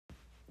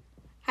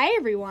Hi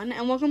everyone,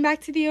 and welcome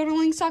back to the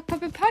Yodeling Sock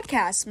Puppet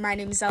Podcast. My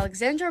name is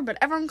Alexandra, but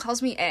everyone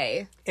calls me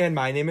A. And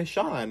my name is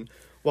Sean.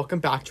 Welcome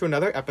back to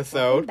another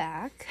episode. Welcome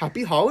back.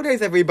 Happy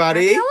holidays,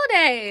 everybody! Happy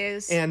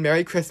holidays! And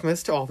Merry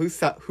Christmas to all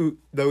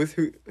those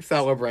who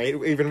celebrate.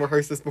 We even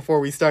rehearsed this before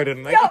we started,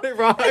 and I Yep, got it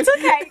wrong. It's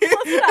okay.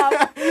 Close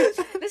enough.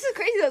 This is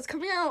crazy though. It's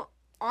coming out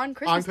on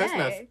Christmas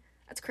Day.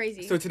 That's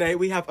crazy. So today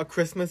we have a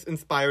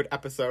Christmas-inspired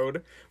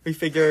episode. We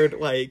figured,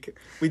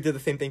 we did the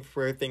same thing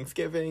for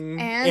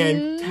Thanksgiving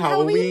and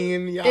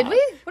Halloween. Yeah. Did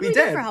we? What did we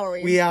do for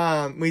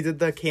Halloween? We did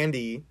the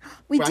candy.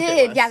 We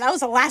did. List. Yeah, that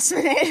was a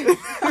last-minute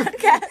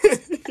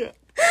podcast. Yeah.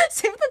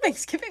 Same with the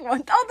Thanksgiving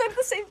one. Oh, they're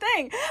the same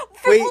thing.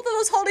 For both of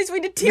those holidays, we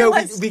did tier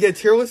lists. We did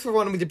tier lists for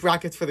one and we did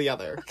brackets for the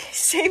other. Okay,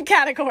 same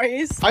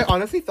categories. I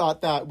honestly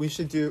thought that we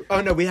should do... Oh,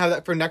 no, we have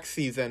that for next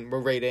season. We're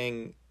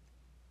rating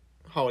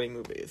holiday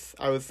movies.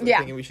 I was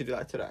thinking we should do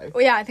that today.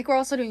 Well, yeah, I think we're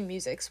also doing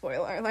music,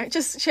 spoiler alert.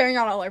 Just sharing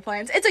out all our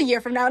plans. It's a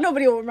year from now.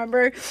 Nobody will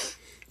remember.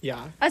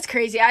 Yeah. That's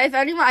crazy.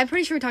 I'm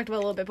pretty sure we talked about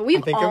it a little bit, but we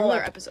have all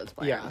our episodes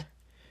planned. Yeah.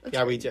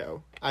 Yeah, we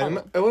do. I'm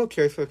a little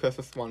curious for the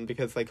Christmas one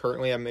because,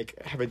 currently I'm,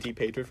 have a deep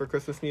hatred for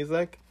Christmas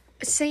music.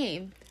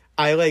 Same.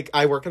 I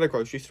work at a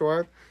grocery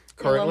store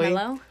currently.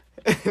 Mellow.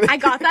 I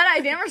got that. I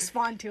didn't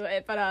respond to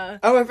it, but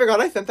Oh, I forgot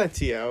I sent that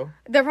to you.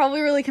 They're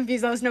probably really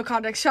confused. That was no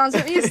context. Sean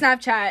sent me a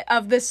Snapchat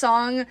of this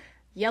song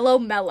Yellow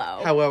Mellow.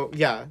 Hello,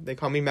 yeah, they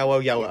call me Mellow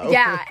Yellow.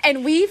 Yeah,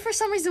 and we, for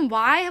some reason,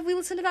 why have we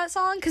listened to that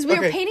song? Because we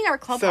were painting our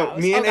clubhouse.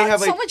 So me and A have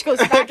so much goes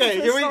back.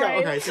 Okay, here we go.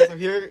 Okay, so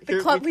here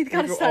the club, we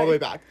gotta go start all the way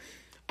back.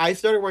 I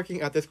started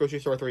working at this grocery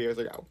store 3 years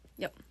ago.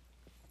 Yep.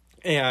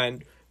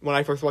 And when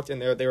I first walked in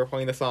there, they were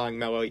playing the song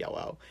Mellow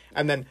Yellow.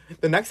 And then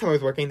the next time I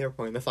was working, they were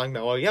playing the song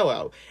Mellow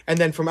Yellow. And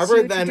then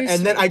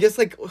then I just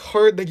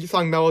heard the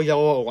song Mellow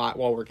Yellow a lot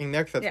while working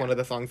there because that's one of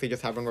the songs they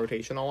just have in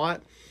rotation a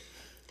lot.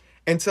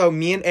 And so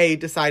me and A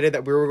decided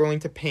that we were going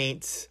to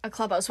paint a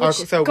clubhouse. Back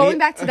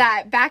to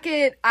that, back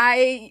at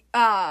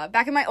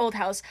my old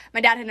house,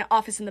 my dad had an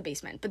office in the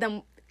basement, but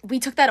then we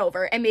took that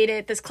over and made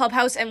it this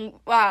clubhouse, and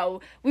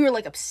wow, we were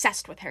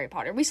obsessed with Harry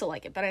Potter. We still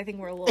like it, but I think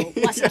we're a little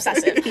less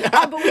obsessive.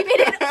 But we made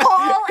it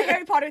all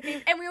Harry Potter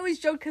themed, and we always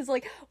joked because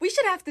we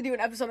should have to do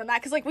an episode on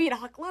that because we'd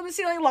huck on the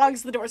ceiling long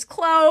as the door's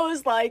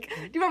closed. Do you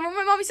remember when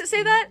my mom used to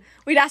say that?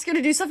 We'd ask her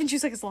to do stuff, and she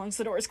was like, as long as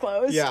the door's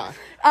closed. Yeah.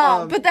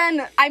 But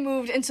then I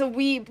moved, and so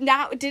we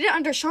now did it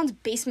under Sean's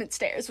basement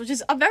stairs, which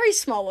is a very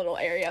small little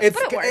area. But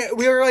it worked.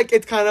 We were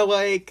it's kind of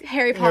like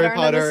Harry Potter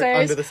under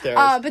the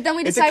stairs. But then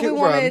we decided we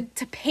wanted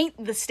to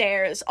paint the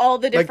stairs, all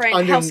the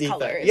different house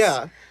colors.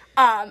 Yeah.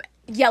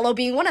 Yellow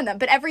being one of them.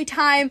 But every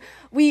time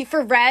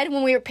for Red,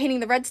 when we were painting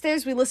the red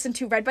stairs, we listened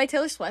to Red by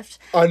Taylor Swift.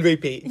 On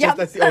repeat. Yeah.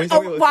 That's the only song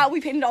we listened to. Wow,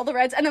 we painted all the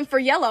reds. And then for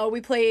Yellow, we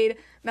played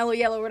Mellow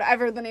Yellow,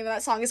 whatever the name of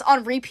that song is,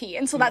 on repeat.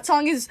 And so that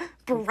song is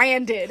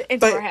branded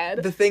into our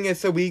head. The thing is,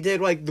 so we did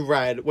the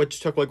red, which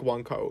took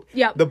one coat.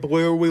 Yep. The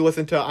blue, we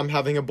listened to I'm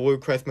Having a Blue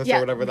Christmas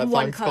or whatever that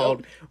song's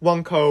called.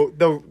 One coat.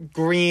 The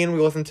green, we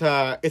listened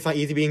to It's Not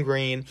Easy Being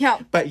Green. Yeah.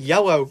 But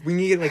yellow, we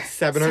needed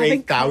 7 or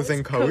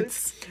 8,000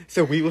 coats.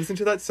 So we listened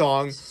to that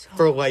song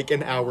for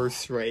an hour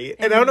straight.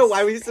 And I don't know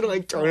why we just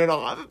didn't turn it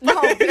off. No,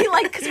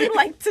 because we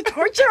like to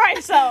torture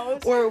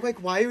ourselves. Or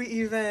why we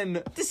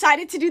even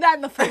decided to do that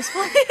in the first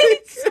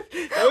place.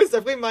 That was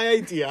definitely my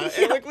idea.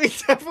 And we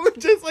definitely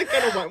just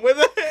kind of went with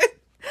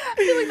it. I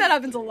feel like that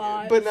happens a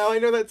lot. But now I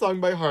know that song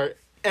by heart.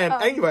 And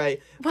anyway,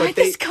 why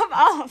this come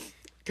up?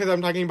 Because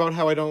I'm talking about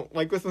how I don't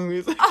like Christmas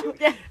music. Oh,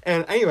 yeah.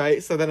 And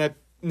anyway, so then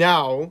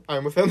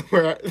I'm within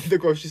the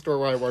grocery store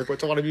where I work,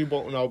 which a lot of you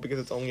won't know because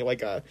it's only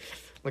a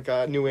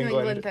New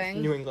England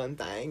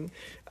thing.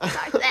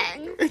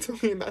 It's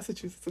only in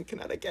Massachusetts and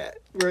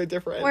Connecticut. We're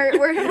different.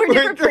 We're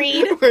different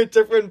breed. We're a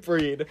different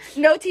breed.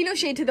 No tea, no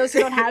shade to those who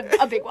don't have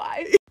a big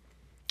Y.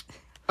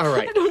 All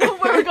right. I don't know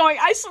where we're going.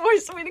 I swore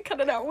somebody to cut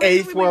it out.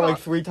 A swore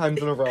 3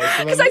 times in a row.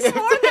 Because I swore,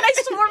 then I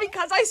swore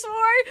because I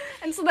swore,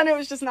 and so then it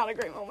was just not a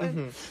great moment.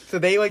 Mm-hmm. So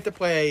they like to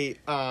play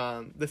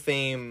the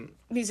same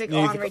music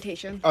on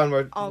rotation.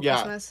 All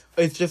Christmas.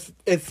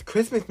 It's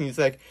Christmas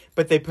music,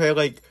 but they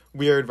play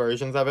weird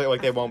versions of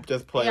it. They won't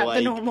just play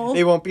the normal.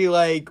 They won't be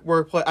I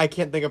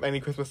can't think of any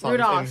Christmas songs.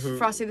 Rudolph,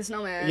 Frosty the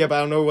Snowman. Yeah, but I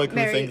don't know who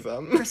Merry sings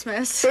them.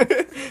 Christmas.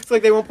 So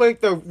they won't play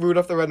the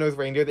Rudolph the Red-Nosed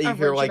Reindeer that you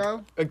hear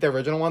the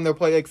original one. They'll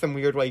play some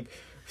weird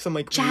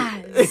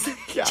jazz.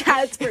 Yeah.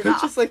 Jazz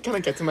Rudolph. It just kind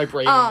of gets in my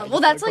brain.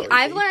 Well, that's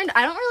I've learned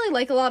I don't really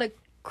like a lot of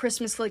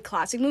Christmas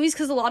classic movies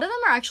because a lot of them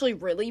are actually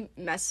really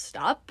messed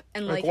up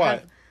and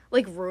what?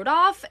 Have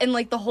Rudolph and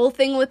the whole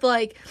thing with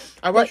I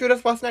watched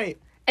Rudolph last night.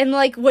 And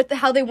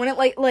how they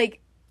wouldn't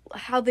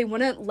how they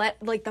wouldn't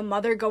let the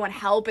mother go and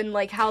help and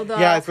how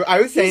the so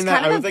I was saying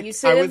that I was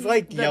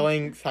abusive,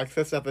 yelling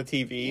sexist at the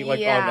TV on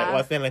that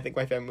lesson, and I think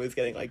my family was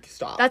getting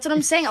stop. That's what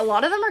I'm saying. A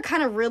lot of them are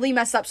kind of really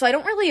messed up, so I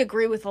don't really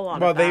agree with a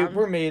lot of them. Well, they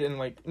were made in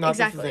not exactly.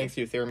 This is an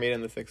excuse. They were made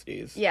in the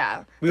 60s.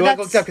 Yeah, we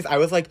looked up because I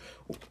was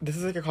this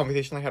is a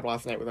conversation I had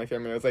last night with my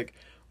family. I was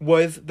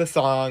was the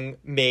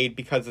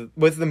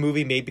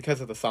movie made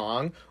because of the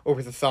song, or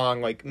was the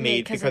song like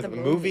made because of the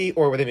movie,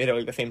 or were they made at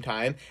like the same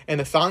time? And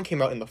the song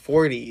came out in the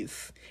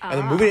 40s, and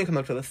the movie didn't come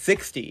out till the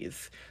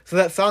 60s. So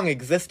that song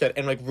existed,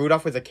 and like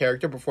Rudolph was a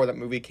character before that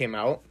movie came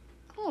out.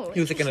 Oh, he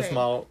was like in a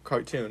small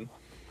cartoon.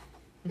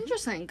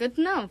 Interesting. Good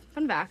to know.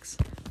 Fun facts.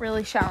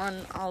 Really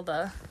showering all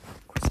the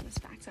Christmas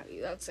facts at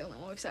you. That's the only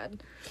one we've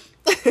said.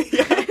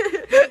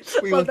 Yeah.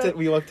 We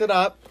looked it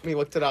up.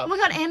 Oh my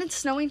god, and it's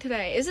snowing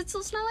today. Is it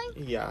still snowing?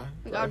 Yeah. Oh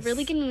my god,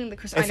 really getting into the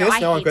Christmas. It's gonna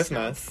snow on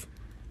Christmas. Snow.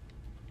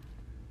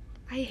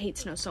 I hate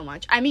snow so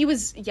much. Amy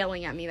was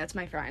yelling at me. That's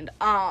my friend.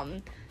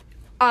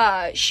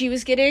 She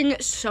was getting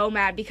so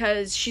mad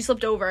because she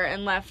slipped over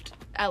and left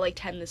at like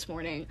 10 this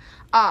morning.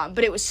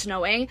 But it was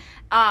snowing.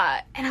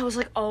 And I was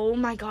like, oh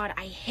my god,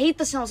 I hate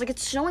the snow. I was like,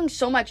 it's snowing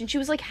so much. And she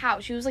was like, how?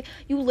 She was like,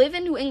 you live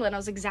in New England. I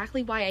was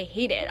exactly why I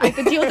hate it. I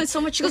could deal with it so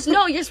much. She goes,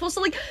 no, you're supposed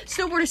to like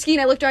snowboard or ski.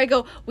 And I looked at her, I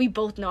go, we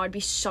both know I'd be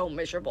so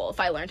miserable if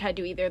I learned how to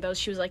do either of those.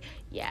 She was like,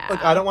 yeah.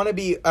 Like, I don't want to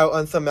be out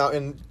on some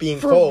mountain being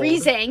cold.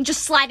 Freezing,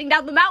 just sliding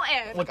down the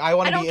mountain. Like, I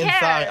want to be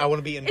inside. I want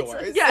to be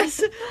indoors.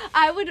 Yes.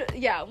 I would,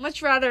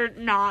 much rather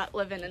not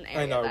live in an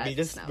area. I know,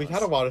 that we've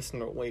had a lot of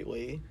snow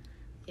lately.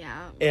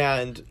 Yeah.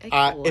 And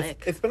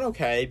it's been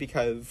okay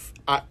because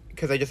I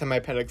just have my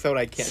appendix out,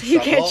 I can't shovel. You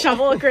can't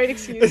shovel, a great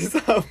excuse.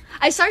 So.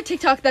 I started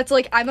TikTok that's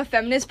like, I'm a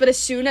feminist, but as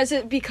soon as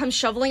it becomes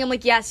shoveling, I'm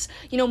like, yes,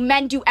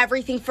 men do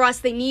everything for us.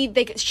 They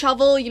can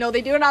shovel,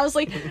 they do. And I was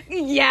like,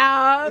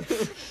 yeah.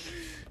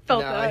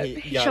 Felt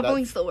that.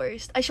 Shoveling's the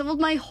worst. I shoveled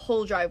my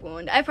whole drive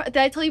wound. Did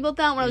I tell you about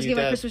that when I was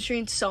getting my Christmas tree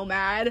and so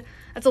mad?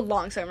 That's a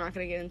long story I'm not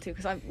going to get into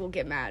because I will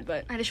get mad,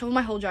 but I had to shovel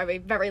my whole driveway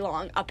very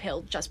long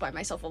uphill just by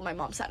myself while my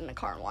mom sat in a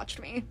car and watched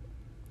me.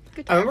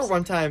 Good times. I remember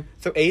one time,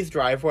 so A's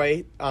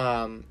driveway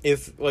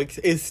is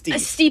steep. A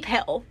steep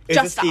hill. It's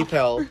just a steep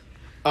hill.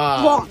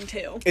 Long,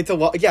 too. It's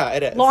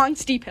it is. Long,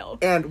 steep hill.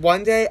 And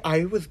one day,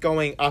 I was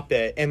going up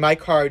it, and my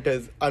car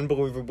does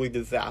unbelievably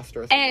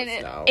disastrous in the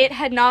snow. It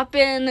had not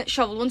been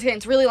shoveled. Once again,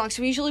 it's really long,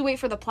 so we usually wait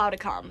for the plow to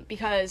come,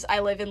 because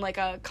I live in, like,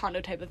 a condo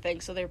type of thing,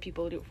 so there are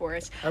people who do it for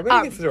us. I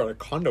wouldn't consider it a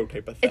condo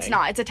type of thing. It's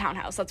not. It's a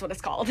townhouse. That's what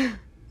it's called.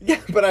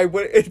 Yeah, but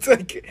it's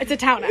like... It's a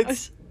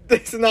townhouse.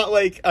 It's not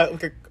like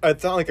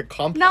it's not like a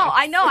complex. No,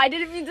 I know. I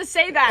didn't mean to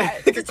say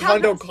that. It's a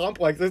condo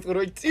complex. There's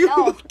literally two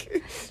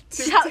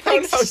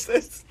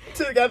townhouses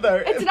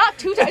together. It's not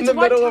two. In the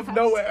middle of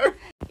nowhere.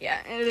 Yeah,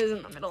 it is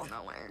in the middle of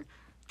nowhere.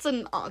 It's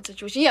an odd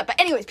situation. Yeah, but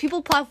anyways,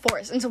 people plow for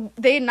us, and so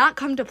they had not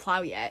come to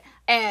plow yet,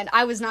 and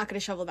I was not going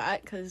to shovel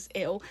that, because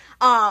ew.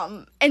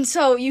 And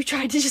so you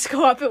tried to just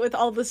go up it with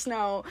all the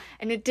snow,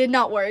 and it did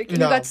not work, and you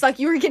got stuck.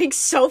 You were getting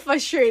so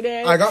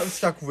frustrated. I got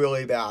stuck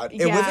really bad.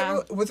 Yeah.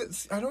 Was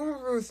it, I don't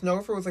remember if it was snow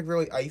or if it was, like,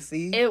 really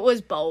icy. It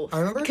was both. I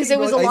remember because it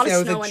was really a lot icy.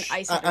 of snow and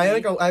ice. I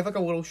have, like, a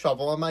little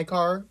shovel in my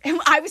car.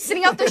 And I was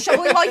sitting out there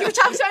shoveling while you were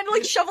trying to,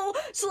 like, shovel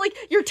so, like,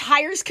 your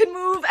tires could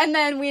move, and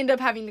then we ended up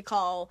having to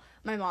call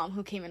my mom,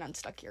 who came and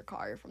unstuck your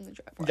car from the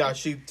driveway. Yeah,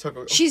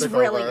 she's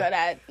really good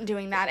at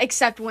doing that,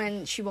 except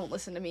when she won't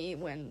listen to me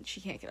when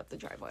she can't get up the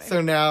driveway.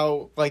 So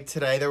now, like,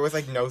 today, there was,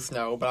 like, no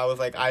snow, but I was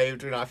like, I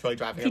do not feel like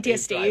driving up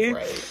this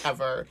driveway,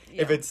 ever.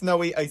 Yeah. If it's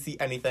snowy, icy,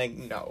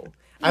 anything, no.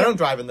 Yeah. I don't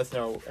drive in the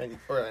snow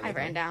or anything. I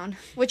ran down,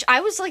 which I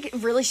was, like,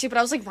 really stupid.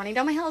 I was, like, running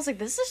down my hill. I was like,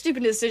 this is a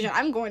stupid decision.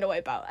 I'm going to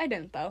wipe out. I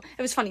didn't, though.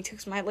 It was funny, too,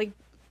 because my, like,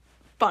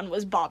 bun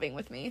was bobbing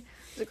with me. It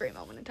was a great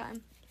moment in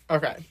time.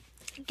 Okay.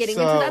 Getting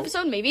into the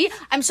episode, maybe.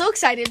 I'm so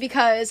excited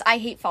because I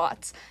hate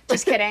FOTS.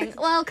 Just kidding.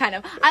 Well, kind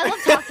of. I love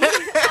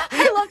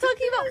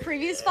talking about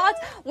previous FOTS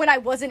when I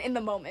wasn't in the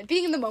moment.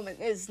 Being in the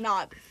moment is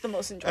not the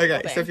most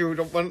enjoyable thing. So if you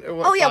want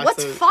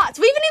what's FOTS?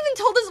 We haven't even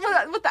told us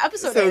what the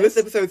episode is.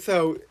 This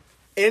episode,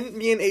 in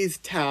me and A's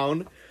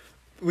town,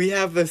 we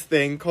have this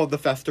thing called the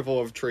Festival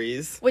of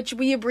Trees. Which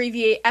we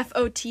abbreviate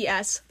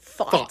FOTS,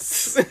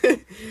 FOTS.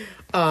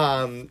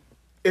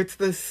 It's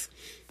this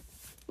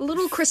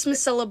little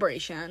Christmas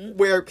celebration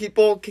where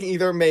people can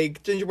either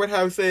make gingerbread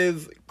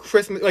houses,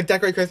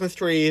 decorate Christmas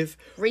trees,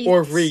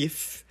 or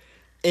wreaths,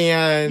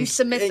 and you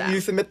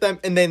submit them,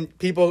 and then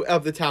people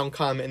of the town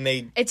come and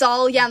it's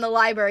all in the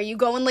library. You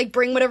go and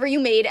bring whatever you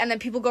made, and then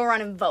people go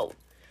around and vote.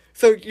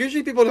 So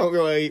usually people don't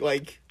really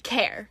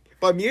care,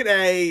 but me and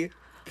A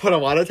put a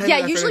lot of time.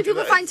 Yeah, usually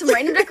people find some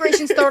random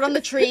decorations, throw it on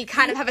the tree,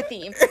 kind of have a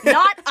theme.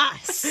 Not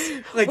us.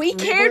 We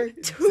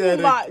cared too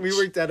much. We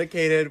were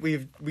dedicated. We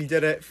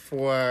did it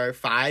for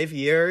 5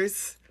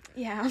 years.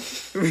 Yeah.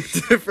 We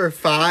did it for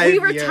 5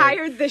 years. We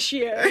retired this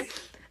year.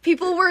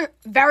 People were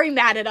very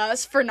mad at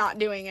us for not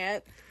doing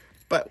it.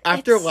 But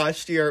after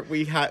last year,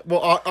 we had,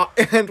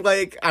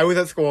 I was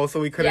at school,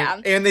 so we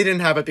couldn't, and they didn't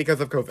have it because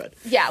of COVID.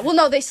 Yeah, well,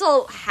 no, they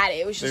still had it.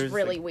 It was just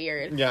really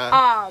weird.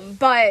 Yeah.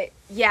 But,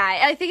 yeah,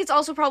 I think it's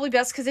also probably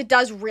best because it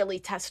does really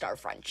test our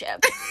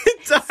friendship.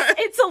 It does.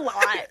 It's a lot.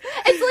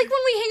 It's like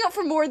when we hang out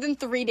for more than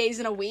 3 days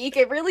in a week,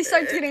 it really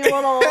starts getting a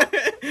little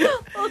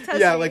testy.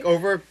 Yeah,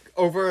 over,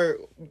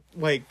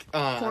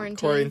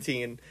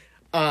 quarantine.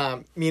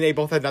 me and A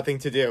both had nothing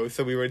to do,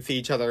 so we would see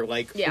each other,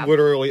 like, Yeah.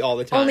 literally all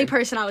the time. Only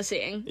person I was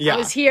seeing. Yeah. I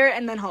was here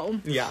and then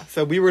home. Yeah,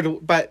 so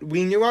but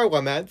we knew our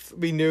limits.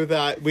 We knew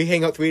that we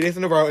hang out 3 days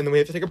in a row, and then we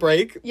have to take a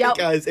break. Yep.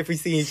 Because if we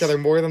see each other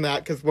more than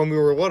that, because when we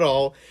were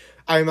little,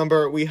 I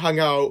remember we hung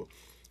out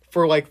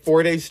for, like,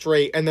 4 days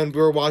straight, and then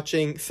we were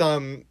watching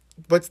some...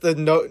 What's the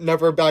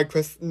Never Bad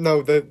Christmas? No,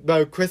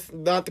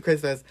 not the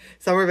Christmas.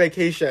 Summer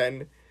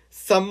Vacation.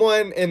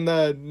 Someone in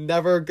the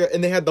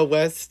and they had the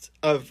list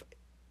of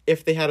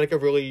if they had, like, a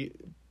really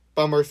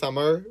bummer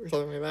summer or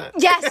something like that.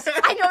 Yes,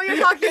 I know what you're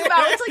talking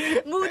about.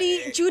 It's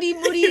like Judy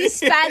Moody's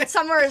bad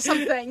summer or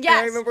something. Yes.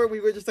 And I remember we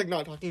were just, like,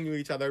 not talking to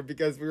each other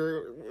because we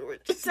were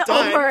just It's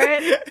done. over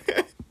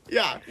it.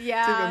 Yeah.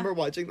 Yeah. Do you remember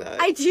watching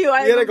that? I do.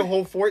 We had, like, a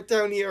whole fort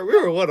down here. We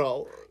were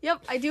little.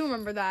 Yep, I do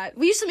remember that.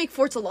 We used to make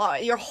forts a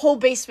lot. Your whole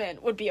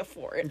basement would be a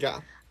fort.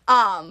 Yeah.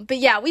 But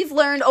yeah, we've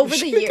learned over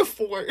the years. A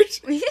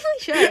fort. We really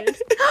should.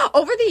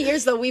 Over the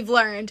years, though, we've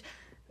learned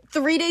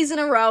 3 days in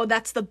a row,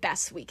 that's the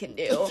best we can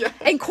do. Yeah.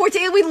 And court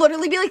day, we'd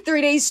literally be like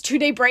 3 days, 2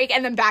 day break,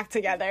 and then back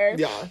together.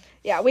 Yeah.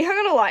 Yeah, we hung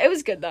out a lot. It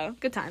was good, though.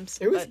 Good times.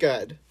 It was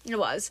good. It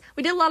was.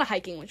 We did a lot of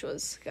hiking, which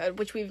was good,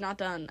 which we've not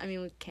done. I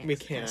mean, we can't. We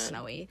It's kind of can't.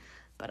 snowy.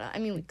 But, I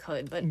mean, we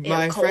could, but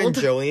My cold. friend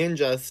Jillian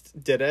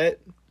just did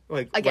it,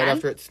 like, Again? right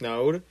after it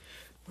snowed.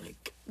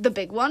 Like, The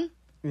big one?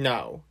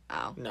 no.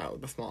 Oh. No,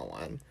 the small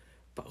one.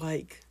 But,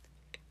 like...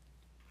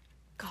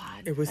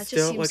 God, It was that still,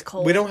 just seems like,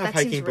 cold. we don't have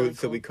That seems hiking really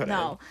boots, so we couldn't.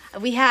 No,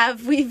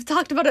 we've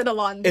talked about it a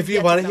lot. If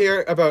you want to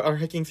hear about our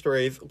hiking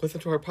stories, listen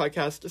to our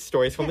podcast,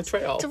 Stories from the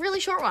Trail. It's a really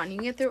short one. You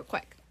can get through it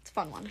quick. It's a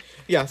fun one.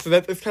 Yeah, so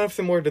it's kind of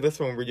similar to this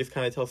one, where we just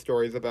kind of tell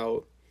stories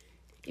about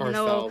Even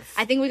though ourselves.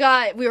 I think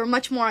we were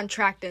much more on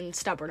track than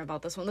stubborn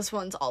about this one. This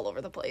one's all over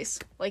the place.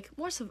 Like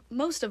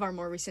most of our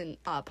more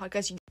recent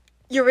podcasts.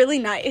 You're really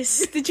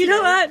nice. Did you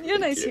know that? You're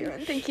nice,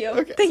 human. Thank you.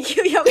 Okay. Thank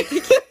you. Yeah,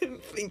 thank you.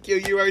 Thank you,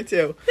 you are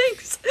too.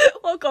 Thanks.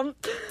 Welcome.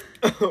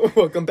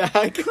 Welcome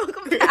back.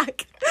 Welcome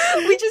back.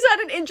 We just had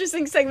an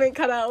interesting segment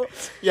cut out.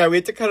 Yeah, we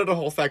had to cut out a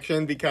whole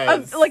section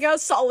because... Like a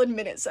solid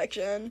minute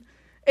section.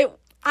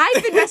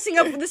 I've been messing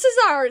up. This is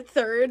our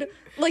third,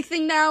 like,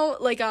 thing now.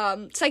 Like,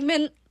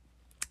 segment.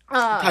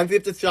 Sometimes we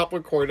have to stop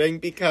recording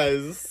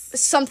because...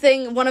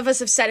 Something one of us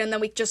have said, and then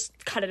we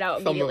just cut it out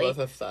Some immediately. of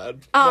us have said.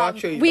 Well,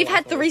 actually, We've the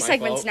had last one 3 was my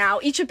segments fault. now.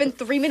 Each have been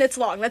 3 minutes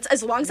long. That's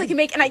as long as I can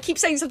make, and I keep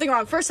saying something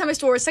wrong. First time I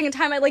swore, second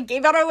time I, like,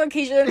 gave out our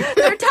location.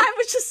 Third time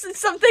was just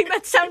something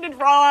that sounded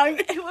wrong.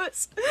 I've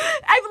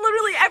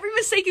literally, every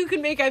mistake you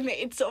can make, I've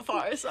made so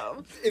far,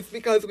 so. It's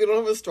because we don't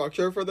have a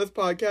structure for this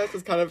podcast.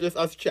 It's kind of just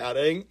us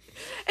chatting.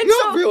 And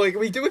Not so, really.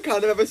 We do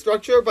kind of have a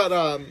structure,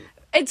 but,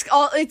 it's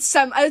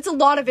a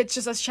lot of it's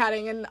just us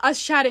chatting, and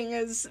us chatting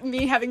is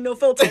me having no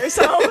filter,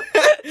 so.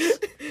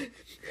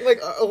 like,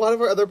 a lot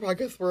of our other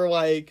podcasts were,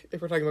 like,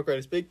 if we're talking about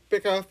Greatest Big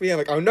Off, we have,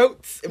 like, our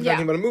notes. If we're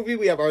talking about a movie,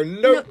 we have our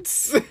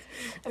notes.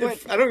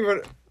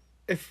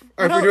 If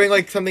we're doing,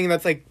 like, something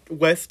that's, like,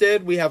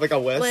 listed, we have, like, a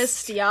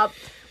list. Yep.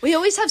 We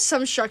always have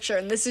some structure,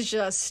 and this is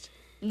just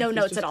no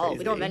notes just at all. crazy.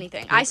 We don't have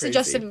anything. We're I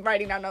suggested crazy.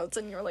 writing down notes,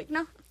 and you were like,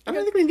 no. I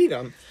don't think we need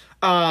them.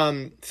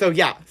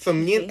 So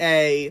me and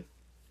A...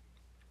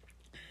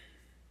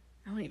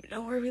 I don't even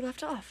know where we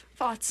left off.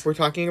 FOTS. We're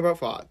talking about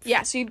FOTS.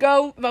 Yeah, so you'd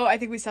go vote. I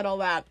think we said all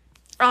that.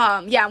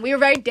 Yeah, we were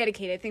very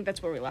dedicated. I think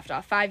that's where we left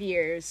off. 5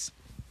 years.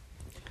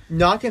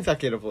 Not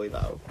consecutively,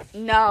 though.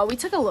 No, we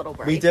took a little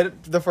break. We did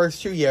it the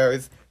first 2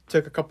 years,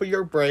 took a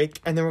couple-year break,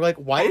 and then we're like,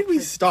 why did we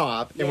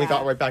stop? And we Yeah.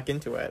 got right back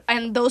into it.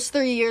 And those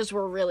 3 years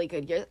were really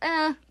good years.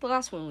 The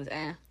last one was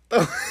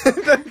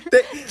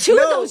Two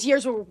No, of those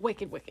years were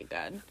wicked, wicked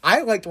good.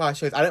 I liked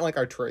last year's. I didn't like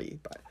our tree,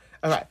 but...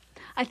 Okay.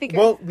 I think...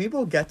 Well, we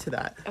will get to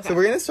that. Okay. So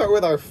we're going to start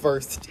with our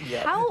first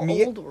year. How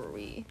old were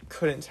we?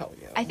 Couldn't tell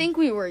you. I think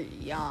we were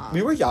young.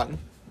 We were young.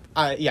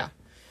 Yeah.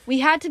 We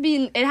had to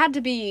be... It had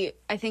to be,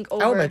 I think,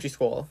 over... Elementary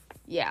school.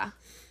 Yeah.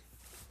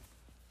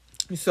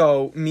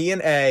 So, me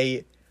and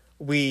A,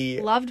 we...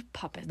 Loved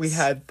puppets. We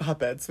had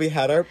puppets. We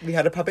had a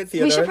puppet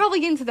theater. We should probably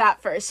get into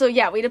that first. So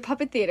yeah, we had a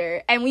puppet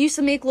theater, and we used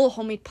to make little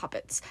homemade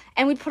puppets,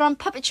 and we'd put on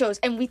puppet shows,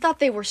 and we thought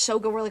they were so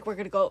good. We're like, we're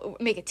gonna go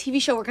make a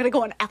TV show. We're gonna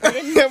go on Ellen.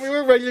 Yeah, we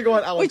were ready to go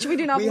on Ellen. Which we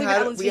do not believe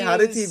Ellen's We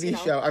had a views, TV you know.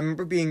 show. I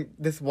remember being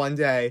this one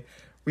day,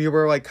 we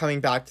were, like, coming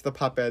back to the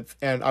puppets,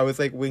 and I was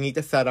like, we need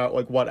to set out,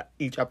 like, what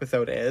each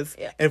episode is.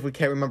 Yeah. And if we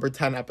can't remember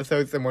 10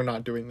 episodes, then we're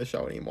not doing the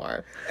show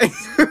anymore.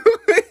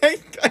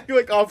 I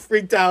like, all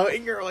freaked out,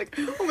 and you're like,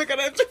 oh my god,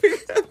 I have to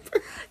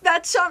remember.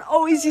 That Sean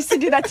always used to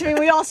do that to me.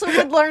 We also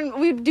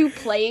we'd do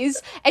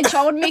plays, and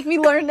Sean would make me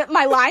learn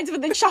my lines,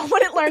 but then Sean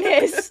wouldn't learn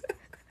his.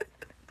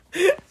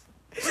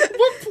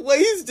 What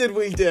plays did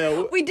we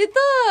do? We did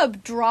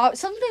the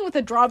something with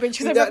the drawbridge,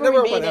 because I That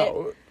remember never we went made it.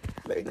 out.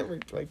 They never,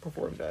 like,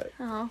 performed it.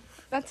 Oh,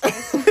 that's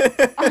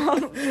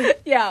nice.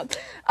 Yeah.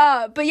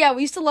 But yeah,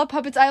 we used to love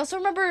puppets. I also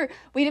remember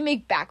we didn't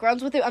make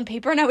backgrounds with it on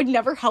paper, and I would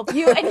never help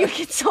you, and you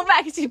get so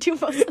mad because you do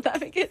most of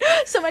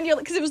that. So many,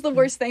 because it was the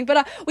worst thing.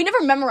 But we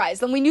never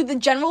memorized them. We knew the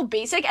general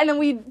basic, and then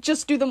we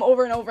just do them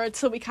over and over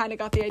until we kind of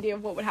got the idea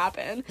of what would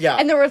happen. Yeah.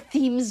 And there were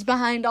themes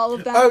behind all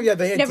of them. Oh, yeah,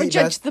 they had Never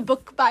judged the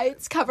book by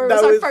its cover.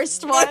 Was our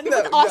first one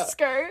with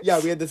Oscar. Yeah,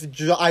 we had this,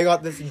 I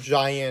got this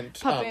giant,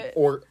 puppet.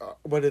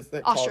 What is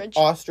it Ostrich.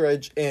 called?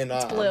 Ostrich in,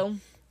 It's blue.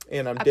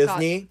 In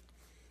Disney.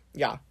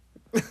 Yeah.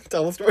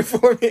 Tell the story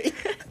for me.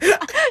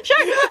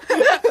 Sure.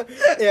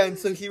 And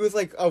so he was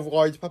like a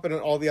large puppet,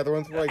 and all the other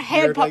ones were like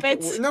hand weird,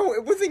 puppets. Like, no,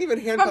 it wasn't even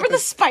hand Remember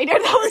puppets. the spider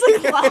that was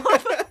a glove?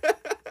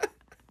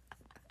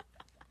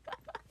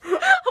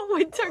 A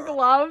winter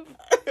glove.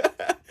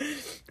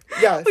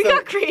 Yeah, We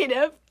got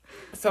creative.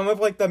 Some of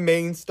like the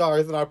main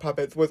stars in our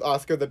puppets was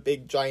Oscar the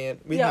big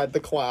giant. We had the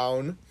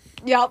clown.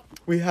 Yep.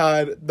 We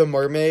had the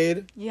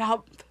mermaid.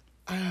 Yep.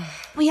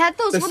 We had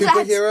those ones that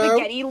had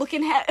spaghetti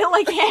looking hair. Do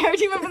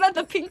you remember that?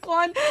 The pink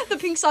one? The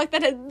pink sock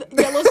that had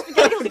yellow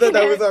spaghetti looking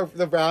hair. That was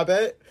the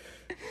rabbit.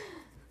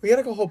 We had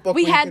like a whole book.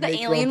 We had the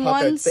alien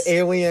ones. The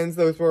aliens,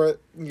 those were,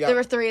 yeah. There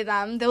were 3 of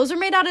them. Those were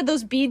made out of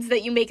those beads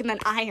that you make and then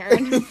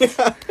iron.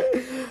 Yeah.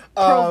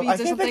 Pearl beads I or can't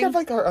something. think of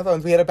like our other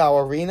ones. We had a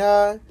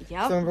ballerina.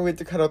 Yep. So remember we had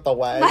to cut out the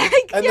leg.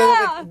 And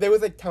yeah. then there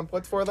was like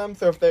templates for them.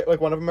 So if they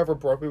like one of them ever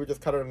broke, we would just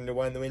cut out a new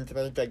one. And then we had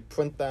to like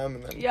print them.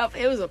 And then... Yep,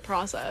 it was a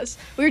process.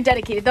 We were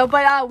dedicated though,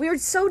 but we were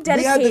so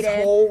dedicated. We had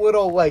this whole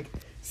little like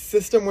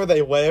system where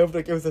they lived.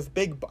 Like it was this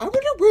big. I wonder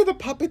where the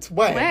puppets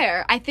went.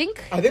 Where? I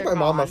think my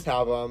mom must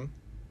have them.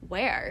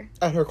 Where?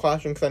 At her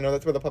classroom, because I know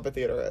that's where the puppet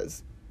theater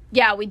is.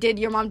 Yeah, we did.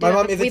 Your mom did. My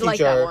mom is a teacher, like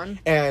that one.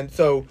 And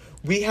so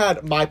we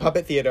had my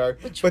puppet theater,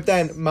 but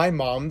then my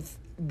mom's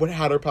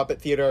had her puppet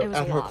theater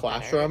at her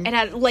classroom. It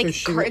had like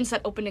curtains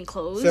that opened and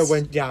closed. So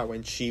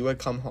when she would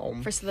come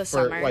home for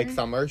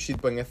summer,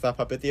 she'd bring us that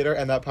puppet theater,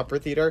 and that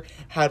puppet theater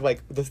had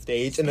like the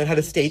stage, and then had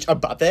a stage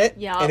above it.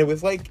 Yeah, and it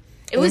was like.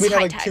 It was we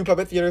had like 2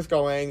 puppet theaters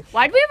going.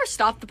 Why'd we ever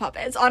stop the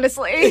puppets,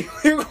 honestly?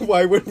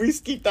 Why would we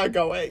keep that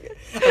going?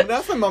 And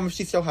that's my mom if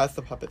she still has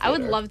the puppet theater. I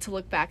would love to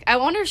look back. I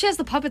wonder if she has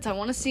the puppets. I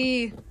want to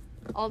see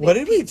all the What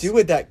did we do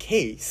with that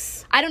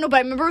case? I don't know, but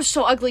I remember it was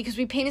so ugly because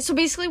we painted. So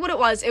basically what it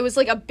was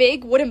like a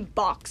big wooden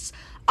box.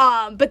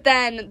 But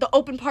then the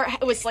open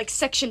part was like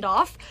sectioned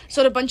off. So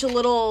it had a bunch of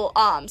little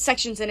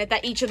sections in it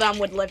that each of them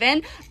would live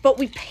in. But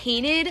we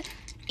painted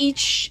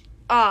each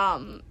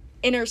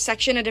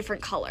intersection a different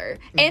color,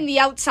 and the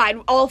outside,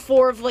 all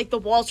 4 of like the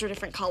walls were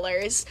different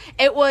colors.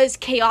 It was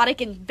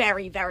chaotic and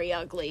very, very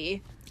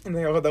ugly. And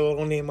they all had the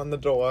little name on the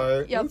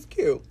door. Yep. It was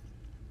cute.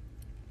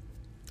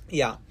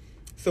 Yeah.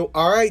 So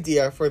our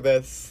idea for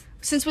this,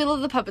 since we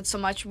love the puppets so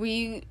much,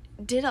 we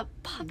did a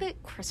puppet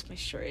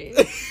Christmas tree.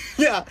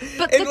 Yeah,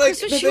 but the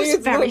Christmas tree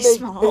was very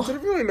small. It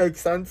didn't really make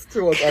sense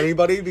to like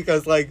anybody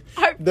because like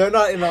they're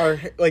not in our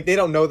like they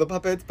don't know the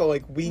puppets, but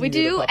like we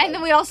do, and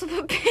then we also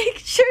put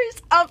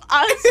pictures of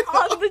us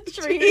on the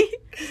tree.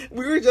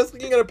 We were just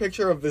looking at a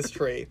picture of this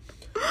tree.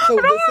 So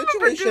the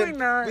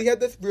situation, we had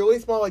this really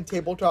small like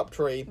tabletop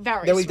tree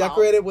that we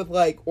decorated with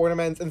like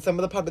ornaments, and some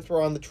of the puppets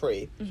were on the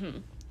tree. Mm-hmm.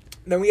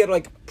 Then we had,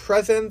 like,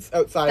 presents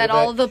outside that of it.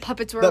 all of the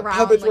puppets were around.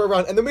 Puppets were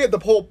around. And then we had the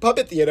whole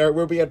puppet theater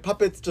where we had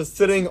puppets just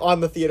sitting on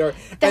the theater.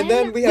 And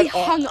then we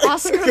hung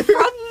Oscar from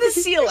the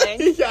ceiling.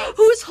 Yes.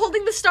 Who was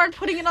holding the star and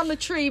putting it on the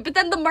tree. But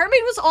then the mermaid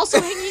was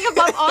also hanging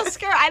above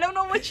Oscar. I don't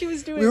know what she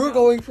was doing. We were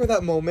going for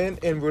that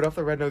moment in Rudolph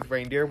the Red-Nosed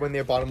Reindeer when the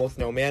abominable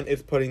snowman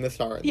is putting the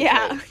star in the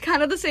tree.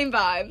 Kind of the same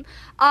vibe.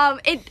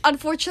 It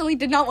unfortunately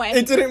did not win.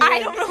 It didn't win. I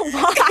don't know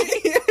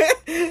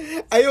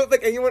why. I don't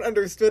think anyone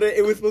understood it.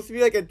 It was supposed to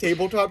be like a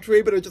tabletop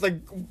tree, but it just like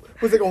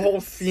was like a whole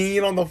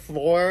scene on the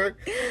floor.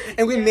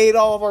 And we made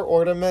all of our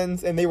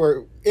ornaments, and we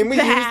used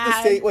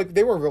the same, like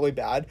they were really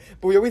bad,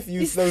 but we always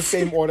used those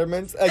same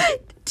ornaments.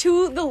 Like,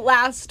 to the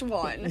last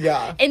one.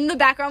 Yeah. In the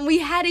background, we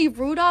had a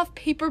Rudolph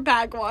paper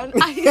bag one.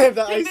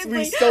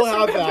 We still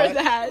have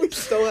that. We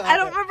still have I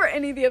don't remember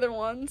any of the other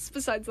ones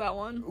besides that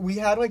one. We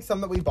had like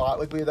some that we bought,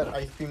 like we had that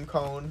ice cream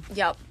cone.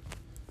 Yep.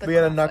 We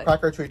had a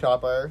nutcracker tree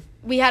topper.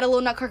 We had a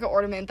little nutcracker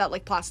ornament, that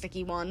like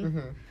plasticky one.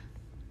 Mm-hmm.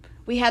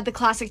 We had the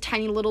classic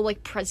tiny little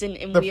like present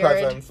and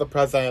weird. The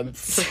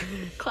presents.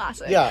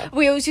 Classic. Yeah.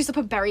 We always used to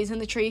put berries in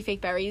the tree, fake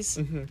berries.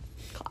 Mm-hmm.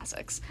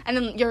 Classics. And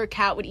then your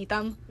cat would eat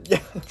them. Yeah.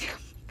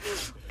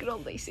 Good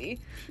old Lacey.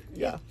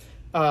 Yeah.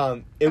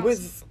 It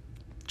was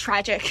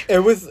tragic. It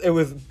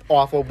was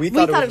awful. We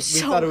thought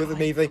it was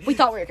amazing. We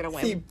thought we were gonna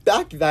win. See,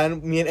 back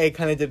then, me and A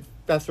kind of did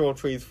festival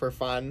trees for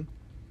fun.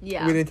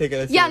 Yeah. We didn't take it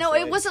as seriously. Yeah, no,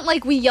 it wasn't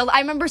like we yelled.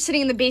 I remember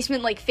sitting in the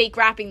basement, like, fake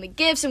wrapping the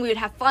gifts, and we would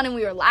have fun, and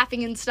we were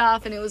laughing and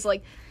stuff, and it was,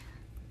 like,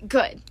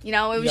 good. You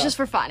know, it was just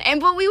for fun.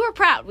 But we were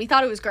proud. We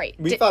thought it was great.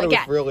 We thought it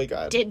was really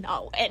good. Did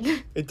not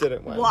win. It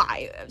didn't win.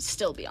 Why? It was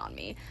still beyond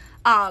me.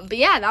 But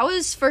yeah, that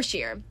was first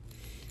year.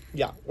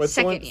 Yeah.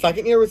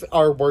 Second year was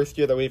our worst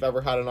year that we've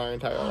ever had in our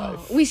entire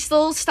life. We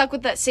still stuck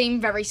with that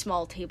same very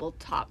small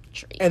tabletop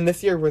tree. And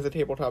this year was a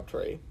tabletop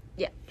tree.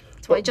 Yeah.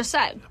 That's what I just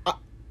said.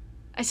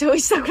 I so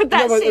always stuck with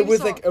that. No, but same it was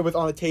song. like it was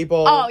on a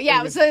table. Oh yeah,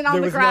 it was on the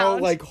ground. There was no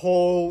like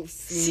whole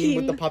scene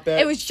with the puppet.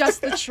 It was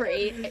just the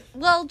tree.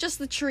 Well, just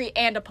the tree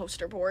and a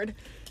poster board.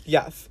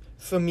 Yes.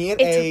 So me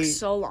and it took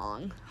so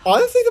long.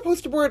 Honestly, the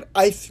poster board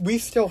we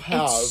still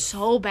have. It's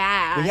so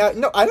bad. Yeah,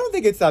 no, I don't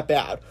think it's that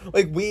bad.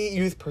 Like we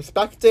use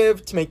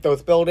perspective to make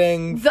those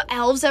buildings. The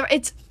elves are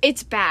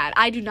it's bad.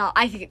 I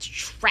think it's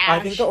trash. I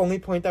think the only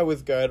point that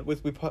was good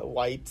was we put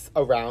lights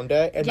around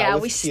it, and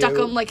that was cute. Stuck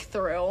them like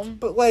through.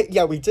 But like,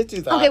 yeah, we did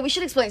do that. Okay, we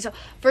should explain. So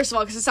first of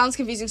all, because it sounds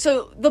confusing,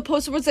 so the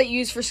poster boards that you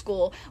use for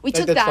school, we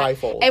took that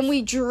trifolds. and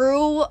we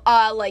drew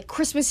like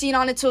Christmas scene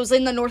on it. So it was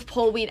in the North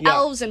Pole. We had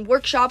elves and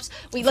workshops.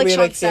 We had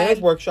Sean Santa's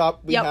said,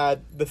 workshop. We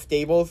had the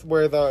stables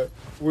where the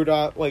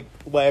Rudolph like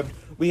lived.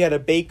 We had a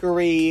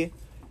bakery,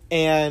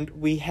 and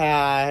we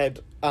had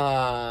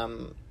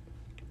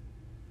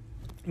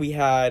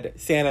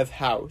Santa's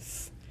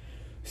house.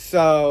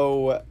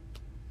 So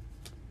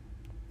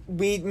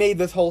we made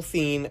this whole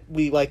scene.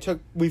 We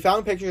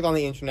found pictures on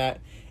the internet,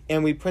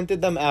 and we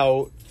printed them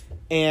out,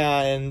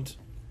 and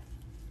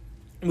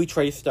we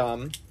traced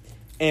them,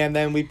 and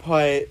then we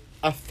put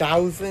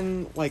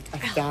 1,000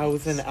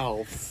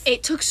 elves.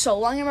 It took so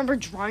long. I remember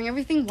drawing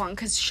everything, one,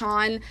 because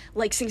Sean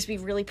seems to be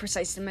really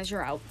precise to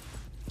measure out,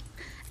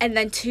 and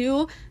then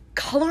two,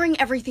 coloring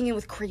everything in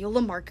with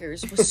Crayola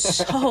markers was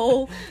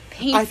so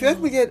painful. I feel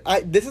like we did.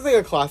 This is like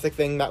a classic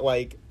thing that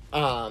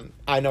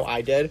I know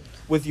I did,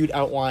 was you'd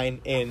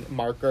outline in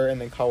marker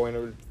and then color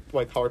in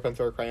color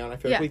pencil or crayon. I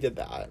feel like we did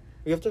that.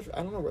 We have to.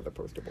 I don't know where the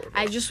poster board is.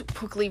 I just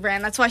quickly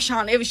ran. That's why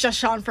it was just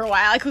Sean for a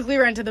while. I quickly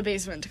ran to the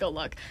basement to go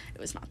look.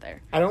 It was not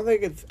there. I don't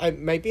think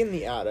it might be in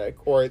the attic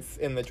or it's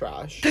in the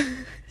trash. It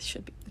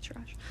should be in the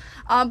trash.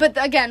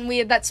 But again, we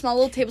had that small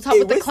little tabletop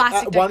with the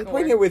classic decor. At one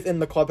point, it was in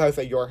the clubhouse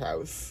at your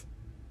house.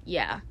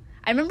 Yeah.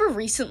 I remember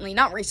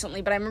not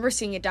recently, but I remember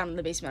seeing it down in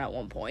the basement at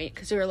one point,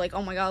 because we were like,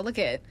 oh my god, look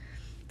at it.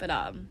 But,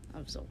 that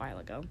was a while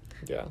ago.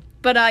 Yeah.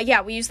 But,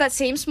 yeah, we used that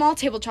same small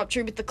tabletop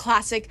tree with the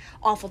classic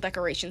awful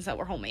decorations that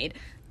were homemade.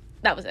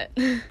 That was it.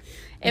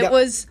 It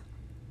was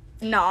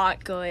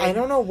not good. I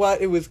don't know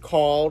what it was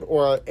called,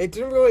 or it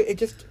didn't really, it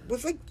just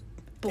was,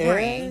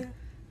 boring.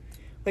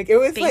 It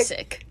was,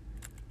 basic.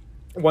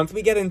 Once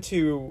we get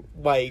into,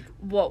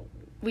 what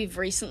we've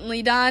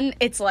recently done,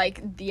 it's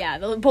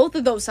both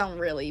of those sound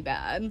really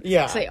bad.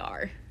 Yeah. 'Cause they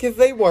are. Because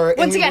they were.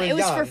 Once again, it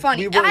was for fun.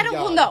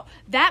 No.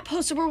 That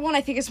poster board one,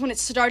 I think, is when it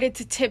started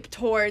to tip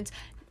towards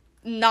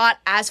not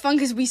as fun,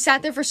 because we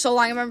sat there for so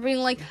long. I remember being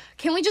like,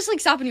 can we just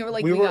stop? And you were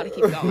like, we gotta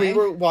keep going. We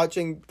were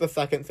watching the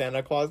second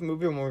Santa Claus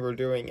movie when we were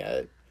doing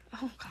it.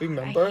 Oh god,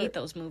 remember? I hate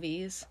those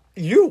movies.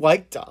 You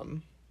liked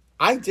them.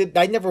 I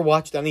never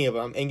watched any of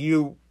them, and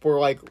you were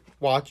like,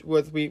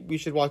 we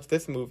should watch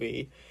this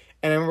movie.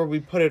 And I remember we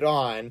put it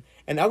on,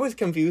 and I was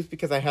confused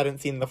because I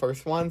hadn't seen the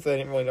first one, so I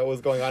didn't really know what was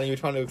going on, and you were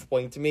trying to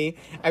explain to me.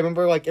 I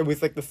remember, it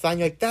was, the son,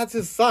 you're like, that's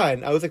his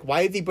son. I was like,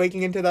 why is he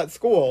breaking into that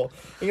school?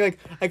 And you're like,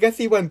 I guess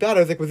he went bad. I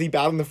was like, was he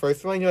bad in the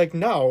first one? And you're like,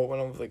 no.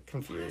 And I was,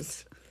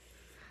 confused.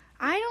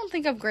 I don't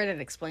think I'm great at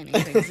explaining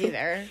things,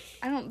 either.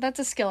 That's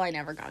a skill I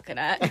never got good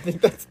at. I think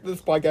this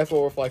podcast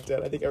will reflect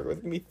it. I think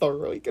everyone's gonna be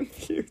thoroughly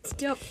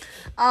confused. Yep.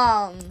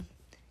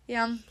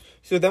 Yeah.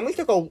 So then we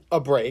took a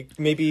break,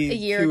 maybe a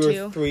year or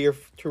two.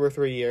 2 or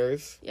 3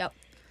 years. Yep.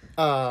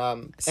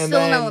 And Still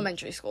then, in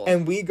elementary school.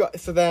 And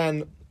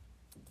then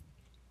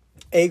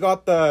A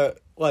got the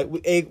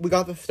we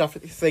got the stuff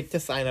to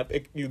sign up.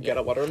 You get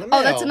a letter in the mail.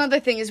 Oh, that's another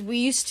thing, is we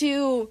used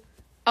to.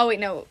 Oh wait,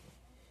 no,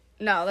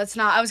 that's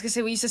not. I was gonna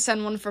say we used to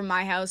send one from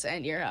my house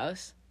and your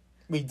house.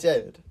 We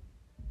did.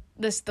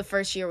 The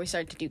first year we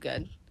started to do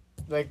good.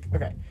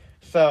 Okay,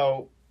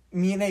 so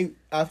me and A,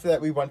 after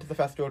that, we went to the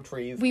festival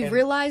trees. We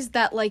realized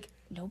that,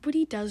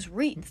 nobody does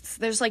wreaths.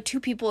 There's, 2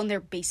 people in their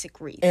basic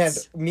wreaths.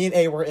 And me and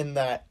A were in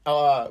that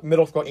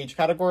middle school age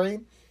category.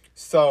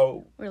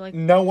 So, we're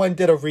no one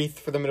did a wreath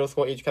for the middle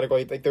school age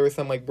category. There was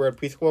some, weird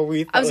preschool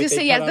wreath. I was gonna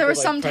say, there were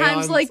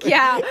sometimes,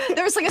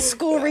 there was, a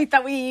school wreath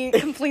that we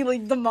completely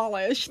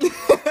demolished.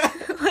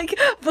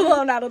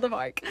 Blown out of the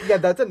park. Yeah,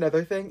 that's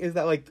another thing, is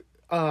that, it's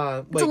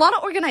a lot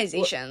of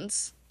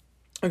organizations.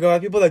 A lot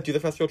of people that do the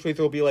festival trees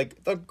will be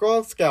the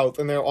Girl Scouts,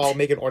 and they'll all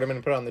make an ornament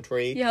and put it on the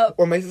tree. Yep.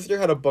 Or my sister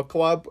had a book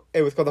club.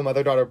 It was called the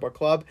Mother-Daughter Book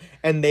Club,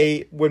 and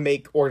they would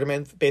make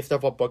ornaments based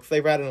off what books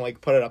they read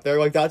and, put it up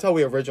there. That's how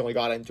we originally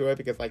got into it,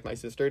 because, my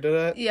sister did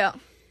it. Yeah.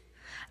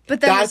 But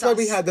then that's why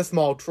we had the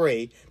small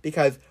tree,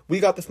 because we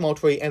got the small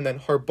tree, and then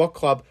her book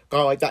club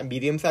got, that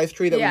medium-sized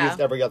tree that we used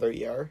every other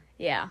year.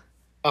 Yeah.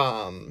 We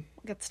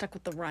got stuck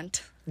with the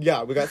runt.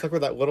 Yeah, we got stuck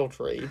with that little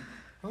tree.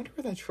 I wonder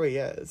where that tree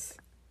is.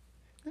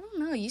 I don't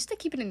know. You used to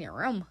keep it in your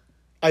room.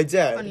 I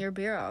did. On your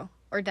bureau.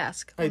 Or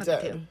desk. I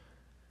did.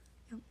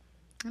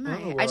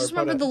 I just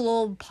remember the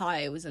little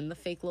pie was in the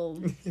fake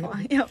little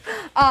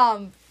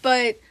pie.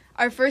 But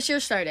our first year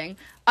starting,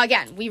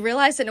 again, we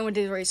realized that no one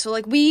did a wreath. So,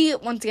 we,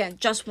 once again,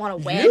 just want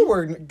to win. You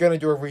were going to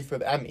do a wreath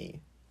with Emmy.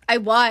 I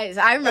was.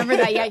 I remember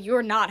that. Yeah, you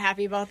were not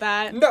happy about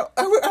that. No,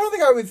 I don't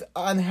think I was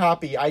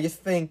unhappy. I just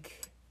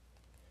think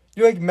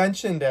you,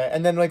 mentioned it.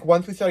 And then,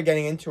 once we started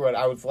getting into it,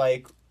 I was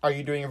like, are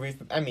you doing a wreath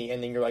with Emmy?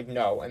 And then you're like,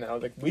 no. And then I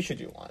was like, we should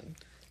do one.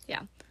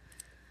 Yeah.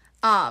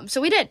 So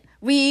we did.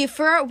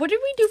 What did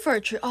we do for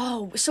a tree?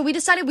 Oh, so we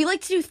decided we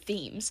like to do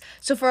themes.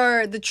 So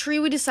for the tree,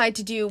 we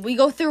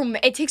go through,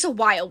 it takes a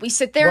while. We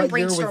sit there and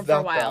brainstorm for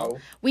a while. Though?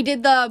 We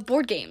did the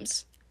board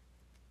games.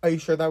 Are you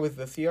sure that was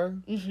this year?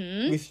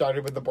 Mm-hmm. We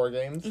started with the board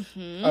games?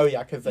 Mm-hmm. Oh,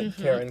 yeah, because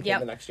Karen came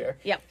the next year.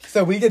 Yep.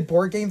 So we did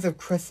board games of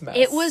Christmas.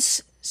 It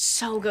was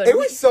so good. It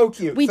was so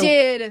cute.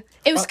 It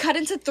was cut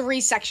into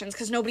 3 sections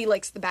because nobody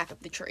likes the back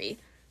of the tree.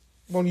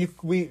 Well, you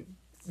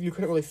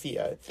couldn't really see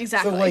it.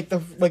 Exactly.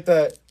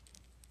 So,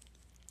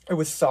 it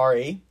was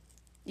Sorry.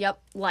 Yep.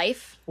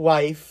 Life.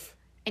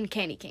 And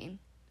Candy Cane.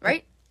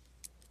 Right?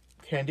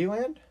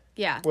 Candyland?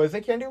 Yeah. Was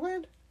it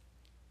Candyland?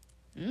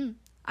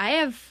 I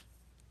have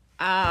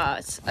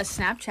a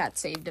Snapchat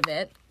saved of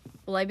it.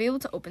 Will I be able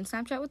to open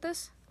Snapchat with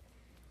this?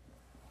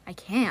 I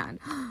can.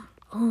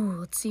 Oh,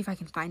 let's see if I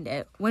can find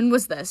it. When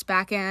was this?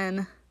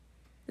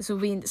 This will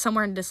be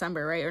somewhere in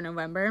December, right? Or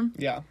November?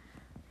 Yeah.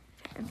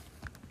 I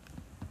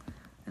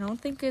don't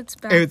think it's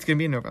back. It's going to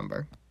be in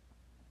November.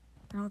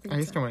 I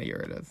just don't know what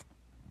year it is.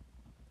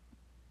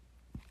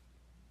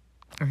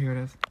 Oh, here it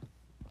is.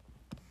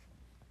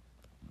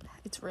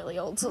 It's really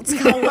old, so it's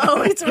kind of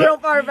low. It's real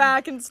far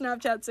back in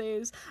Snapchat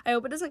saves. I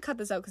hope it doesn't cut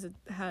this out because it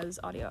has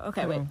audio.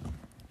 Okay, wait.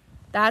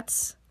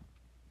 That's...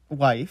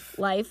 Life.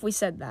 We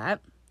said that.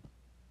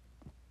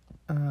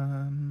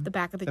 The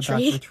back of the tree.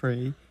 The back of the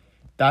tree.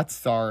 That's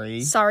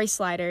Sorry. Sorry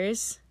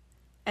Sliders.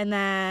 And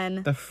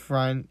then... The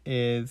front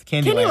is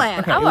Candyland. Candyland.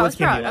 Okay, I was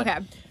proud. Okay.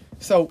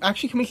 So,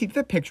 actually, can we keep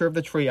the picture of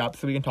the tree up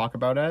so we can talk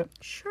about it?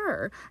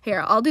 Sure.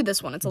 Here, I'll do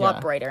this one. It's a lot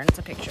brighter, and it's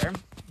a picture.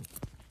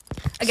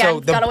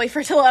 Again, gotta wait for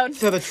it to load.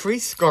 So, the tree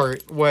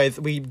skirt was,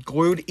 we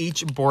glued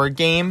each board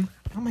game.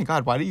 Oh my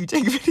god, why did you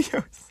take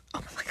videos?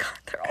 Oh my god,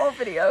 they're all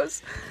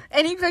videos.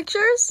 Any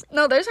pictures?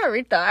 No, there's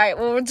Harita. Alright,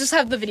 well, we'll just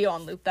have the video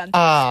on loop then.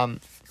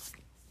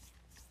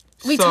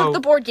 We took the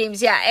board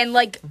games, and,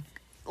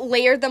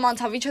 layered them on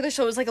top of each other,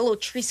 so it was like a little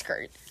tree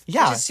skirt.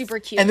 Yeah. Which is super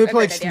cute. And then we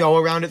put, snow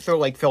around it,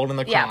 so it, filled in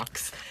the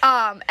cracks.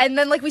 Yeah. And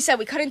then, like we said,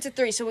 we cut into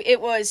 3, so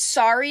it was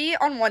Sorry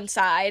on one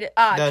side,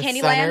 the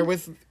Candyland. Center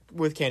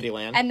with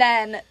Candyland. And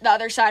then the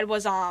other side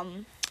was,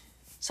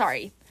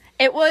 Sorry.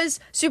 It was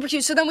super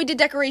cute. So then we did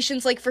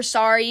decorations, for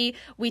Sorry.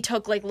 We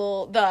took, the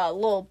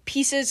little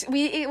pieces.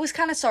 It was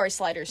kind of Sorry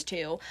sliders,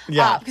 too.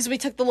 Yeah. Because we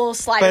took the little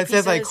slider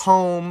pieces. But it says,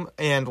 home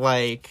and,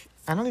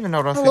 I don't even know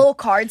what else. The little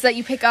cards that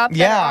you pick up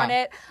that are on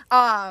it.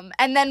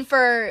 And then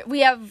we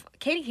have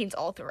candy canes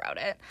all throughout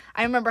it.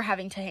 I remember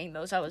having to hang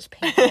those. That was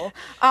painful.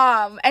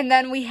 And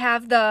then we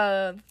have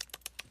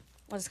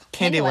what is it called?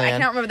 Candyland. I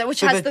can't remember that,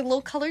 which has the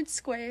little colored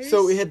squares.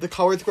 So we had the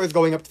colored squares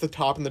going up to the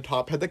top, and the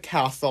top had the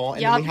castle,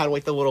 and then we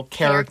had, the little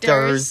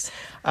characters.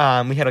 We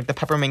had, the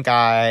peppermint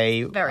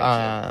guy. Very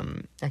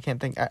cute. I can't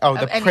think.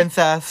 The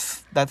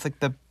princess. That's,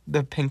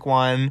 the pink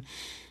one.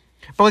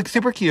 But,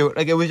 super cute.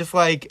 It was just,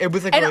 it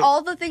was, And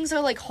all the things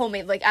are,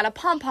 homemade, out of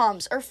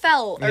pom-poms or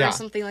felt or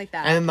something like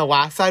that. And then the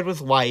last side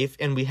was Life,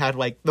 and we had,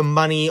 the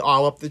money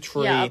all up the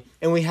tree. Yeah.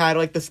 And we had,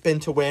 the spin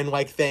to win,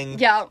 thing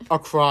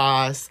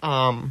across.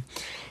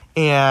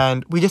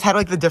 And we just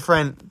had,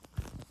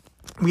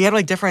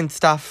 different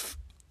stuff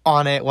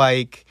on it,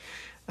 I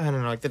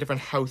don't know, the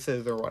different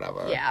houses or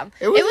whatever. Yeah.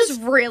 It was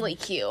really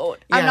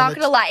cute. Yeah, I'm not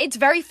gonna lie. It's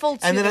very full,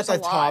 too. And then at the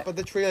top of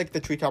the tree, the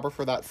tree topper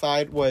for that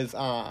side was,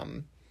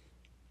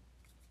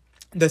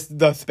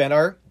 the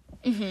spinner.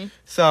 Mm-hmm.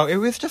 So it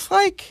was just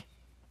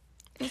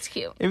it's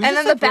cute. And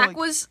then the back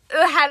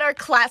had our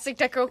classic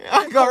decor.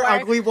 Our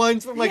ugly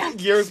ones from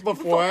years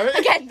before.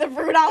 Again, the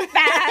Rudolph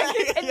bag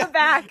in the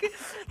back.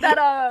 That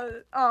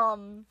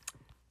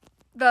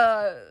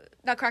the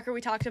nutcracker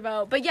we talked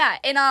about. But yeah,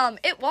 and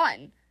it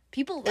won.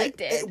 People liked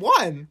it. It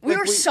won. We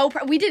were so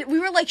proud. We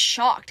were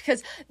shocked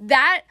because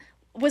that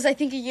was, I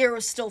think, a year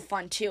was still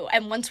fun too.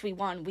 And once we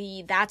won,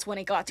 that's when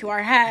it got to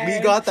our head. We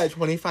got that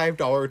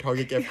 $25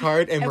 Target gift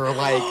card, and we're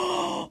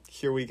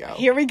here we go.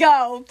 Here we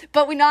go.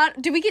 But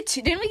did we get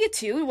 2? Didn't we get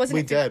 2? Wasn't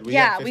we it? Did. We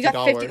got we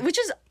got 50, which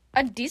is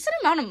a decent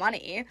amount of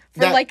money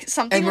for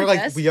something and we're like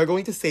this. We are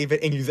going to save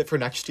it and use it for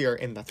next year,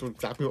 and that's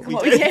exactly what we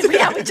did.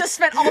 Yeah, we just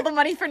spent all the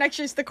money for next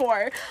year's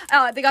decor.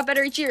 They got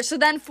better each year. So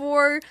then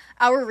for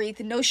our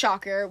wreath, no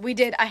shocker, we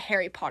did a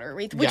Harry Potter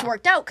wreath, which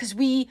worked out because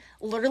we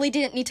literally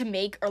didn't need to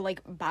make or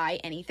buy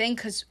anything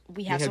because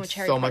we have so much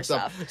Harry Potter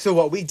stuff. So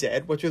what we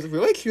did, which was a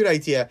really cute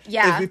idea,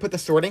 is we put the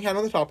Sorting Hat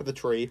on the top of the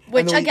tree.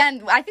 Which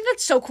again, I think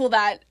that's so cool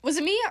that, was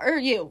it me or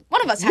you?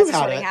 One of us has a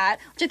Sorting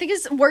Hat, which I think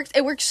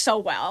it works so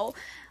well.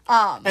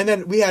 And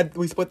then we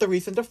split the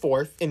wreath into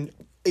 4th, and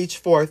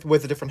each 4th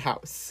was a different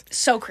house.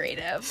 So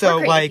creative. So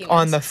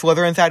on the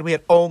Slytherin side, we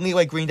had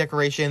only green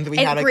decorations. We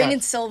had green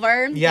and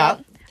silver. Yeah.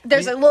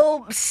 There's a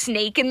little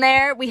snake in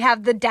there. We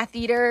have the Death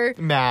Eater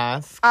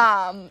mask.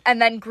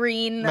 And then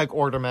green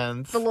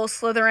ornaments. The little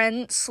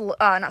Slytherin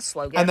not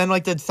slogan. And then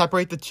to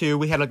separate the two,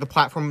 we had the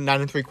platform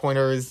 9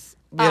 3/4.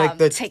 We had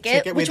the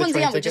ticket. Which one's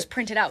we just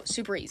printed out.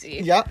 Super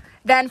easy. Yep.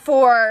 Then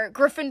for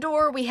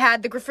Gryffindor, we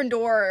had the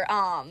Gryffindor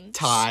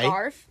tie.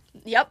 Scarf.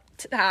 Yep.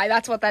 Tie.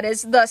 That's what that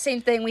is. The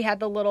same thing. We had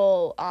the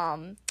little,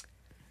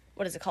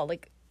 what is it called?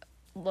 Like,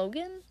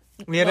 Logan?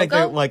 We had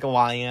like a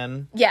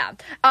lion. Yeah.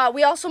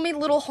 We also made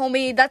little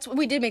homemade,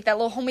 we did make that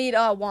little homemade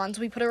wands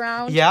we put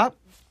around. Yeah.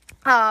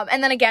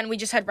 And then again, we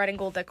just had red and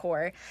gold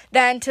decor.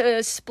 Then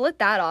to split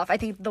that off, I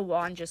think the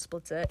wand just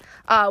splits it.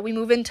 We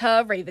move into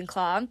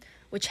Ravenclaw,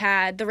 which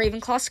had the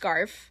Ravenclaw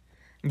scarf.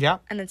 Yeah.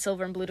 And then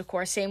silver and blue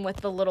decor. Same with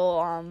the little,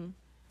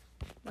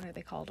 what are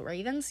they called?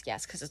 Ravens?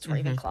 Yes, because it's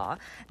Ravenclaw.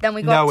 Then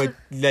we go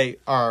they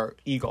are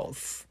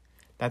eagles.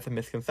 That's a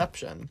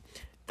misconception.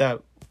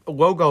 The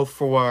logo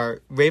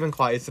for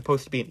Ravenclaw is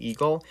supposed to be an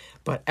eagle,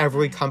 but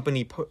every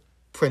company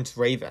prints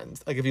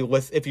ravens. Like if you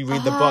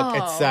read the book,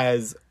 it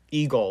says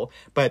eagle,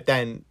 but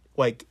then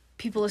like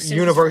people assume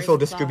Universal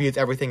distributes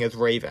everything as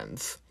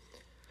ravens.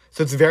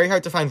 So it's very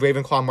hard to find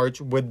Ravenclaw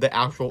merch with the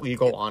actual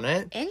eagle on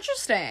it.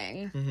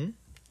 Interesting. Mm-hmm.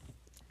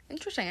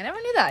 Interesting. I never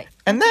knew that.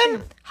 And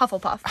then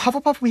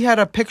Hufflepuff. We had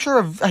a picture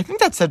of, I think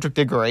that's Cedric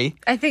Diggory.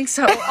 I think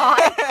so.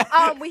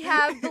 We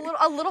have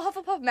a little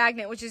Hufflepuff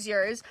magnet, which is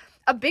yours.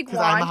 A big wand.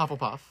 Because I'm a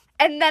Hufflepuff.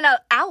 And then an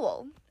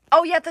owl.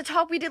 Oh, yeah, at the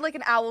top we did, like,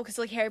 an owl, because,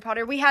 like, Harry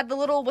Potter. We had the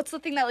little, what's the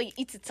thing that, like,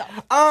 eats itself?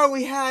 Oh,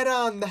 we had,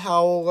 the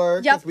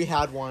Howler, because we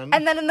had one.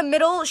 And then in the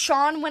middle,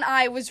 Sean, when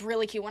I was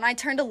really cute, when I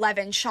turned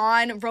 11,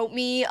 Sean wrote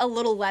me a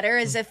little letter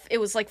as if it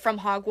was, like, from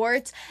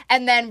Hogwarts,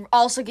 and then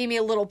also gave me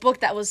a little book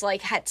that was,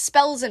 like, had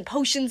spells and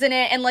potions in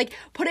it, and, like,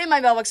 put it in my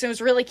mailbox, and it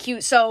was really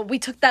cute. So we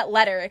took that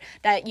letter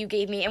that you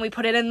gave me, and we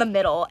put it in the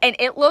middle, and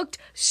it looked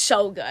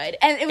so good.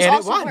 And it was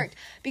also worked.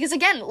 Because,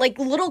 again, like,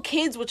 little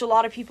kids, which a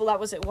lot of people, it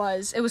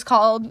was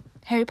called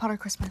Harry Potter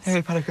Christmas.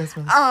 Harry Potter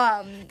Christmas.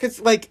 Because,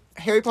 like,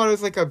 Harry Potter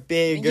is, like, a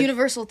big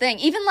universal thing.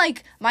 Even,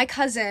 like, my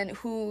cousin,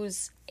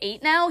 who's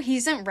 8 now, he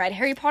hasn't read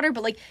Harry Potter,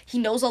 but, like, he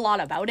knows a lot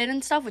about it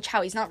and stuff, which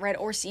he's not read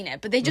or seen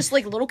it. But they just,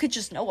 like, little kids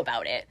just know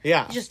about it.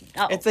 Yeah. They just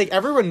know. It's, like,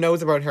 everyone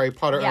knows about Harry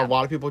Potter, and a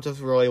lot of people just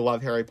really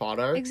love Harry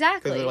Potter.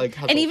 Exactly.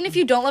 And even if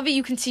you don't love it,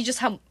 you can see just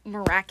how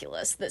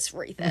miraculous this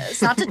wreath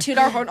is. Not to toot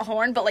our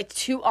horn, but, like,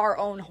 toot our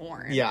own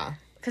horn. Yeah.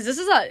 Because this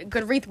is a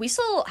good wreath. We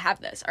still have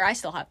this, or I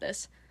still have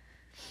this.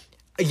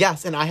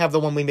 Yes, and I have the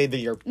one we made the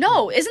year.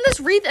 No, isn't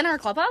this wreath in our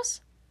clubhouse?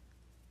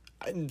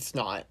 It's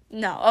not.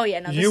 No. Oh yeah,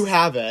 no. You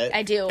have it.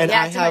 I do. And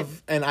I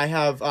have the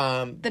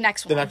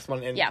next one. The next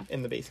one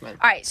in the basement.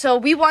 All right, so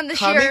we won this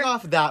year. Coming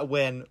off that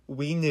win,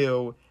 we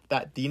knew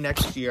that the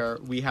next year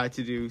we had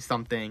to do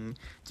something.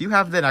 Do you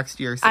have the next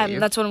year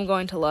saved? That's what I'm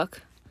going to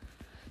look.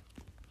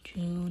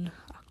 June,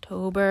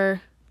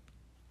 October.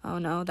 Oh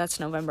no, that's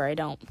November. I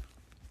don't.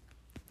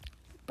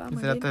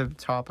 Is it at the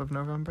top of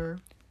November?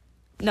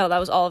 No, that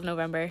was all of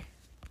November.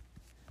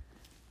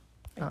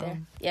 Right there.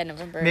 Yeah,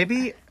 November.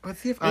 Maybe, let's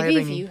see if I have any...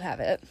 Maybe if you have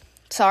it.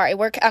 Sorry,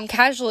 I'm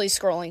casually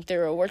scrolling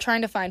through. We're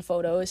trying to find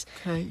photos.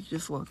 Can I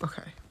just look?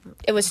 Okay.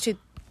 It was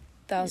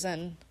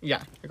 2000.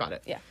 Yeah, I got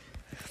it. Yeah.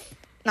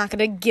 Not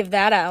gonna give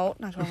that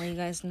out. Not gonna let you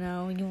guys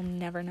know. You'll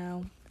never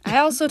know. I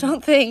also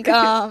don't think,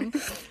 I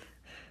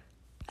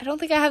don't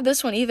think I have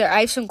this one either.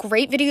 I have some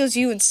great videos of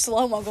you in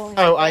slow-mo going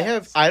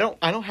I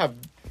don't have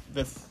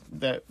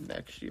that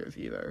next year's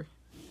either.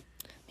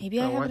 Maybe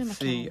I have it in my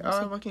see.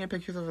 calendar. I'm looking at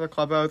pictures of the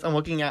clubhouse. I'm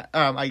looking at,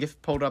 I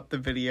just pulled up the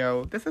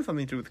video. This has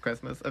something to do with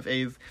Christmas, of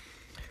A's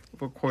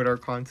recorder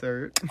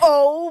concert.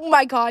 Oh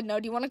my god, no.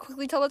 Do you want to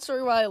quickly tell that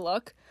story while I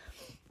look?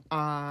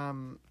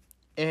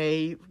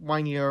 A,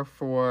 1 year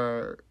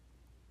for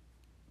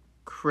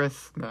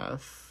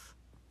Christmas,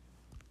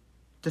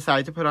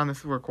 decided to put on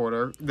this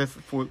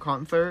flute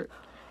concert.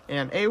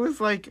 And A was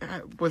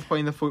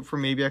playing the flute for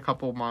maybe a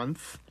couple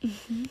months.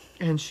 Mm-hmm.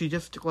 And she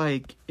just,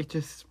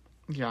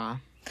 yeah.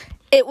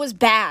 It was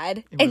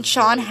bad, and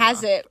Sean really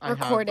has bad. it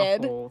recorded. I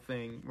have the whole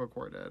thing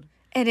recorded.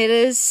 And it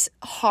is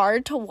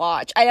hard to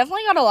watch. I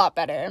definitely got a lot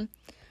better.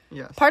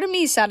 Yes. Part of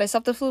me is sad I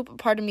stopped the flute, but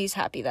part of me is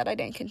happy that I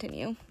didn't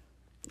continue.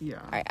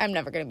 Yeah. Alright, I'm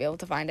never going to be able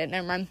to find it.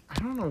 Never mind. I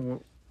don't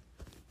know.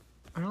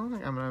 I don't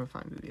think I'm going to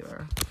find it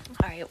either.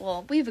 Alright,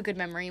 well, we have a good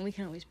memory, and we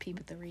can always peep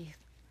at the wreath.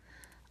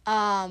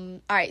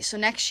 Alright, so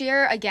next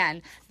year,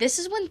 again, this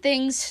is when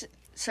things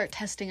start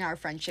testing our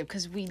friendship,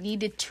 because we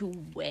needed to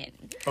win.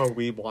 Oh,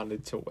 we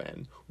wanted to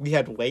win. We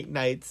had late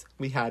nights.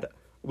 We had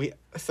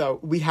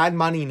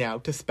money now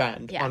to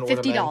spend on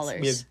 $50.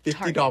 Ornaments. We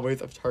had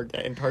 $50 of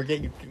Target. And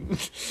Target, you can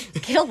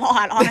get a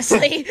lot,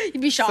 honestly.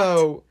 You'd be shocked.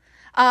 So,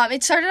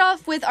 it started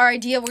off with our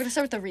idea. We're going to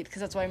start with the wreath,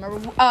 because that's what I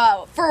remember.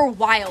 For a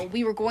while,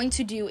 we were going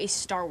to do a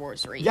Star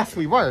Wars wreath. Yes,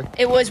 we were.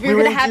 We were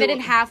going to have it in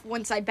half,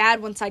 one side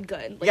bad, one side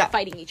good,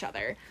 fighting each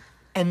other.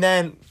 And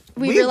then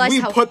we realized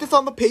we put this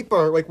on the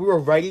paper, we were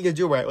ready to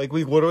do it.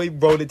 We literally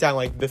wrote it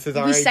down, this is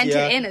our idea. We sent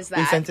it in as that.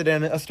 We sent it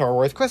in a Star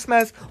Wars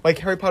Christmas,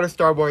 Harry Potter,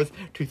 Star Wars,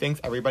 two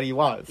things everybody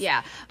loves.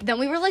 Yeah. Then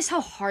we realized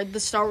how hard the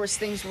Star Wars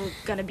things were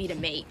gonna be to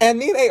make. And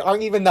me and they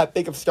aren't even that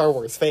big of Star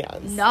Wars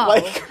fans.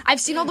 No. I've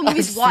seen all the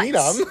movies once.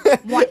 Seen them.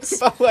 Once.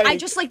 I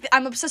just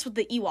I'm obsessed with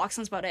the Ewoks,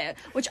 that's about it.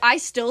 Which I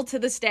still, to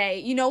this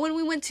day, when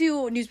we went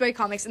to Newsbury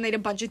Comics and they had a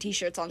bunch of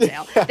t-shirts on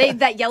sale.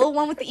 That yellow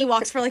one with the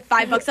Ewoks for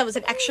 $5 that was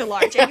an extra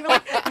large. And you were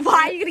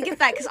why are you gonna get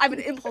that? Because I'm an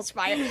impulse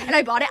buyer, and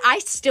I bought it. I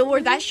still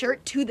wear that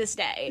shirt to this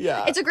day.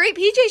 Yeah, it's a great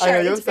PJ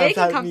shirt. It's big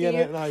and comfy. Me in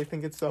it, and I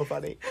think it's so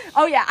funny.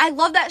 Oh yeah, I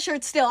love that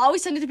shirt still. I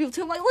always send it to people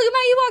too. I'm like, look at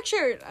my Ewok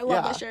shirt. I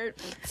love that shirt.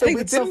 So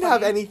we didn't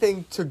have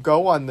anything to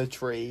go on the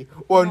tree,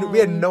 or we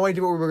had no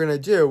idea what we were gonna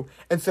do,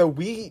 and so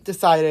we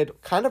decided,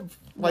 kind of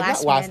like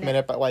not last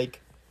minute, but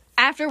like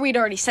after we'd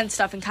already sent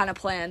stuff and kind of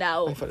planned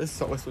out. My foot is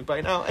so asleep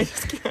right now. I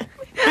just can't.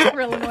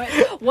 Really annoying.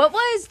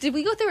 Did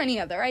we go through any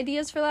other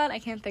ideas for that? I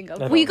can't think of.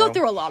 Go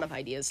through a lot of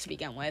ideas to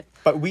begin with.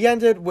 But we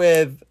ended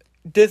with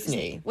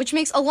Disney. Which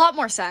makes a lot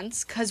more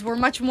sense, because we're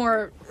much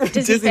more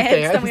Disney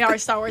fans than we are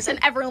Star Wars, and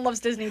everyone loves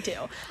Disney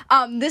too.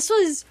 This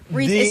was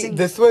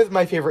This was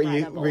my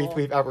favorite wreath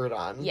we've ever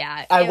done.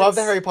 Yeah. I love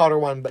the Harry Potter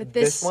one, but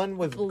this one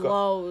was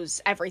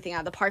blows everything out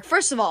of the park.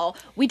 First of all,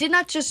 we did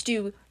not just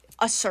do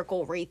a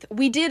circle wreath.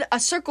 We did a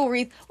circle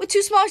wreath with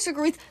 2 smaller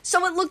circle wreaths,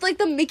 so it looked like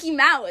the Mickey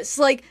Mouse,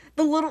 like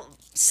the little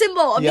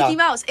symbol of Mickey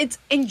Mouse. It's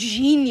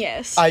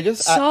ingenious.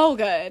 So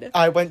good.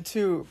 I went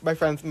to my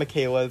friend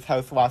Michaela's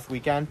house last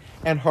weekend,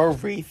 and her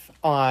wreath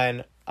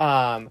on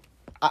her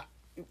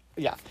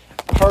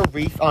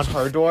wreath on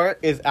her door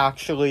is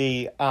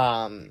actually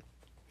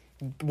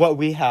what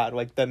we had,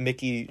 like the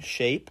Mickey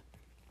shape.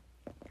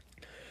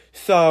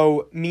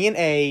 So me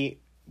and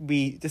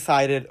we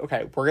decided,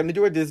 okay, we're gonna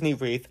do a Disney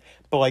wreath,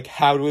 but like,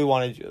 how do we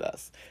want to do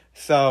this?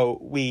 So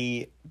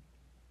we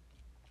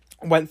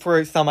went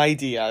for some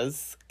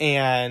ideas,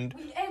 and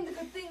the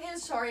good thing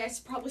is, sorry, I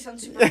probably sound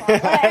super far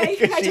away.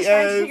 I just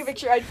wanted to take a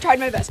picture. I tried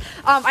my best.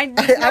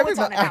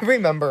 I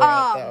remember it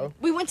though.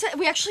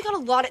 We actually got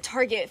a lot at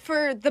Target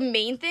for the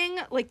main thing,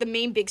 like the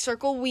main big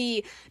circle.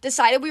 We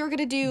decided we were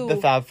gonna do the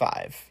Fab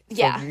Five.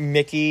 Yeah, so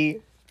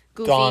Mickey,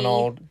 Goofy,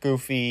 Donald,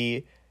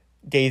 Goofy,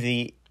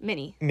 Daisy,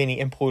 Minnie,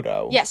 and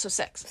Pluto. Yeah, so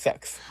 6.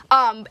 6.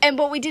 And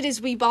what we did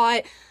is we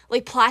bought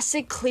like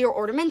plastic clear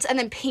ornaments and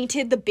then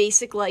painted the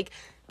basic like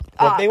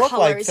what they look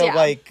colors. Like. So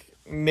like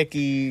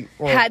Mickey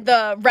had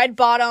the red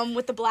bottom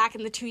with the black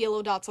and the 2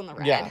 yellow dots on the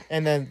red. Yeah,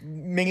 and then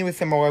Minnie was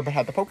similar but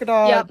had the polka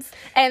dots. Yep,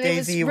 and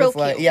Daisy it was real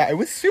like, cute. Yeah, it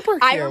was super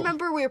cute. I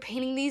remember we were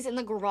painting these in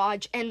the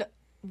garage, and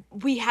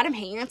we had them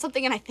hanging on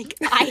something, and I think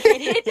I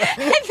hit it,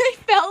 and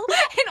they fell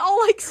and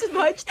all like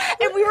smudged,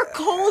 and we were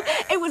cold.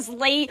 It was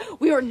late.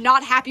 We were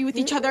not happy with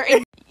each other,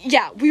 and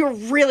yeah, we were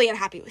really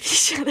unhappy with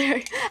each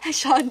other.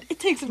 Sean,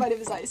 it takes a bite of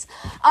his ice.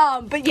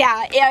 But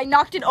yeah, I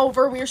knocked it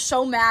over. We were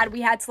so mad.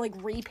 We had to like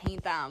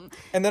repaint them.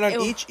 And then on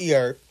each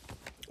ear,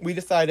 we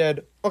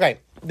decided, okay,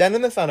 then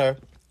in the center,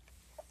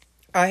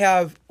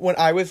 when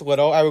I was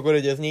little, I would go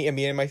to Disney, and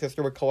me and my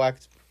sister would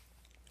collect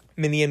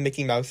Minnie and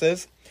Mickey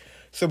Mouses.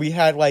 So we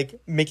had, like,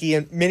 Minnie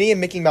and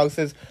Mickey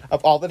Mouses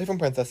of all the different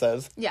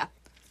princesses. Yeah.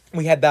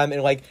 We had them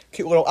in, like,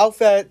 cute little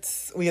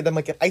outfits. We had them,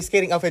 like, in ice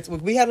skating outfits.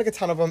 We had, like, a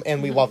ton of them,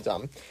 and we loved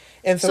them.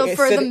 And so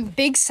for the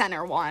big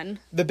center one.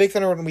 The big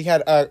center one, we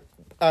had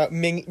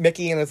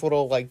Mickey in his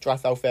little, like,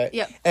 dress outfit.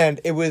 Yep. And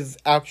it was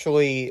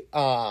actually,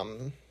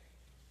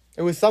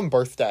 it was some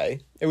birthday.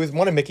 It was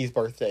one of Mickey's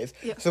birthdays.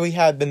 Yep. So we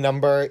had the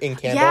number in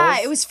candles. Yeah,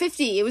 it was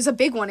 50. It was a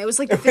big one. It was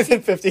like 50. It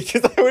wasn't 50,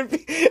 because that would be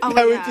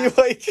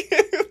like,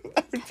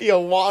 that would be a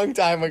long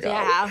time ago.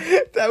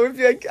 Yeah. That would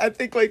be like, I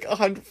think like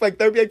 100, like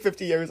that would be like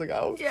 50 years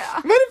ago. Yeah.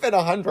 It might have been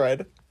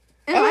 100. It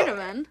might have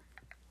been.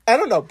 I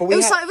don't know, but it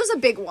was a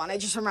big one. I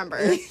just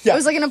remember. Yeah. It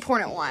was like an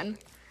important one.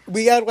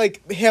 We had,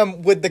 like,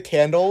 him with the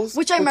candles.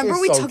 Which I remember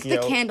we took the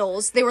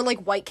candles. They were,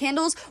 like, white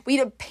candles. We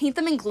had to paint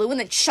them in glue and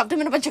then shoved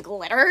them in a bunch of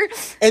glitter.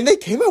 And they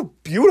came out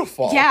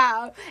beautiful.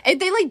 Yeah. And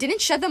they, like,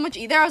 didn't shed that much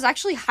either. I was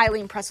actually highly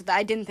impressed with that.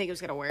 I didn't think it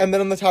was going to work. And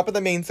then on the top of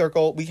the main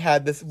circle, we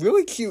had this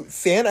really cute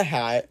Santa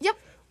hat. Yep.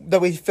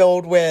 That we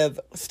filled with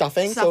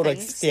stuffing so it would,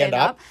 like, stand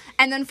up.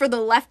 And then for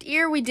the left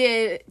ear, we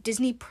did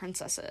Disney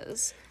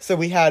princesses. So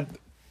we had...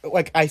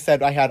 Like I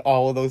said, I had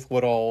all of those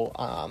little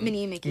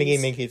Minnie and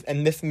Mickeys.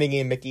 And this Minnie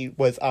and Mickey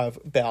was of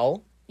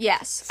Belle.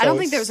 Yes. So I don't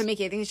think there was a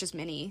Mickey. I think it's just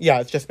Minnie. Yeah,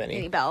 it's just Minnie.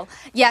 Minnie Belle.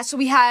 Yeah, so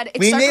we had...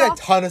 We made a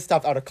ton of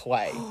stuff out of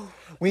clay.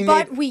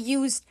 We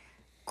used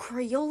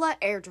Crayola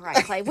air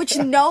dry clay, which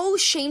no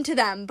shame to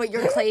them, but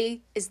your clay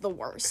is the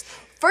worst.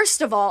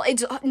 First of all,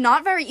 it's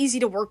not very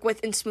easy to work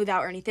with and smooth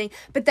out or anything,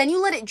 but then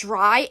you let it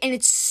dry and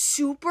it's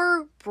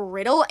super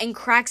brittle and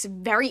cracks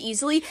very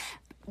easily.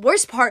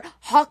 Worst part,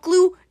 hot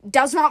glue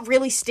does not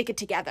really stick it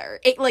together.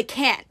 It, like,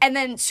 can't. And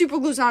then super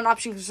glue's not an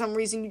option for some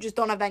reason. You just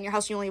don't have that in your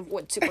house. You only have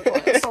wood super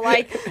glue. So,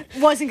 like,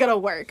 wasn't gonna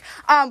work.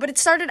 But it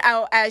started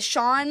out as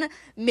Sean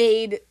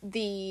made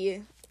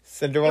the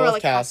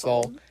Cinderella's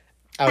castle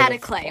out of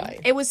clay.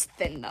 It was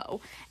thin, though.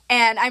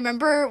 And I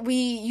remember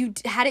you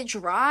had it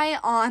dry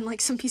on,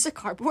 like, some piece of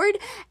cardboard.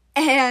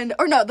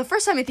 The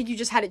first time I think you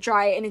just had it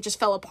dry and it just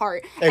fell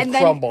apart. It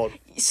crumbled.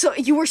 So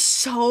you were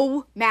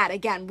so mad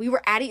again. We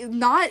were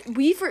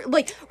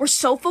we're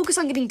so focused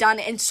on getting done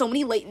and so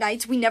many late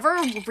nights. We never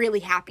were really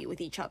happy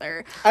with each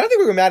other. I don't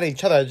think we were mad at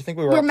each other. I just think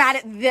we were mad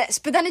at this.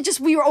 But then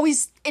we were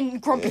always in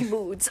grumpy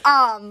moods.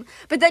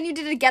 But then you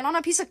did it again on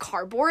a piece of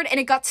cardboard and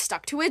it got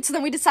stuck to it. So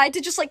then we decided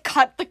to just like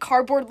cut the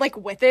cardboard like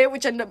with it,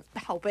 which ended up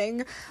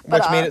helping.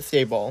 Which made it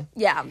stable.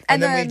 Yeah.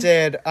 And then we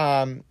did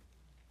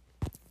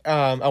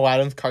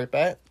Aladdin's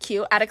carpet.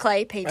 Cute. Out of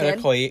clay,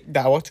 painted.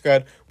 That looked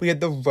good. We had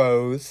the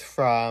rose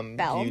from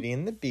Belle. Beauty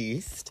and the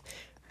Beast.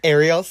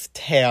 Ariel's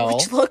tail.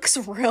 Which looks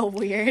real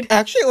weird.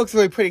 Actually, it looks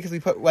really pretty because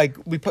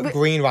we put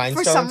green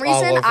rhinestones all over it. For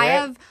some reason, I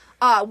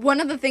have...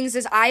 one of the things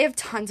is I have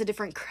tons of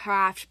different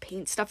craft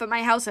paint stuff at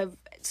my house.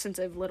 Since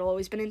I've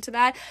always been into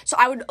that. So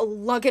I would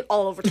lug it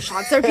all over to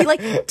Sean's. There'd be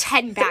like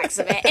 10 bags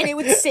of it, and it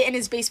would sit in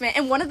his basement.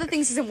 And one of the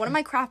things is in one of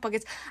my craft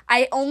buckets,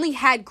 I only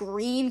had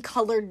green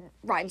colored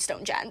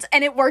rhinestone gems,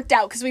 and it worked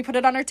out because we put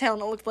it on our tail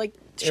and it looked like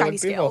shiny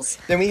scales.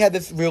 Then we had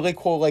this really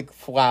cool like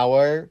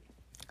flower.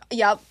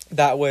 Yep.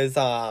 That was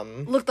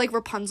looked like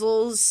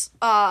Rapunzel's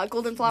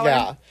golden flower.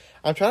 Yeah.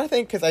 I'm trying to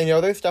think because I know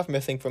there's stuff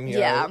missing from here.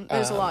 Yeah,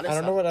 there's a lot of stuff. I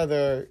don't know what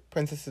other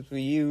princesses we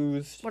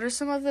used. What are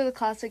some of the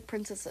classic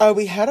princesses? Oh,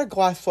 we had a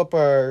glass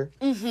slipper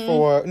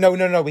for...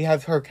 No, we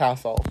have her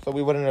castle, so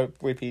we wouldn't have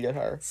repeated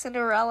her.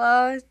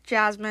 Cinderella,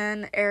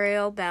 Jasmine,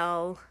 Ariel,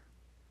 Belle,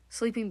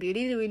 Sleeping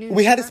Beauty. Do we do?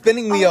 We had a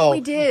spinning wheel. Oh,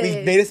 we did.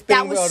 We made a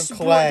spinning wheel out of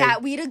clay.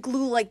 We had to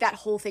glue, like, that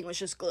whole thing was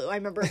just glue. I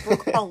remember it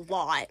broke a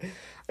lot.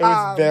 It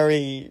was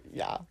very...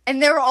 Yeah.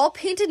 And they were all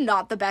painted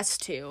not the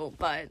best, too,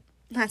 but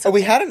that's okay. Oh,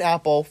 we had an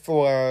apple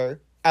for...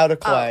 out of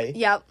clay.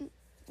 Yep.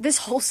 This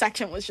whole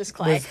section was just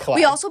clay.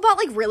 We also bought,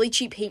 like, really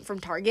cheap paint from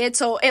Target,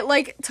 so it,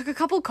 like, took a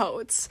couple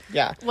coats.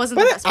 Yeah. Wasn't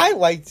the best one. I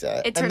liked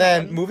it. And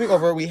then, moving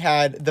over, we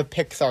had the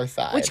Pixar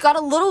side. Which got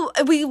a little...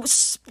 We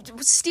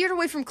steered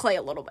away from clay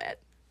a little bit.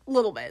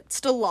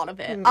 Still a lot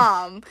of it.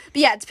 But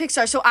yeah, it's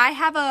Pixar. So I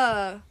have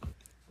a...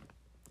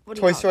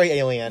 Toy Story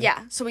Alien.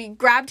 Yeah. So we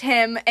grabbed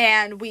him,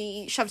 and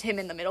we shoved him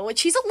in the middle,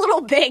 which he's a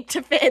little big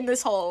to fit in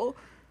this hole.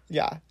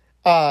 Yeah.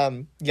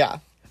 Yeah.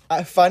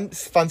 Fun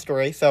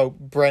story. So,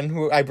 Bryn,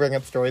 who I bring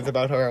up stories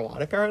about her a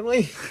lot,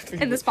 apparently.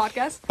 In this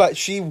podcast? But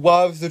she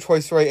loves the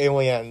Toy Story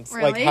aliens.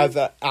 Really? Like, has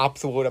an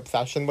absolute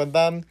obsession with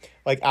them.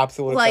 Like,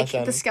 absolute obsession.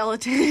 Like, the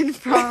skeleton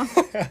from...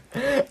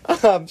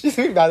 She's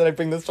really mad that I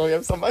bring this story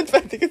up so much,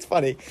 but I think it's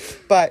funny.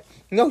 But,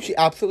 no, she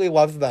absolutely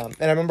loves them.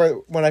 And I remember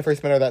when I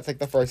first met her, that's, like,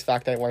 the first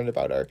fact I learned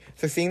about her.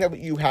 So, seeing that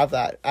you have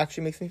that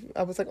actually makes me...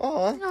 I was like,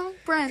 aw. Oh,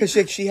 Brent.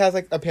 Because she has,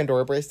 like, a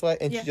Pandora bracelet,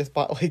 and she just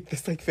bought, like,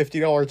 this, like,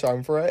 $50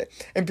 charm for it.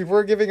 And people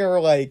were giving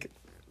her, like...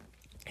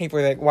 People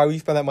were like, why would you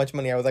spend that much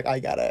money? I was like, I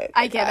get it.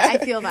 I get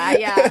it. I feel that,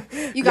 yeah.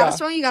 You gotta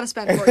spend, you gotta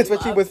spend for it. That's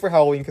what she was for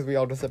Halloween, because we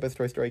all dressed up as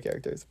Toy Story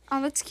characters.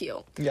 Oh, that's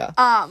cute. Yeah.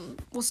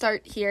 We'll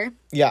start here.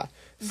 Yeah.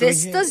 So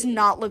this does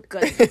not look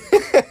good.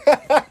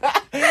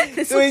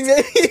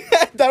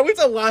 That was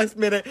a last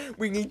minute.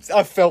 We need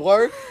a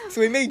filler.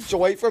 So we made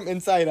Joy from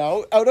Inside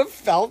Out of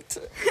felt.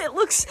 It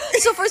looks...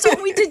 So first of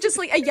all, we did just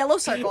like a yellow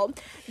circle.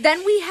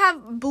 Then we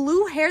have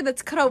blue hair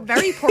that's cut out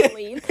very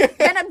poorly.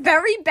 Then a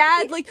very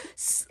bad, like,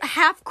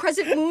 half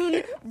crescent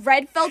moon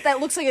red felt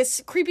that looks like a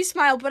creepy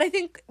smile. But I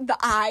think the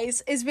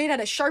eyes is made out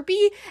of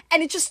Sharpie.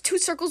 And it's just two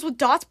circles with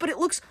dots. But it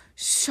looks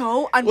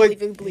so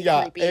unbelievably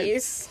creepy.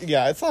 It's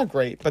not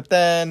great. But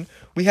then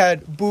we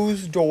had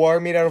Boo's door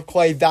made out of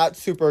clay.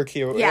 That's super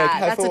cute. Yeah, it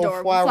has that's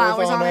adorable.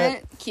 Flowers on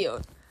it.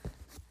 Cute.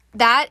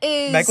 That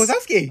is... Mike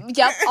Wazowski.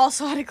 Yep,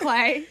 also out of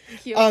clay.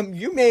 Cute.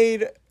 You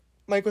made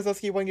Mike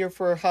Wazowski one year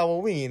for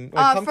Halloween.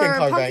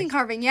 Pumpkin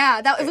carving,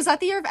 yeah. Was that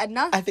the year of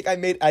Edna? I think I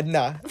made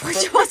Edna.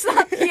 Which was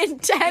not the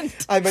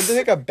intent. I meant to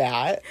make a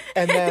bat,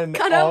 and then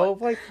all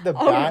of, like, the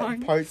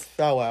bat parts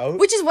fell out.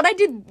 Which is what I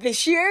did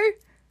this year.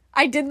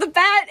 I did the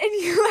bat, and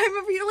I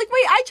remember you're like,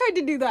 wait, I tried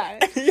to do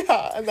that.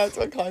 Yeah, and that's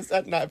what caused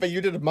Edna. But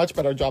you did a much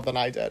better job than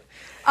I did.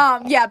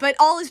 Yeah, but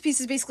all his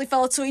pieces basically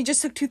fell out, so he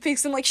just took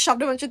toothpicks and, like,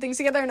 shoved a bunch of things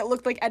together, and it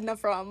looked like Edna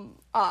from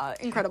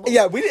Incredibles.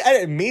 Yeah, I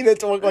didn't mean it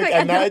to look like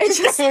Edna. It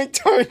just like,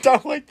 turned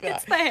out like that.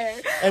 It's the hair.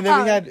 And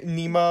then we had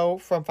Nemo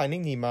from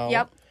Finding Nemo.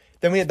 Yep.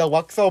 Then we had the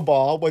Luxo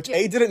ball, which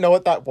A didn't know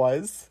what that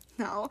was.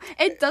 No,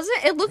 it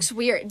doesn't. It looks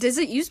weird. Does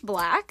it use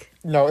black?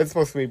 No, it's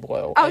supposed to be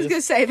blue. I was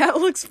gonna say, that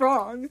looks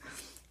wrong.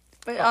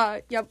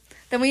 But, yep.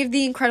 Then we have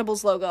the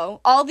Incredibles logo.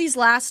 All these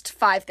last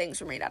 5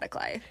 things were made out of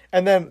clay.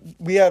 And then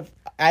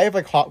I have,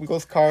 like, Hot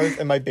Wheels cars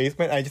in my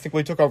basement. I just think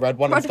we took a red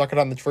one and stuck it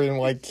on the tree and,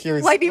 like,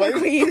 here's... Lightning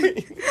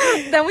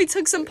McQueen. Then we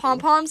took some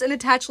pom-poms and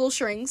attached little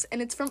strings,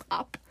 and it's from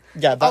Up.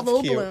 Yeah, that's all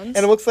little cute. balloons.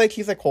 And it looks like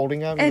he's, like,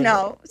 holding them. I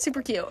know.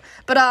 Super cute.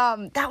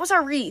 But, that was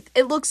our wreath.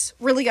 It looks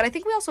really good. I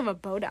think we also have a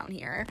bow down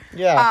here.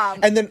 Yeah.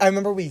 And then I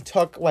remember we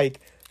took, like...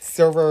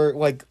 silver,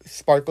 like,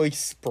 sparkly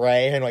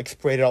spray and, like,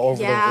 sprayed it all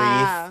over the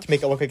wreath to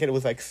make it look like it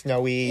was, like,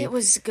 snowy. It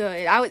was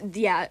good.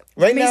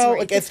 Right now,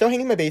 like, it's still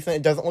hanging in my basement.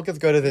 It doesn't look as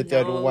good as it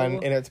did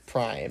when in its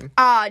prime.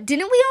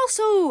 Didn't we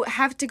also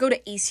have to go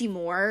to AC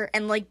Moore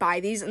and, like,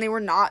 buy these, and they were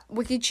not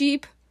wicked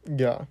cheap?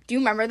 Yeah. Do you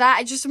remember that?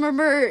 I just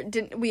remember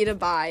we had to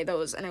buy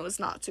those, and it was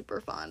not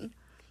super fun.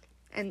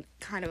 And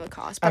kind of a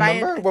cost. But I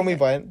remember when we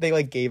went, they,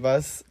 like, gave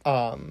us,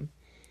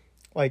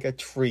 like a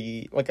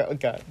tree,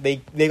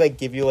 they like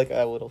give you like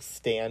a little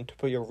stand to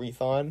put your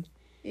wreath on.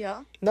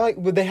 Yeah. No,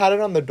 like, they had it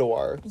on the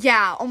door.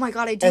 Yeah. Oh my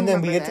god, I do. And then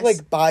remember we had to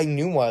like buy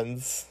new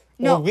ones.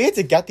 No, we had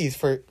to get these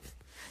for.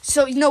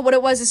 So you know what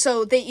it was?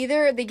 So they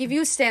give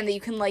you a stand that you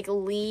can like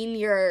lean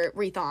your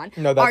wreath on.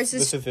 No, this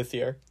is this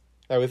year.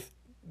 That was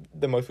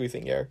the most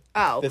recent year.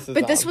 Oh,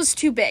 but this was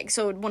too big,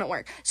 so it wouldn't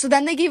work. So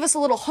then they gave us a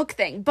little hook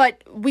thing,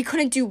 but we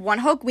couldn't do one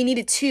hook. We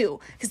needed two,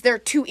 because there are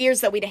two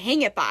ears that we had to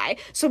hang it by.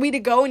 So we had to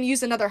go and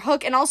use another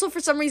hook. And also, for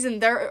some reason,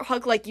 their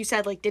hook, like you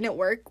said, like didn't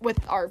work with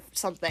our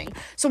something.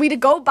 So we had to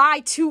go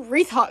buy two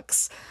wreath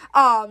hooks.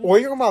 Or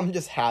your mom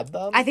just had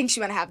them? I think she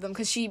might have them,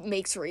 because she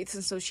makes wreaths,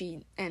 and so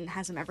and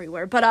has them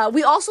everywhere. But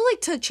we also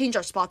like to change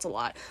our spots a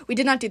lot. We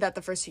did not do that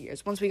the first 2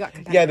 years. Once we got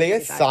competitive. Yeah, they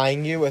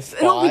assign you a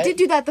spot. No, we did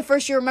do that the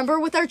first year. Remember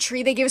with our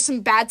tree, they gave us some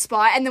bad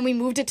spot, and then we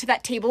moved it to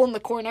that table in the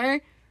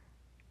corner.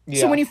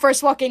 Yeah. So when you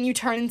first walk in, you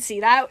turn and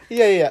see that.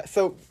 Yeah.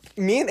 So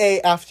me and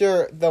A,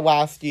 after the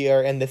last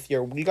year and this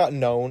year, we got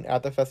known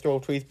at the Festival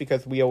of Trees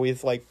because we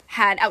always, like...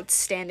 had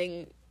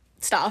outstanding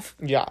stuff.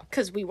 Yeah.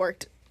 Because we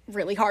worked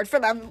really hard for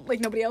them, like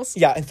nobody else.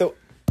 Yeah, and so...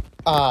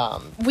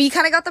 we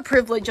kind of got the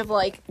privilege of,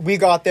 like... We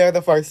got there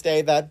the first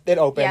day that it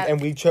opened, and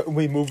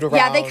we moved around.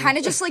 Yeah, they kind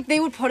of just, like, they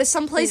would put us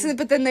someplace,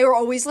 but then they were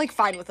always, like,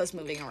 fine with us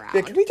moving around.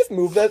 Yeah, can we just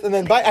move this? And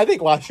then I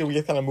think last year we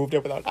just kind of moved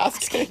it without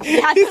asking.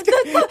 Yeah,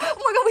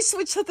 oh my god, we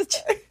switched at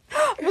the...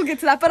 We'll get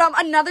to that. But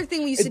another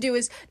thing we used to do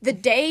is the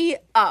day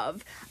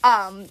of,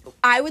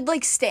 I would,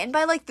 like, stand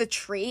by, like, the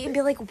tree and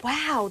be like,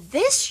 wow,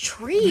 this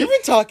tree... You've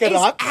been talking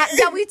up.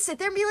 Yeah, we'd sit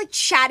there and be, like,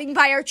 chatting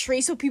by our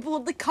tree so people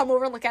would, like, come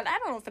over and look at it. I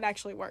don't know if it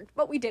actually worked,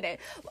 but we did it.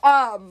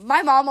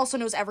 My mom also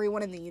knows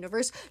everyone in the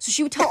universe, so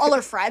she would tell all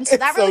her friends, so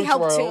that really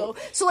helped, too.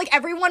 So, like,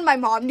 everyone my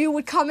mom knew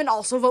would come and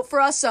also vote for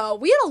us, so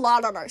we had a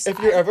lot on our side. If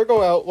you ever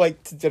go out,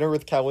 like, to dinner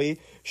with Kelly...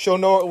 She'll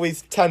know at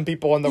least 10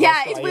 people in the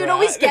restaurant. Yeah, we would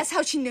always guess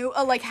how she knew,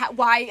 like, how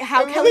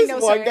Kelly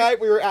knows her. One guy,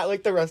 we were at,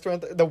 like, the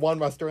one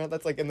restaurant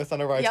that's, like, in the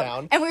center of our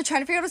town. And we were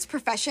trying to figure out his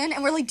profession,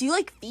 and we're like, do you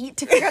like feet?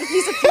 To figure out if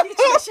he's a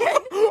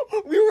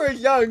pediatrician. We were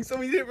young, so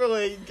we didn't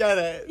really get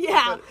it.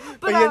 Yeah.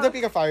 But he ended up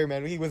being a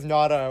fireman. He was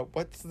not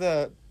what's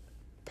the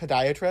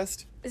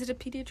podiatrist? Is it a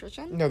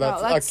pediatrician? No,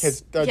 that's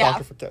a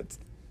doctor for kids.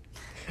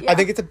 Yeah. I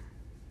think it's a...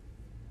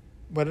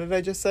 What did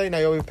I just say? Now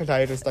you have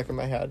podiatrist stuck in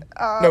my head.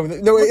 No, it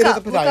is a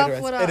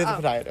podiatrist. It is a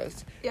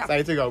podiatrist. Yeah. So I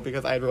had to go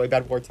because I had really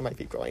bad warts on my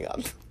feet growing up.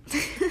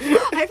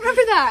 I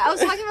remember that. I was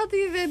talking about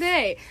the other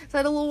day. So I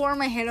had a little war on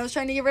my hand I was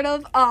trying to get rid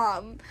of.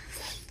 Wow,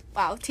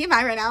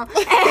 TMI right now.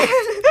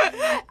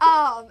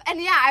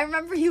 And yeah, I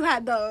remember you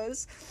had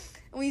those.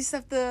 And we used to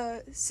have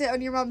to sit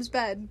on your mom's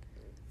bed.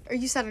 Or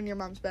you sat on your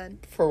mom's bed.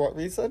 For what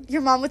reason?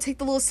 Your mom would take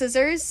the little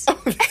scissors. Oh,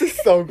 this is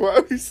so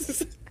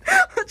gross.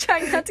 I'm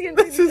trying not to get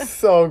into this is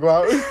so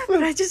gross.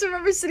 But I just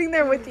remember sitting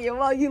there with you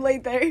while you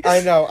laid there.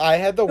 I know. I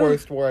had the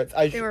worst warts.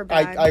 They were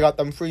bad. I got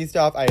them freezed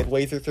off. I had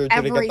laser surgery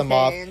to get them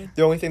off.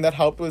 The only thing that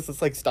helped was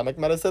this, like, stomach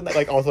medicine that,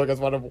 like, also gets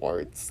one of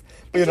warts.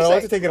 But you're not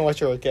allowed to take it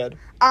unless you're a kid.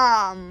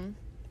 Yeah,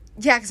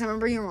 because I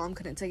remember your mom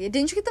couldn't take it.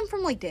 Didn't you get them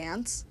from, like,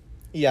 dance?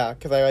 Yeah,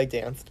 because I, like,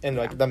 danced in,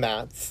 like, the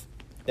mats.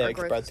 They, like,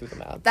 spread through the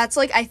mats. That's,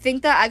 like, I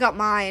think that I got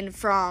mine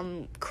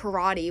from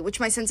karate,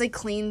 which my sensei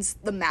cleans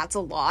the mats a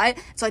lot.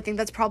 So I think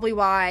that's probably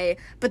why.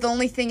 But the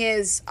only thing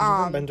is...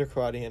 I haven't been to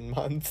karate in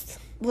months.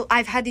 Well,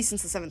 I've had these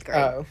since the 7th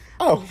grade.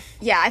 Oh.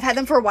 Yeah, I've had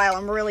them for a while.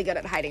 I'm really good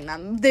at hiding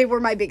them. They were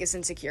my biggest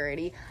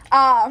insecurity.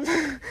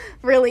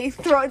 Really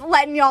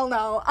letting y'all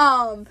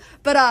know.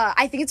 But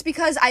I think it's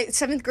because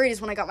 7th grade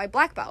is when I got my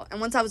black belt.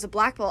 And once I was a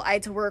black belt, I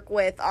had to work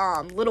with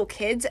little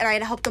kids, and I had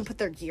to help them put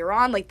their gear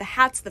on, like the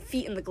hats, the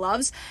feet, and the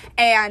gloves,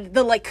 and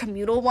the, like,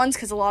 communal ones,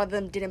 because a lot of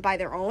them didn't buy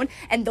their own,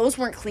 and those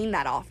weren't cleaned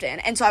that often.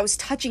 And so I was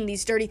touching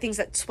these dirty things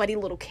that sweaty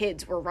little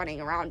kids were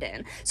running around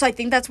in. So I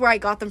think that's where I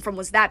got them from,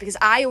 was that, because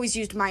I always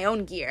used my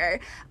own gear.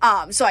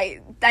 So I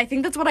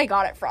think that's what I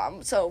got it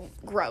from. So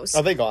gross.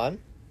 Are they gone?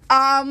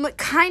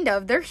 Kind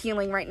of. They're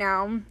healing right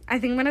now. I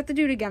think I'm gonna have to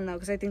do it again though,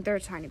 because I think they're a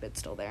tiny bit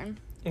still there.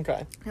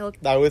 Okay.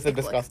 That was a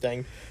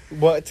disgusting.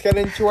 Let's get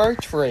into our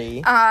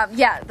tree.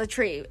 Yeah, the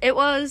tree. It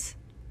was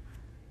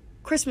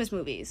Christmas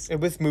movies.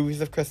 It was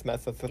movies of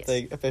Christmas. That's what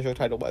the official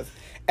title was.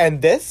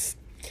 And this,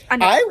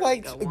 I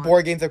liked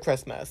Board Games of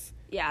Christmas.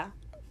 Yeah.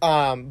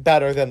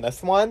 Better than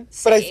this one.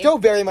 Same. But I still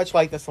very much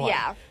like this one.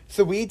 Yeah.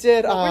 So we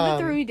did, What were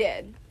the three we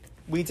did?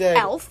 We did...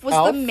 Elf was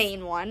the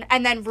main one,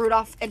 and then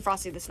Rudolph and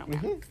Frosty the Snowman.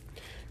 Mm-hmm.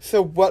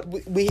 So what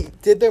we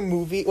did the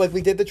movie, like,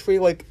 we did the tree,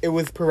 like, it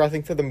was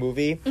progressing to the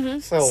movie. Mm-hmm.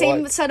 So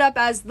same setup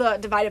as the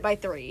divided by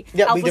 3.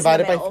 Yeah, Elf we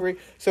divided by 3.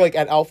 So, like,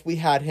 at Elf, we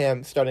had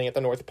him starting at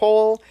the North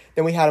Pole.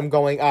 Then we had him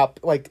going up,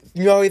 like,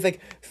 you know, he's, like,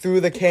 through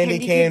the candy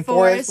cane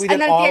forest. We did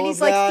and then all at the end, he's,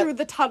 like, through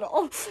the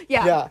tunnel.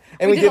 Yeah. Yeah.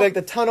 And we did, like,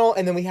 the tunnel,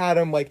 and then we had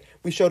him, like,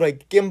 we showed,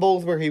 like,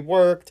 Gimbals where he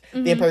worked,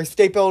 the Empire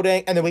State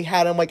Building, and then we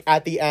had him, like,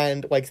 at the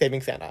end, like,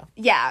 saving Santa.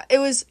 Yeah, it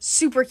was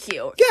super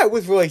cute. Yeah, it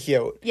was really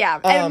cute. Yeah,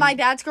 and my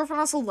dad's girlfriend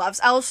also loves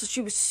Elf, so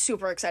she was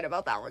super excited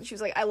about that one. She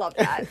was like, I love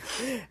that.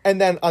 And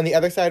then on the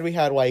other side, we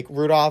had, like,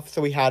 Rudolph,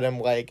 so we had him,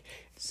 like,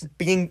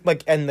 being,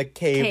 like, in the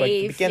cave like,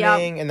 the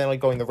beginning, and then, like,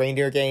 going to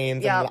reindeer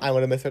games, and the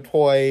Island of Misfit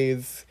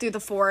Toys. Through the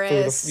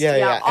forest.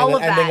 Yeah. All and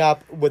of then that. ending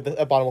up with the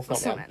Abominable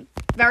Snowman.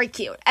 Very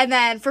cute. And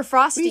then for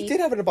Frosty... We did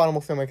have an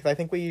Abominable Snowman, because I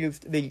think we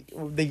used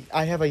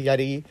I have a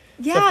Yeti.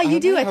 Yeah, you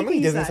do. I think how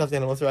many Disney stuffed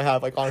animals do I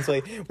have? Like,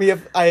 honestly,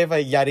 I have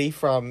a Yeti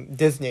from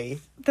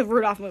Disney. The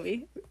Rudolph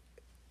movie.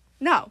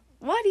 No.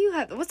 Why do you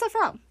have... What's that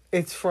from?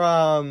 It's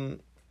from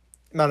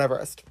Mount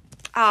Everest.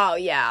 Oh,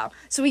 yeah.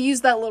 So we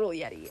used that little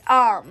Yeti.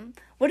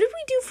 What did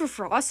we do for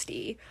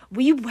Frosty?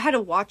 We had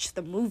to watch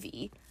the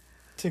movie.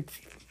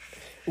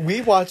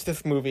 We watched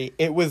this movie.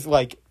 It was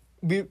like...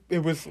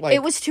 It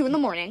was 2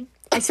 a.m.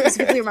 I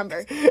specifically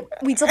remember.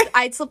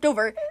 I'd slept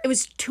over. It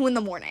was 2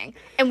 a.m.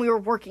 and we were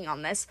working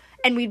on this,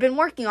 and we'd been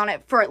working on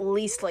it for at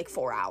least like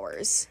 4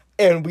 hours.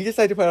 And we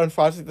decided to put on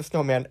Frosty the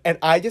Snowman, and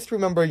I just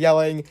remember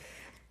yelling,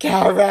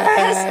 Karen!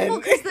 Yes, well,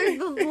 because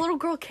the little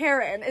girl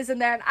Karen is in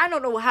there, and I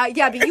don't know how.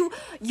 Yeah, but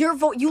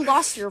you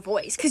lost your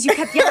voice because you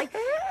kept yelling,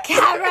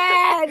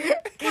 Karen,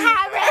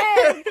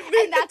 Karen,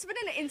 and that's been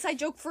an inside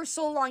joke for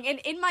so long. And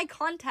in my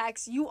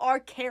contacts, you are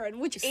Karen,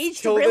 which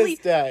aged really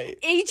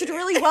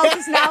well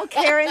because now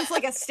Karen's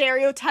like a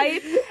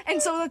stereotype,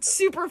 and so that's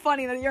super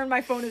funny that you're in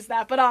my phone as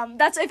that. But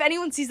that's, if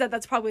anyone sees that,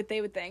 that's probably what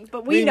they would think.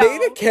 But we know.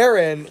 Made a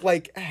Karen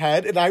like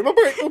head, and I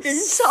remember it looking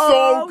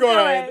so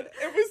good.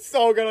 It was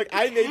so good. Like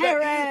I made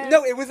that.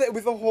 No, it was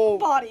a whole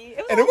body.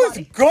 It was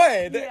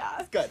good. Yeah.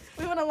 It's good.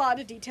 We went a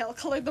lot of detail,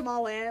 colored them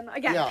all in.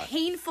 Again,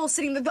 painful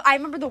sitting there. I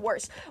remember the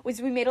worst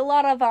was we made a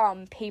lot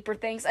of paper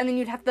things, and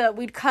then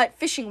we'd cut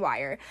fishing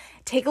wire,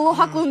 take a little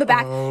hot glue in the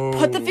back,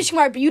 put the fishing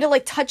wire, but you'd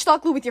like touch the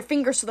hot glue with your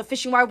fingers so the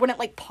fishing wire wouldn't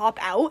like pop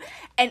out,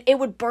 and it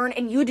would burn,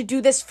 and you had to do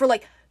this for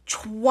like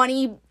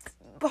 20,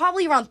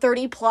 probably around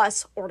 30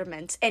 plus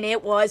ornaments, and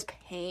it was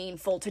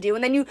painful to do.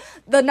 And then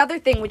another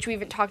thing which we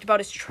haven't talked about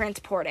is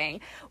transporting.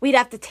 We'd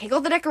have to take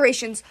all the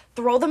decorations,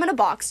 throw them in a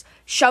box,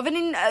 shove it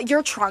in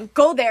your trunk,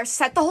 go there,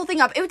 set the whole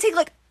thing up. It would take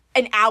like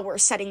an hour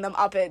setting them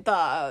up at the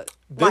library.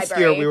 This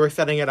year we were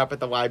setting it up at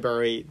the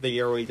library the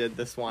year we did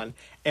this one,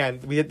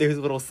 and we had these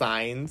little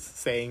signs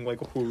saying like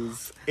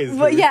whose is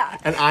whose. Yeah.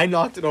 And I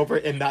knocked it over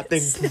and that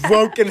thing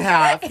broke in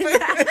half. And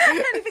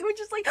I think we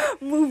just like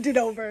moved it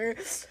over.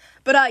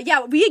 But,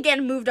 yeah, we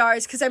again moved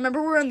ours, because I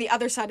remember we were on the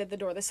other side of the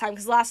door this time,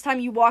 because last time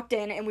you walked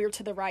in, and we were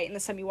to the right, and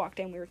this time you walked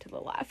in, we were to the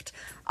left.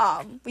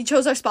 We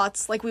chose our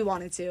spots like we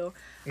wanted to,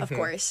 of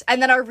course.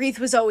 And then our wreath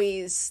was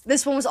always,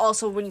 this one was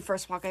also when you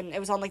first walk in, it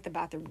was on, like, the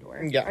bathroom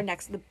door. Yeah. Or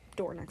the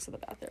door next to the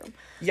bathroom.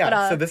 Yeah,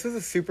 but, so this was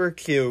a super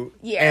cute,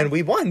 yeah. And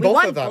we won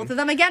both of them. Both of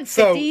them again,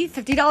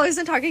 $50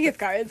 in Target gift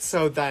cards.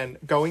 So then,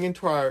 going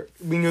into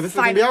we knew this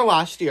was going to be our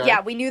last year.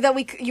 Yeah, we knew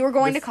that you were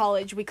going to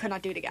college, we could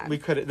not do it again. We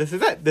couldn't, this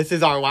is it. This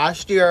is our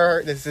last year.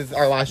 This is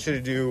our last year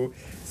to do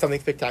something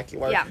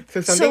spectacular. Yeah.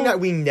 So something that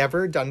we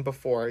never done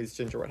before is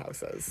gingerbread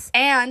houses.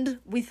 And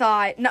we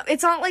thought, no,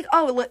 it's not like,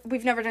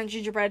 we've never done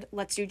gingerbread,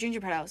 let's do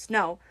gingerbread house.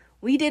 No,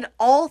 we did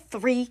all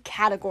 3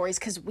 categories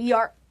because we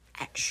are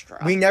extra.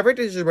 We never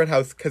did gingerbread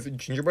house because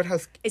gingerbread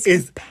house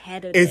is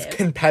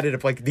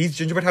competitive. Like, these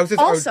gingerbread houses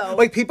also, are,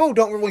 like, people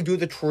don't really do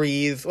the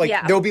trees. Like,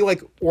 there'll be,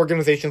 like,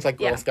 organizations like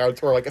Girl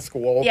Scouts or, like, a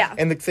school. Yeah.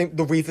 And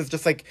the wreath is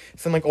just, like,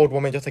 some, like, old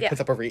woman just, like,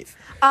 puts up a wreath.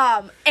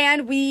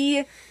 And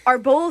we are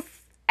both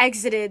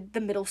exited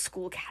the middle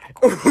school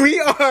category. We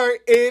are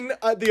in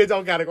the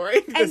adult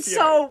category and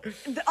so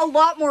a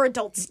lot more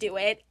adults do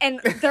it, and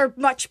they're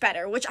much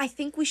better, which I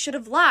think we should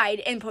have lied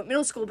and put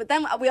middle school, but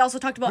then we also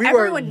talked about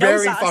everyone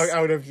knows us. We were very far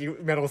out of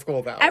middle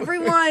school, though. I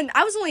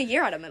was only a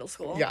year out of middle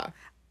school. Yeah.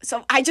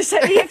 So I just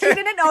said, if you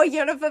didn't know,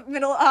 you know,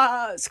 middle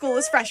school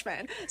is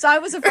freshman. So I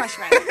was a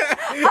freshman.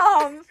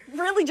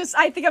 Really just,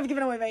 I think I've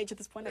given away my age at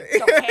this point. I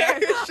don't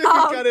care. Should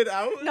we cut it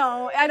out?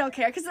 No, I don't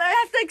care, because I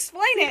have to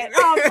explain it.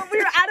 But we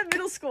were out of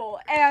middle school,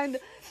 and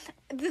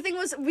the thing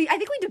was, I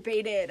think we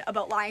debated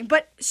about lying,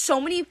 but so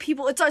many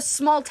people, it's a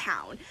small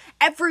town.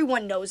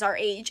 Everyone knows our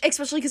age,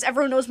 especially because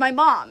everyone knows my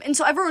mom. And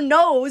so everyone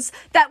knows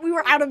that we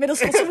were out of middle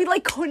school, so we,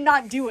 like, could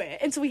not do it.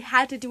 And so we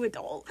had to do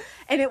adult.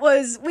 And it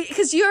was,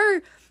 because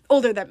you're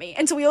older than me,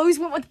 and so we always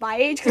went with my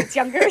age because it's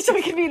younger, so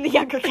we can be in the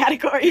younger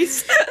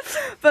categories.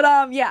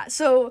 But yeah,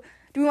 so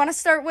do we want to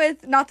start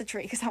with not the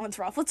tree because that one's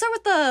rough? Let's start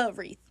with the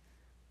wreath.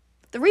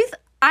 The wreath,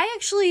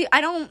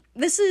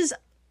 this is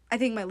I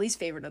think my least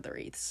favorite of the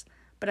wreaths,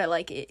 but I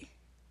like it.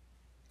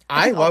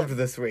 I loved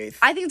this wreath.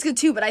 I think it's good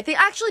too, but I think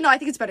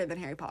it's better than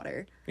Harry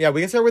Potter. Yeah,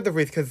 we can start with the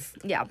wreath because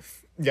yeah.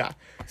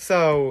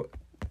 So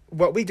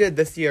what we did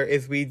this year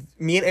is me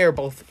and A are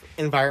both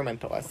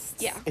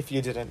environmentalists. Yeah. If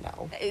you didn't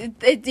know. It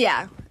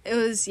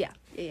was.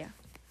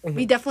 Mm-hmm.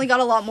 We definitely got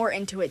a lot more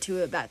into it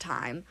too at that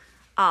time.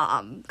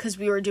 Because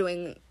we were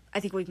doing, I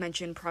think we've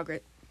mentioned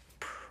Project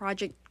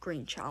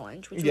Green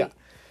Challenge.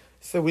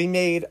 So we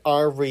made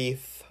our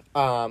wreath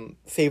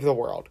save the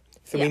world.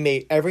 So we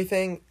made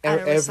everything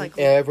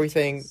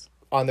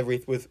on the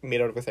wreath was made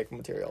out of recycled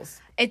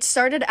materials. It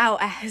started out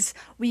as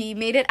we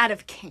made it out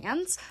of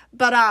cans,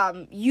 but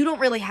you don't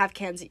really have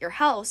cans at your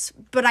house,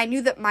 but I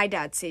knew that my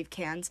dad saved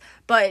cans,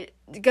 but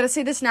gotta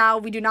say this now,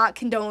 we do not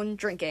condone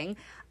drinking.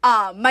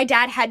 My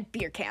dad had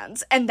beer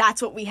cans, and that's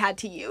what we had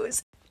to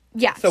use.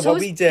 Yeah, so what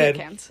we did,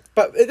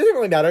 but it doesn't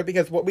really matter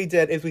because what we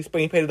did is we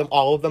spray painted them,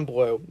 all of them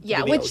blue.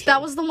 Yeah,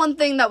 that was the one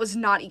thing that was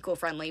not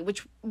eco-friendly,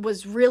 which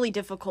was really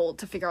difficult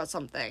to figure out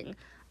something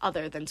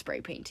other than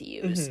spray paint to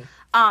use.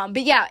 Mm-hmm.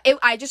 But yeah,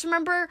 I just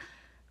remember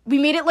we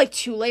made it like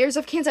 2 layers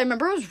of cans. I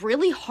remember it was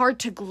really hard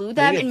to glue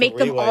them and make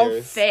them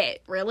all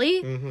fit.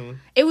 Really? Mm-hmm.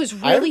 It was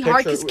really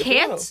hard because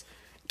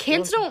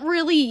cans don't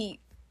really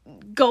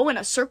go in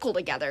a circle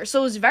together, so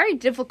it was very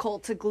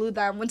difficult to glue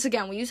them. Once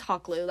again, we use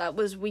hot glue.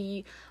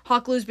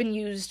 Hot glue's been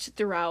used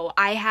throughout.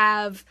 I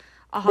have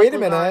a hot glue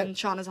gun.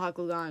 Sean has a hot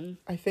glue gun.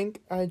 I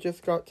think I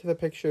just got to the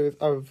pictures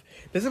of...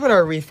 This is what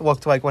our wreath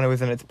looked like when it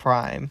was in its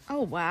prime.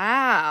 Oh,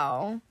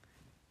 wow.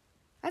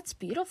 That's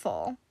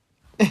beautiful.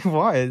 It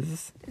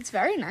was. It's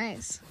very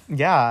nice.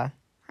 Yeah.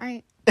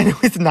 Right. And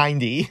it was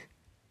 90.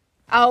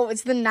 Oh,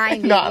 it's the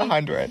 90. Not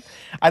 100.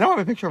 I don't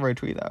have a picture of our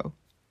tree, though.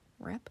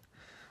 Rip.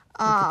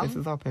 This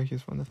is all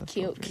pictures from the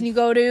festival. Cute. Can you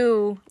go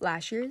to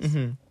last year's?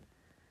 Mm-hmm.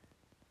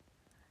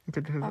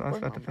 This is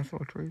us at the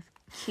festival trees.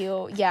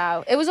 Cute.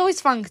 Yeah. It was always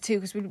fun, too,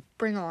 because we'd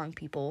bring along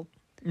people.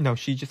 No,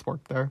 she just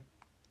worked there.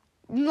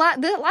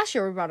 Last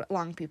year we brought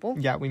along people.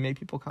 Yeah, we made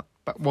people come.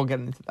 But we'll get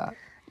into that.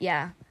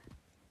 Yeah.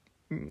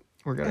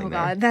 We're getting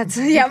there. God,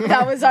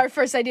 that was our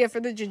first idea for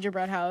the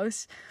gingerbread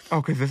house.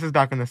 Oh, because this is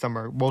back in the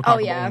summer. We'll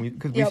talk about it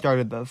because we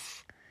started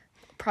this.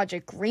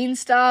 Project Green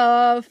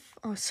stuff.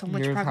 Oh, so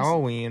much Here's progress.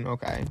 Halloween.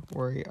 Okay,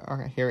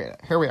 here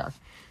we are.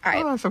 All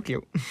right. Oh, so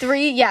cute.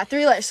 3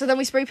 layers. So then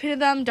we spray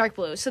painted them dark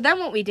blue. So then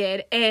what we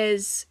did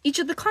is each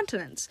of the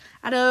continents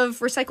out of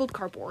recycled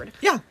cardboard.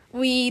 Yeah.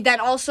 We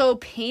then also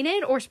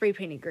painted or spray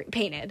painted green.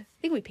 Painted.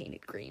 I think we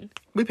painted green.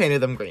 We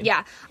painted them green.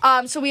 Yeah.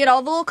 So we had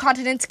all the little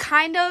continents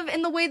kind of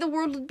in the way the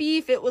world would be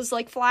if it was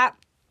like flat.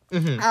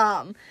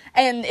 Mm-hmm.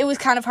 And it was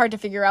kind of hard to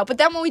figure out. But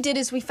then what we did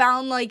is we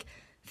found like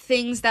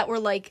things that were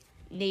like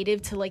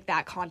native to like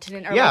that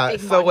continent or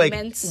like big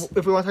monuments. Like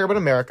if we want to talk about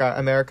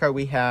America,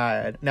 we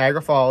had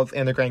Niagara Falls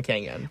and the Grand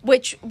Canyon,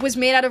 which was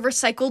made out of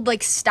recycled like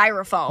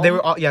styrofoam. They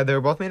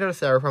were both made out of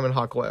styrofoam and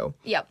hot glue.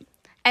 Yep.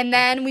 And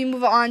then we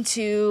move on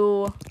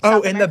to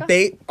South America?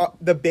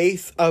 The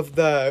base of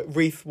the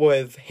wreath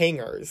was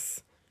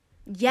hangers.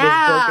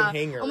 Yeah. Broken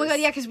hangers. Oh my god,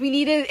 yeah, because we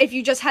needed, if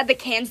you just had the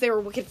cans, they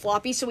were wicked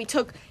floppy, so we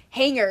took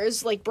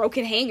hangers, like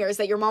broken hangers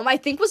that your mom, I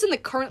think, was in the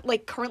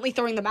currently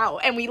throwing them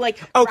out, and we like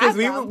because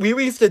we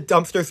used to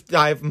dumpster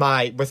dive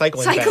my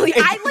recycling bin.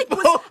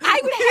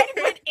 I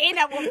went in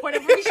at one point.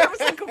 I'm pretty sure I was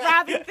like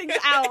grabbing things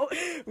out.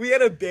 We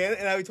had a bin,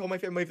 and I told my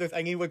family if there's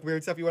any like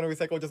weird stuff you want to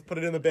recycle, just put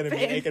it in the bin, and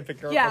they can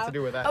figure out what to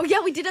do with it. Oh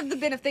yeah, we did have the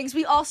bin of things.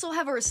 We also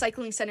have a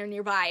recycling center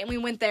nearby, and we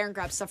went there and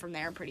grabbed stuff from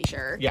there. I'm pretty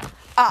sure. Yeah.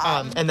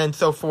 And then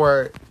so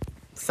for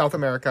South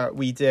America,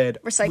 we did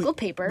recycled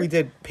paper. We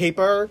did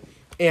paper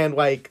and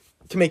like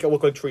to make it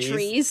look like trees.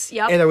 Trees,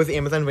 yep. And there was the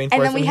Amazon rainforest,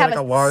 and then we had like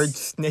a large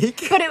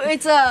snake. But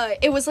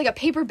it was like a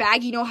paper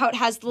bag. You know how it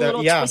has the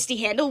little twisty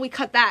handle? We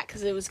cut that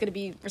because it was going to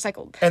be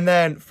recycled. And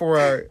then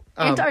for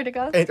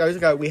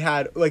Antarctica, we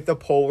had like the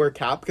polar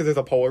cap because there's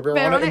a polar bear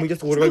on it, and we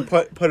just literally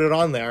put it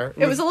on there.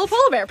 It was a little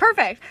polar bear,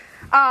 perfect.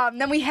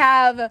 Then we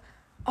have.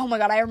 Oh my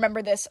god, I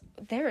remember this.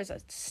 There is a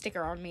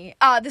sticker on me.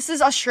 This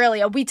is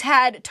Australia. We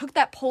took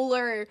that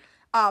polar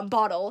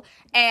bottle,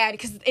 and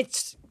because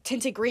it's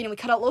tinted green, and we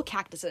cut out little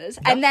cactuses.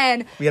 Yep. And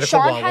then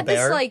Sean had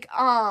this like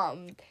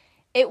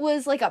it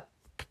was like a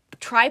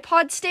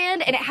tripod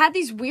stand, and it had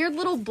these weird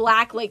little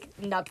black like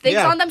nub things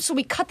on them, so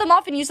we cut them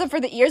off and used them for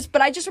the ears.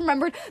 But I just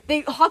remembered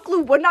hot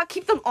glue would not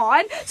keep them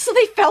on, so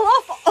they fell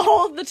off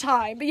all the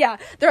time. But yeah,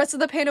 the rest of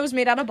the panda was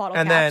made out of bottle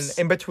caps. And then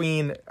in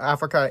between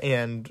Africa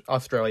and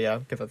Australia,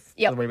 because that's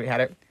the way we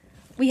had it,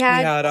 we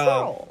had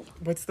coral.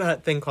 What's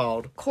that thing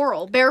called?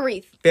 Coral. Bear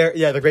wreath.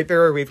 The Great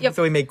Barrier Reef. Yep.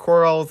 So we made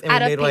corals, and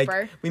out we made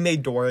paper. We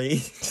made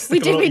Dory. We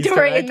did make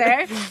Dory in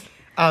there.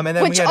 And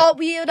then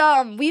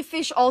we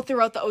fish all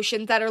throughout the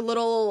ocean that are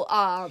little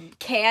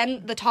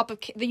the top of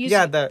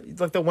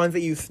the ones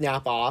that you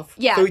snap off.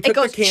 Yeah, so we took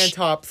the can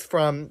tops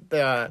from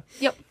the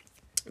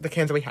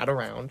cans that we had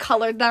around,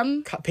 colored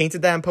them,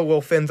 painted them, put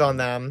little fins on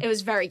them. It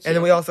was very cute. And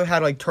then we also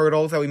had like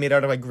turtles that we made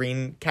out of like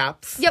green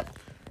caps. Yep.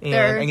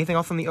 And anything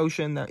else from the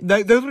ocean?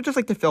 Those were just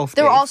like to fill space.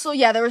 There were also,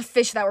 there were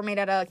fish that were made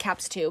out of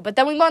caps too. But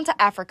then we went on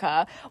to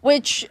Africa,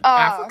 which...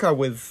 Africa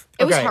was...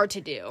 It was hard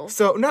to do.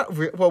 So,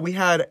 we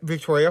had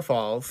Victoria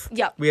Falls.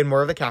 Yep. We had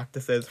more of the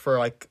cactuses for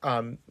like...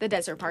 the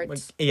desert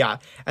parts.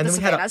 And then we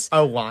had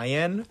a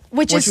lion.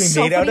 Which is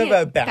we made out of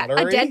a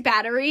battery. A dead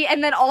battery.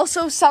 And then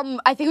also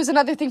I think it was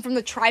another thing from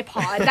the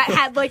tripod that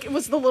had like, it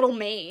was the little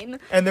mane.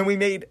 And then we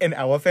made an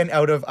elephant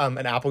out of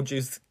an apple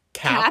juice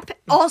cap.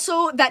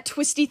 Also, that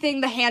twisty thing,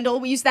 the handle,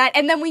 we used that.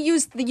 And then we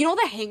used,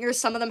 the hangers,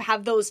 some of them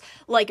have those,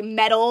 like,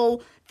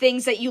 metal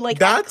things that you, like,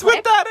 That's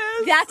what that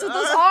is! That's what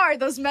those are.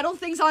 Those metal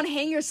things on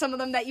hangers, some of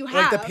them that you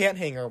have. Like the pant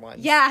hanger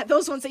ones. Yeah,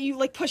 those ones that you,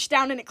 like, push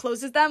down and it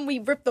closes them. We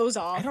ripped those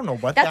off. I don't know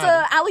what That's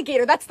an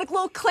alligator. That's the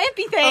little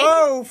clampy thing.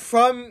 Oh,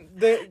 from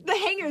the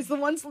hangers, the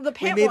ones, the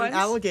pant ones. We made an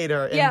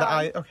alligator in the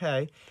eye.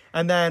 Okay.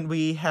 And then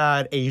we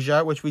had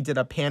Asia, which we did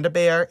a panda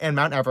bear and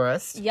Mount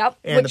Everest. Yep.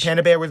 And the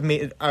panda bear was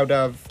made out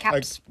of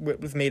caps. It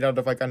was a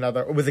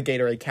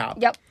Gatorade cap.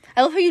 Yep.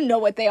 I love how you know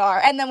what they are.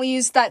 And then we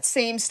used that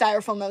same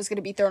styrofoam that was going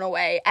to be thrown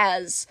away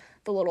as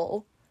the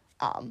little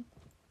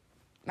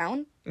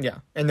mountain. Yeah.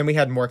 And then we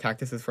had more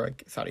cactuses for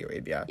like Saudi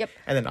Arabia. Yep.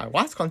 And then our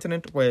last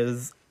continent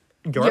was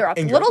Europe.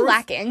 And Little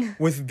lacking.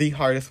 Was the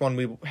hardest one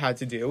we had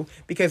to do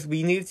because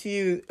we needed to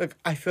use, like,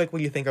 I feel like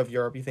when you think of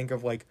Europe, you think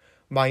of, like,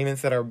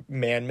 monuments that are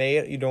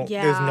man-made. You don't,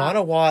 there's not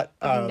a lot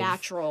of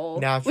natural.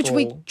 Which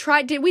we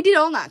did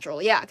all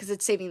natural, yeah, because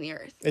it's saving the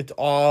earth. It's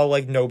all,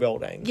 like, no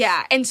buildings.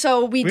 Yeah, and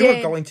so we were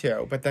going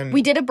to, but then...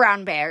 We did a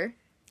brown bear.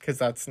 Because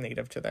that's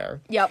native to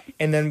there. Yep.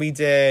 And then we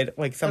did,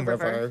 like, some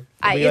river.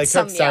 We, like,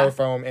 took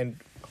styrofoam and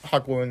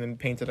hot glue and then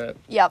painted it.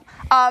 Yep.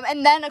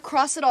 And then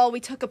across it all,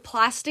 we took a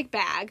plastic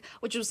bag,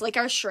 which was, like,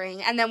 our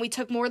string, and then we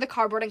took more of the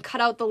cardboard and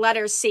cut out the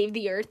letters, Save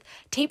the Earth,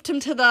 taped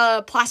them to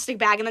the plastic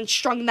bag, and then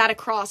strung that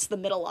across the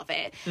middle of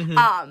it. Mm-hmm.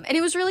 And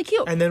it was really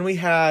cute. And then we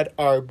had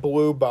our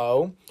blue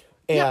bow.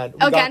 And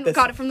we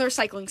got it from the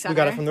recycling center. We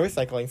got it from the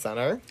recycling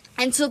center.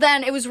 And so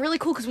then it was really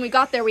cool because when we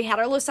got there, we had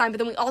our little sign, but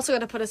then we also had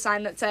to put a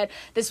sign that said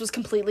this was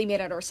completely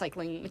made out of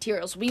recycling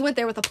materials. We went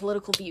there with a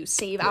political view,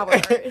 save our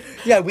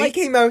earth. Yeah, we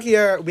came out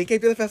here. We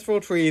came to the Festival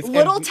of Trees.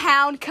 Little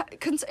town. Is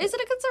it a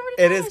conservative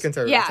town? It is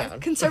conservative town. Yeah,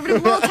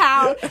 conservative little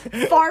town,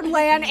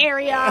 farmland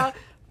area,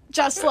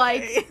 just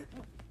like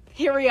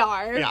here we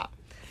are.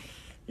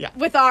 Yeah.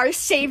 With our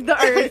Save the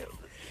Earth.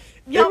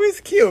 Yep. It was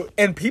cute,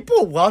 and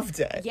people loved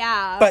it.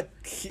 Yeah. But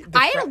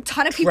I had a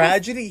ton of people...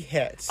 Tragedy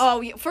hit.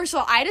 Oh, yeah. First of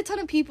all, I had a ton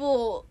of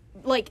people,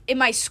 like, in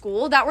my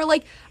school that were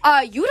like,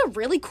 you had a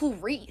really cool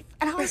wreath.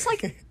 And I was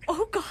like,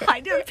 oh,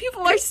 God,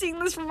 people are seeing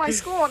this from my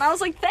school. And I was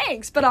like,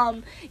 thanks. But,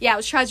 yeah, it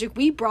was tragic.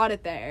 We brought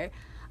it there.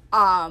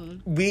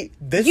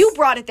 You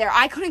brought it there.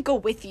 I couldn't go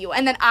with you.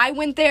 And then I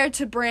went there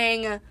to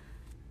bring...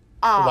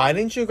 Why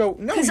didn't you go?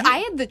 No, because I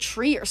had the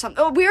tree or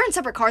something. Oh, we were in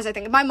separate cars, I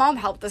think. My mom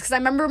helped us because I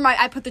remember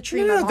I put the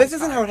tree in my mom's this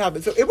isn't how it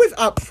happened. So it was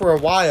up for a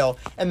while,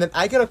 and then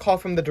I get a call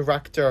from the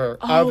director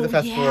of the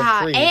Festival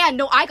of Trees. And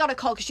no, I got a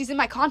call because she's in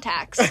my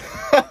contacts.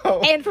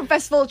 And from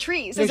Festival of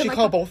Trees. No, she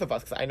called both of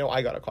us because I know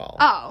I got a call.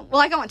 Oh,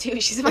 well, I got one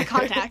too. She's in my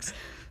contacts.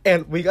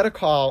 And we got a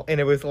call, and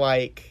it was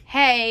like,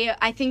 hey,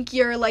 I think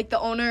you're like the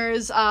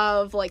owners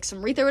of like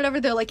some wreath or whatever.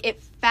 They're like,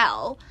 it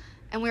fell.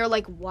 And we were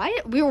like,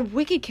 what? We were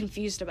wicked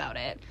confused about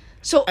it.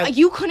 So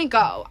you couldn't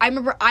go. I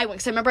remember I went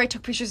because I remember I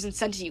took pictures and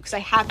sent to you because I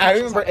have. I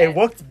remember it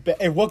looked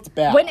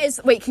bad.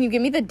 Wait? Can you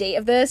give me the date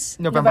of this?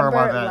 November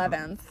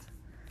 11th.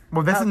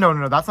 Well, this is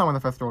no. That's not when the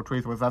Festival of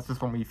Trees was. That's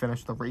just when we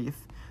finished the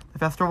wreath. The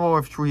Festival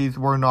of Trees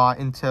were not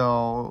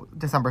until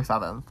December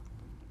 7th.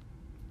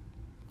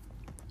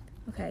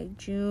 Okay,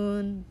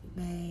 June,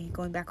 May,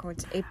 going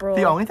backwards, April.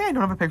 The only thing I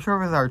don't have a picture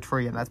of is our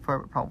tree, and that's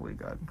probably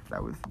good because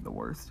that was the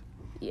worst.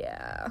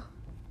 Yeah,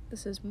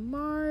 this is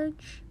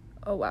March.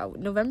 Oh, wow.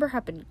 November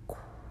happened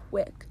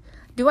quick.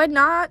 Do I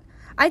not?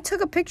 I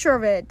took a picture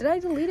of it. Did I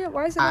delete it?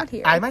 Why is it not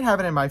here? I might have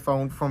it in my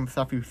phone from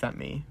stuff you sent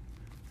me.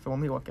 So let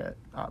me look it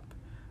up.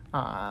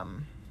 I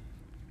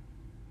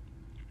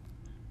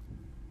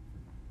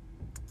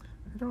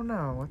don't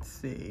know. Let's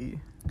see.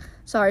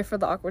 Sorry for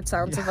the awkward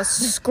sounds of us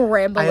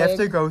scrambling. I have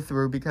to go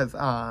through because, so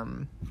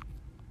I'm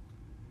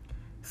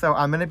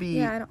gonna be.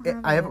 Yeah,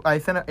 I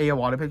sent a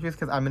lot of pictures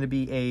because I'm gonna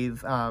be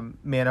A's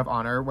man of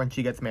honor when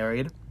she gets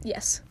married.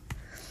 Yes.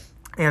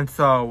 And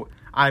so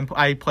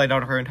I played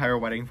out her entire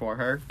wedding for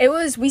her.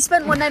 We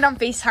spent one night on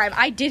FaceTime.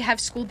 I did have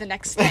school the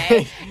next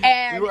day.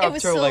 And we were up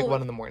till like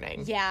 1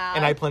 a.m. Yeah.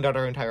 And I planned out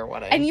her entire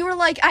wedding. And you were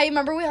like, I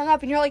remember we hung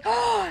up and you're like,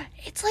 oh,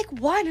 it's like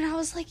 1. And I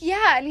was like,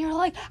 yeah. And you're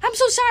like, I'm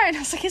so sorry. And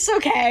I was like, it's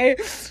okay.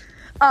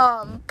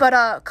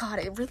 God,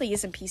 it really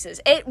is in pieces.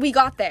 We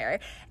got there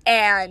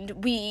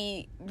and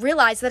we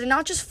realized that it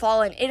not just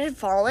fallen, it had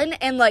fallen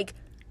and like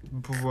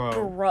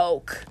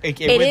broke. It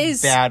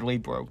was badly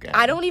broken.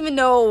 I don't even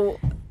know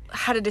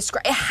how to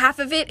describe. Half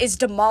of it is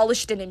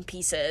demolished and in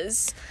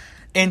pieces.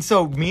 And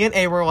so me and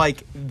A were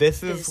like,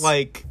 this is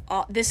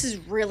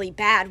really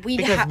bad.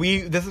 This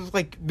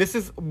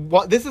is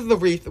the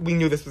wreath. We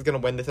knew this was gonna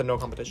win. This had no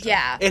competition.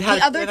 Yeah.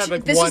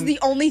 This was the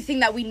only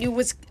thing that we knew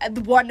was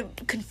the one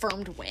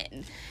confirmed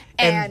win.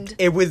 And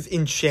it was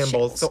in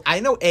shambles. So I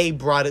know A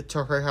brought it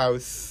to her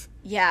house.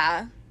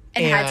 Yeah.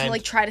 And had to,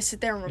 like, try to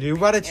sit there and... You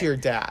brought it to your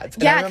dad's.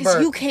 Yeah,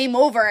 because you came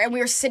over, and we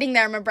were sitting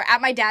there, remember,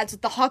 at my dad's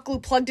with the hot glue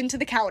plugged into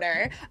the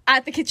counter,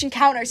 at the kitchen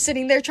counter,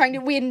 sitting there trying to...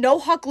 We had no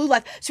hot glue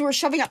left, so we were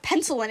shoving a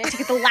pencil in it to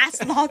get the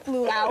last of the hot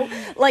glue out.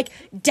 Like,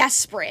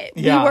 desperate.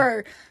 Yeah. We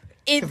were...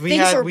 We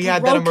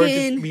had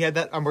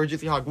that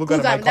emergency hot glue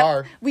gun in my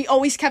car. We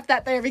always kept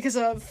that there because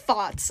of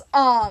FOTS.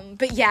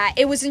 But yeah,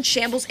 it was in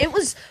shambles. It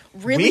was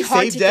really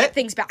hard to get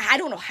things back. I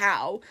don't know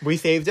how. We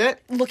saved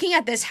it? Looking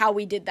at this, how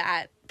we did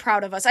that...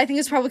 Proud of us. I think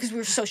it's probably because we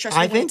were so stressed.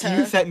 I think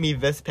you sent me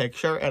this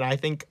picture, and I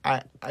think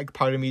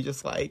part of me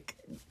just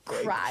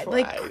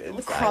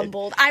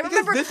crumbled. I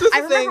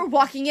remember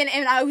walking in,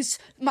 and I was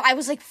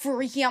like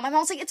freaking out. My mom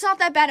was like, "It's not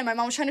that bad," and my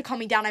mom was trying to calm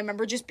me down. I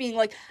remember just being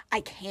like,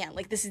 "I can't.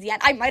 Like, this is the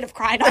end." I might have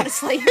cried,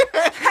 honestly.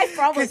 I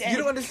probably did. You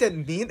don't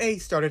understand. Me and A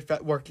started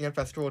working at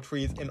Festival of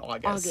Trees in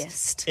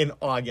August. In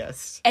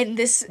August. And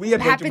this we had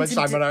way too much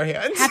time on our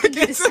hands. Happened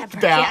in December.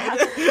 Yeah.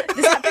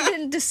 This happened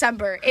in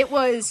December. It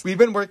was. We've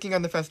been working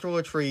on the Festival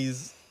of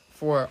Trees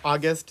for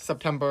August,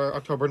 September,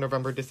 October,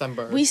 November,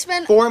 December. We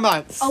spent 4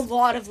 months. A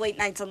lot of late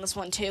nights on this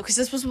one, too, because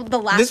this was the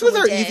last one This was we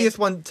our did. easiest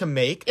one to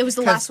make. It was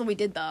the last one we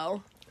did,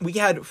 though. We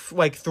had,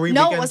 like, 3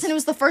 No, weekends. it wasn't. It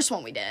was the first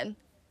one we did.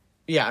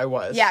 Yeah, it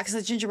was. Yeah, because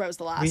the gingerbread was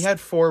the last. We had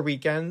 4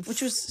 weekends.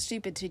 Which was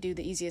stupid to do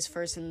the easiest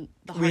first and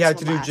the hardest We had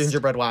to one do last.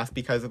 gingerbread last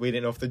because we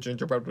didn't know if the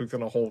gingerbread was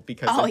going to hold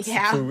because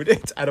it's food.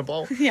 It's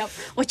edible. Yep.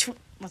 Which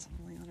wasn't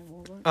really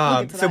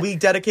edible. So we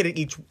dedicated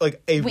each,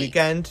 like, a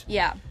weekend.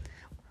 Yeah.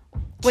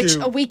 Which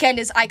a weekend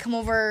is I come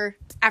over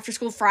after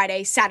school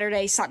Friday,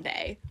 Saturday,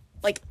 Sunday.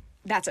 Like,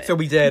 that's it. So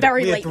we did.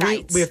 Very late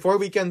nights. We had 4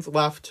 weekends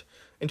left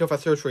until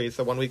Festival Trees.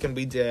 So one weekend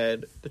we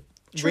did the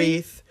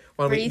wreath.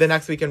 The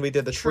next weekend we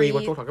did the tree,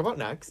 which we'll talk about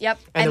next. Yep.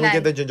 And then we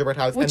did the gingerbread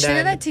house. Which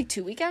didn't that take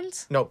 2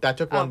 weekends? No, that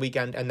took 1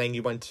 weekend, and then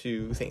you went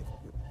to St.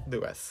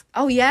 Louis.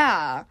 Oh,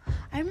 yeah.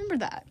 I remember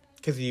that.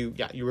 Because you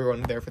were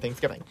there for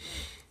Thanksgiving.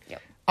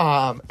 Yep.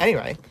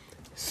 Anyway,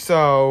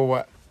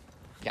 so...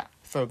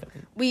 So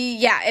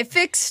it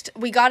fixed.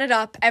 We got it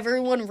up.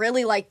 Everyone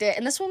really liked it,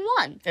 and this one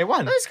won. It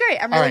won. It was great.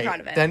 I'm really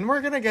proud of it. Then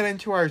we're gonna get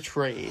into our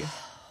tree.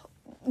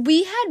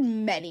 We had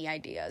many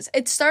ideas.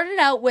 It started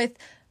out with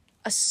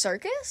a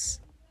circus,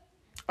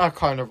 a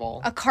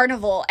carnival,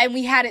 and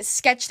we had it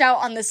sketched out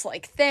on this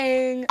like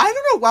thing. I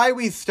don't know why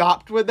we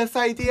stopped with this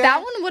idea.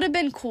 That one would have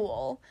been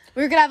cool.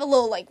 We were gonna have a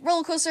little like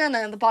roller coaster, and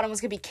then at the bottom was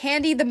gonna be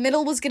candy. The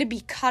middle was gonna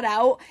be cut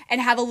out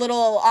and have a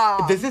little.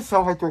 This is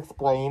so hard to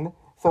explain.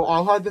 So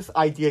I had this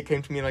idea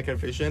came to me like a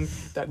vision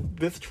that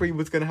this tree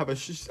was gonna have a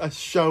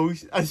show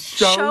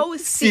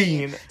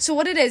scene. So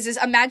what it is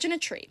imagine a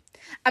tree.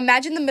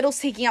 Imagine the middle's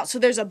taking out. So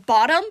there's a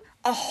bottom,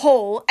 a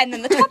hole, and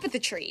then the top of the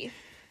tree.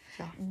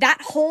 Yeah. That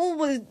hole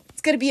was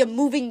gonna be a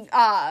moving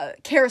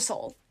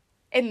carousel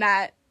in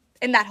that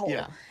hole.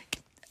 Yeah.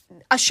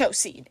 A show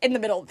scene in the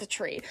middle of the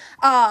tree.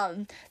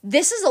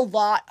 This is a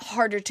lot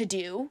harder to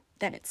do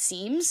than it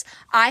seems.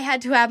 I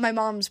had to have my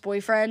mom's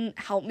boyfriend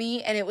help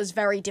me, and it was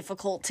very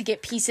difficult to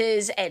get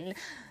pieces and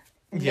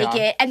make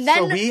it. And then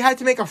so we had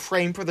to make a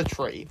frame for the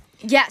tree.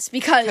 Yes,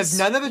 because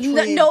none of the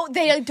trees. No,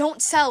 they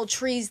don't sell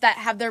trees that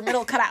have their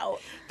middle cut out.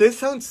 This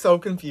sounds so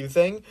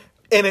confusing.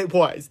 And it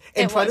was.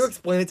 And trying to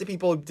explain it to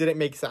people didn't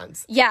make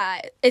sense. Yeah,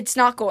 it's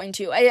not going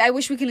to. I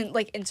wish we could,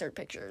 like, insert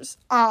pictures.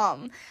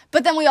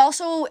 But then we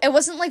also, it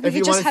wasn't like we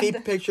could just have... If you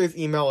want to see pictures,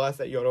 email us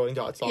at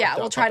yodeling.song. Yeah,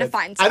 we'll try to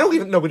find some. I don't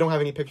even know. We don't have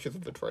any pictures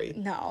of the tree.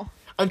 No.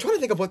 I'm trying to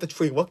think of what the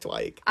tree looked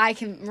like. I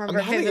can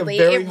remember vividly.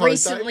 It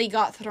recently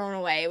got thrown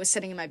away. It was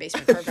sitting in my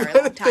basement for a very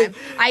long time.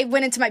 I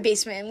went into my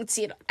basement and would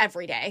see it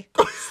every day.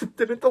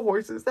 Didn't the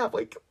horses have,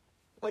 like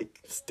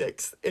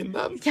sticks in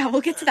them? Yeah,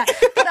 we'll get to that.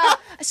 But,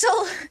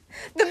 so,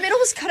 the middle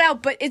was cut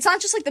out, but it's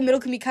not just, like, the middle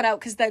can be cut out,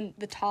 because then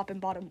the top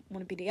and bottom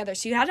wouldn't be together.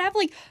 So you had to have,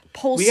 like,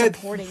 poles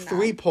supporting them.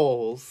 We had 3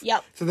 poles.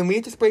 Yep. So then we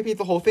had to spray paint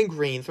the whole thing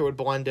green, so it would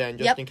blend in,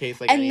 just in case,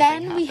 and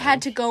then we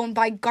had to go and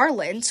buy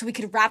garland, so we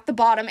could wrap the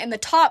bottom and the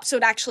top, so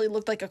it actually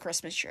looked like a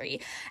Christmas tree.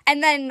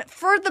 And then,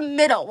 for the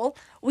middle,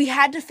 we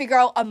had to figure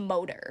out a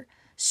motor.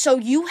 So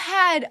you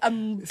had a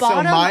bottom...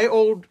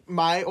 So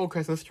my old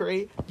Christmas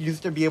tree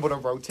used to be able to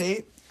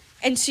rotate.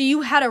 And so you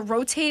had a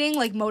rotating,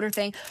 like, motor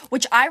thing,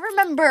 which I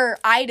remember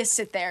I had to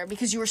sit there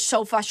because you were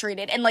so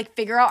frustrated and, like,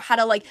 figure out how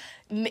to, I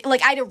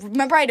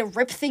had to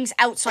rip things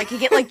out so I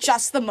could get, like,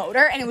 just the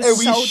motor, and it was so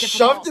difficult. And we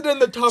shoved it in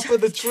the top of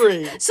the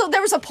tree. So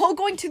there was a pole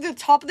going to the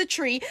top of the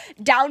tree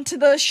down to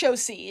the show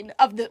scene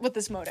with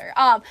this motor.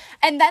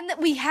 And then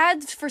we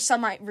had, for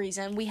some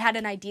reason, we had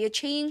an idea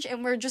change,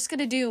 and we're just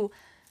gonna do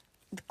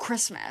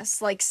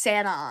Christmas, like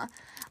Santa.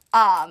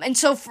 And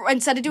so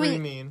instead of doing...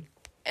 What do you mean?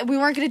 We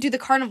weren't going to do the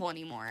carnival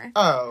anymore.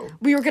 Oh.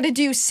 We were going to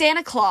do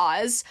Santa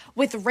Claus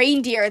with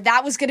reindeer.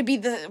 That was going to be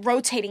the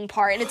rotating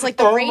part. And it's like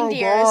the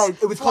reindeers. Oh my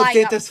God. It was called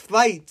Santa's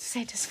Flight.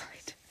 Santa's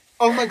Flight.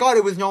 Oh my God.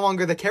 It was no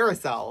longer the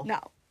carousel. No.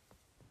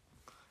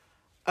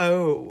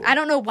 Oh. I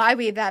don't know why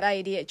we had that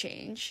idea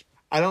change.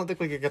 I don't think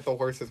we could get the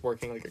horses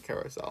working like a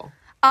carousel.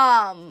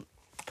 Probably.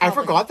 I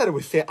forgot that it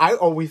was Santa. I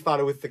always thought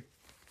it was the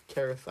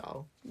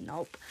carousel.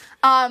 Nope.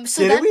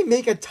 So Didn't we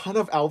make a ton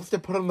of elves to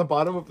put on the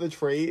bottom of the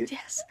tree?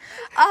 Yes.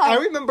 I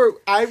remember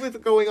I was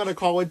going on a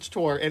college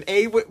tour, and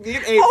me and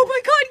A. Oh my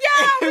God!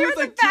 Yeah, we were in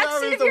the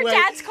backseat of your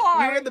dad's car.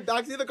 We were in the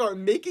backseat of the car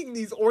making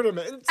these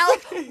ornaments.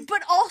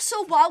 But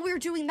also, while we were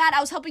doing that, I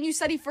was helping you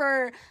study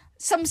for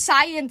some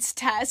science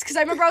test because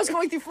I remember I was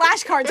going through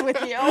flashcards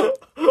with you.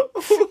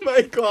 Oh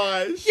my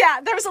gosh!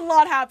 Yeah, there was a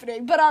lot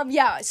happening, but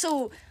yeah.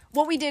 So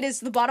what we did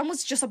is the bottom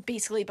was just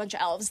basically a bunch of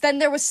elves. Then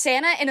there was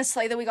Santa in a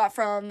sleigh that we got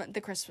from the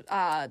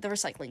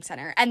recycling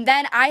center. And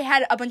then I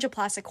had a bunch of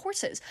plastic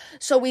horses.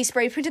 So we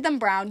spray painted them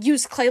brown,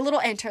 used clay little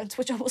lanterns,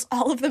 which almost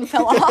all of them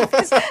fell off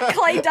because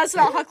clay does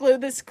not hot glue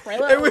this clay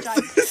little. It was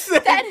the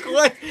same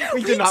clay.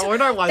 We did not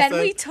learn our lesson.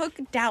 Then we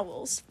took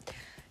dowels,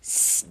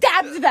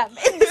 stabbed them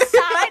in the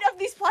side of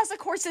these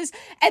plastic horses,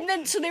 and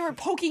then so they were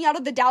poking out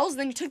of the dowels, and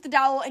then you took the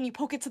dowel and you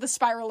poke it to the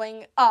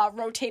spiraling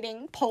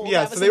rotating pole.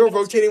 Yeah, so they were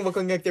rotating,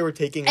 looking like they were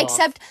taking off.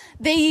 Except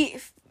they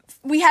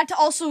we had to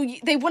also,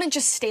 they wouldn't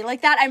just stay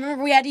like that. I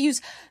remember we had to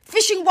use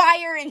fishing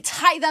wire and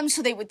tie them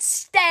so they would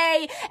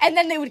stay, and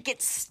then they would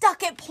get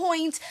stuck at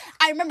points.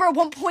 I remember at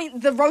one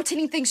point the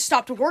rotating thing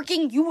stopped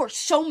working. You were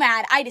so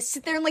mad. I had to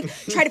sit there and like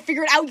try to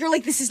figure it out. You're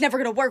like, this is never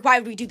gonna work. Why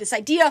would we do this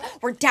idea?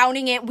 We're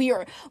downing it.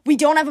 We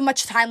don't have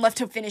much time left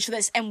to finish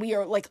this, and we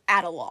are like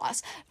at a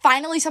loss.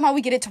 Finally, somehow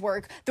we get it to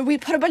work. Then we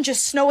put a bunch of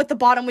snow at the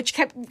bottom, which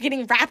kept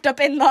getting wrapped up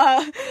in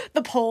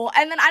the pole.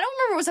 And then I don't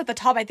remember what was at the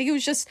top. I think it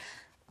was just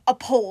a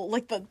pole,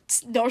 like the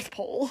North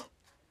Pole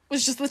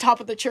was just the top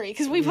of the tree,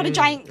 because we put a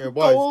giant gold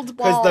ball.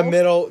 Because the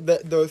middle,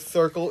 the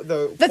circle,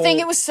 the thing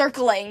it was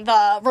circling,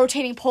 the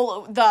rotating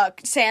pole, the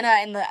Santa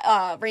and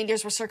the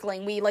reindeers were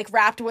circling. We like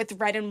wrapped with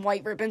red and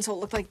white ribbon, so it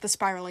looked like the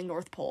spiraling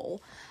North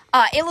Pole.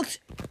 It looked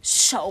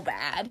so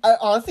bad.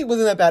 Honestly, it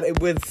wasn't that bad.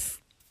 It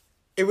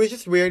was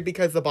just weird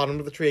because the bottom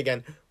of the tree,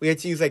 again, we had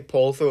to use like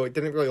poles, so it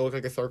didn't really look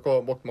like a circle.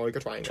 It looked more like a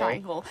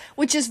triangle.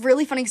 Which is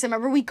really funny, because I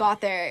remember we got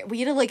there, we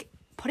had to like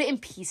put it in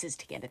pieces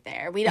to get it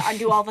there. We had to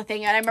undo all the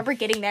thing, and I remember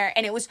getting there,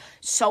 and it was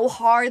so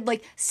hard,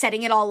 like,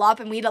 setting it all up,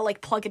 and we had to,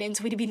 like, plug it in,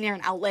 so we had to be near an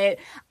outlet.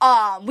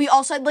 We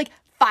also had, like,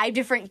 5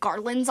 different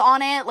garlands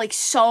on it, like,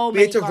 so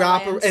many garlands. We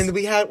had to wrap, and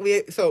we had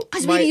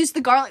because we used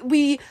the garland,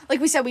 like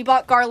we said, we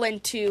bought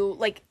garland to,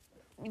 like,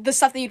 the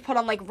stuff that you'd put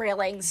on, like,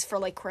 railings for,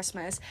 like,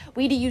 Christmas.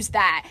 We had to use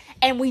that,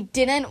 and we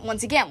didn't,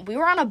 once again, we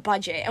were on a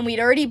budget, and we'd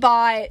already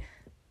bought...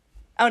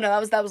 Oh,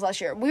 no, that was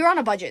last year. We were on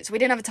a budget, so we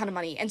didn't have a ton of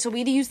money. And so we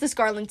had to use this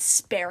garland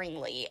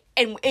sparingly.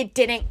 And it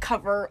didn't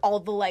cover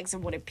all the legs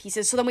and wooden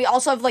pieces. So then we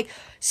also have, like,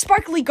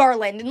 sparkly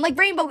garland and, like,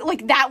 rainbow.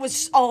 Like, that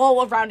was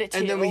all around it, too.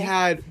 And then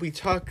we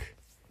took,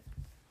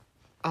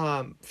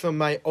 from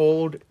my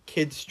old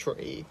kids'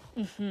 tree.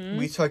 Mm-hmm.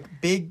 We took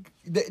the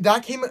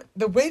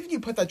way that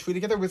you put that tree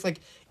together was, like,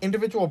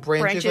 individual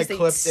branches like,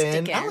 clipped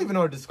in. I don't even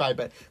know how to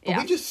describe it. But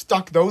we just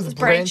stuck those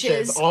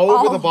branches all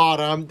over the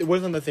bottom. It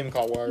wasn't the same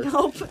color.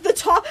 Nope.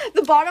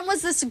 The bottom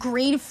was this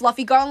green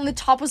fluffy garland. The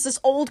top was this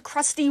old,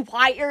 crusty,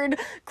 wired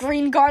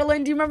green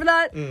garland. Do you remember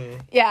that?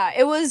 Mm. Yeah,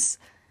 it was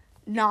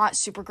not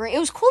super great. It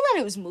was cool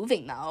that it was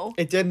moving, though.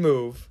 It did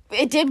move.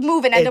 It did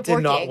move and end up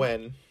working. It did not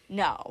win.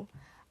 No.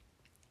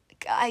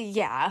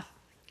 Yeah.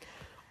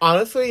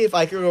 Honestly, if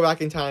I could go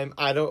back in time,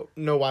 I don't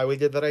know why we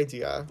did that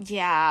idea.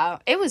 Yeah,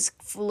 it was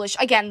foolish.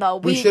 Again, though,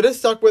 we should have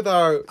stuck with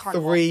our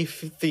 3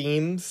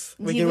 themes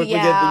we did the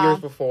years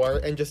before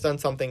and just done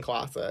something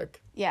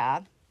classic.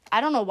 Yeah. I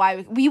don't know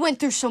why. We went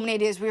through so many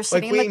ideas. We were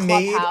sitting in the clubhouse.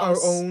 We made our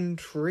own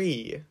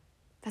tree.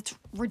 That's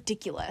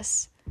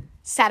ridiculous.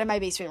 Sat in my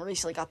basement,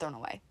 recently got thrown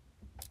away.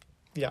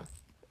 Yeah.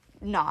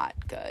 Not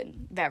good.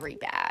 Very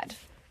bad.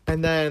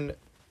 And then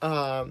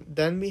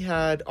we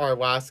had our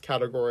last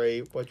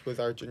category, which was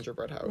our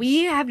gingerbread house.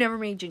 We have never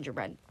made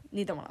gingerbread.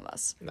 Neither one of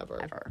us.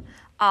 Never. Ever.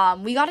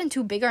 We got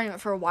into a big argument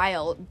for a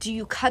while. Do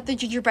you cut the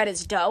gingerbread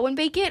as dough and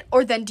bake it?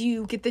 Or then do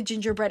you get the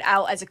gingerbread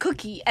out as a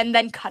cookie and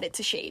then cut it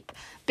to shape?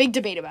 Big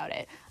debate about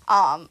it.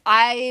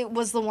 I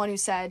was the one who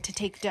said to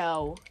take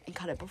dough and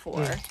cut it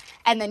before.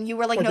 And then you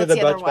were like, no, it's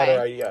the other way.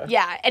 Better idea.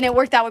 Yeah, and it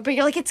worked that way. But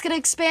you're like, it's going to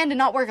expand and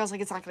not work. I was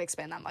like, it's not going to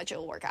expand that much.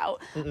 It'll work out.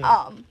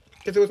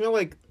 Because there was no,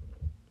 like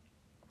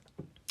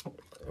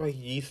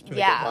yeast to make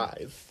it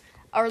rise.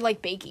 Or,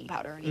 like, baking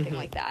powder or anything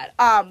like that.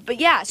 But,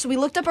 yeah, so we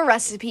looked up a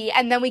recipe,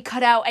 and then we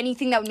cut out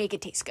anything that would make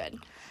it taste good.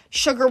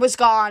 Sugar was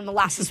gone,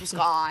 molasses was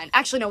gone.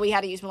 Actually, no, we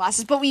had to use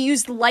molasses, but we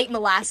used light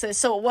molasses,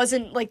 so it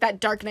wasn't, like, that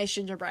dark, nice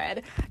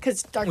gingerbread.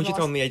 Because dark molasses... Which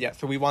is only idea.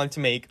 So we wanted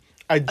to make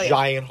a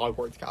giant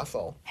Hogwarts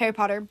castle. Harry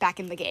Potter, back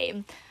in the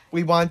game.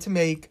 We wanted to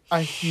make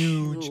a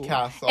huge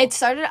castle. It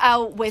started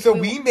out with... So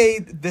we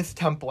made this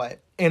template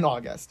in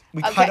August.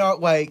 We cut out,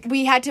 like...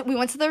 We went to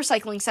the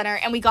recycling center,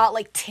 and we got,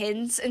 like,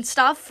 tins and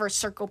stuff for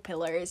circle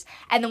pillars.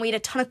 And then we had a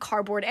ton of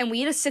cardboard, and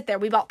we had to sit there.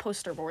 We bought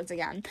poster boards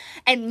again.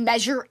 And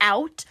measure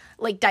out,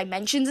 like,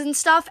 dimensions and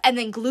stuff, and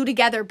then glue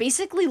together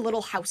basically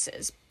little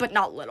houses. But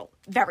not little.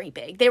 Very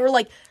big. They were,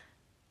 like...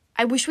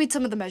 I wish we had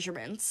some of the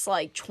measurements.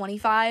 Like,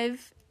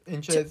 25...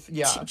 inches,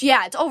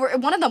 it's over.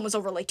 One of them was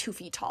over like 2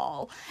 feet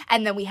tall,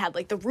 and then we had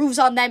like the roofs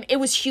on them. It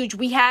was huge.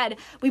 We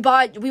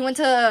went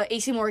to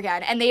AC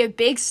Morgan, and they have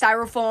big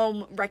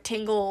styrofoam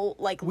rectangle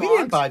like logs. We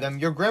didn't buy them.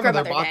 Your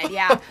grandmother bought them.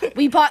 Yeah,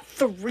 we bought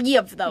 3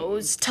 of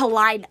those to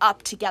line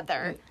up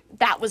together.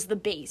 That was the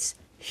base.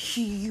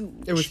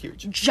 Huge. It was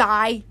huge.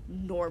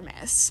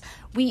 Ginormous.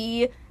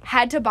 We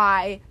had to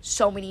buy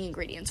so many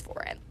ingredients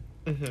for it.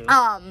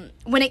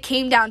 Mm-hmm. When it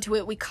came down to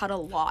it, we cut a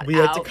lot out. We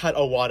had to cut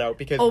a lot out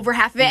because... over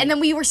half of it. And then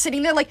we were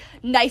sitting there, like,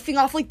 knifing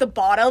off, like, the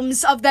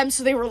bottoms of them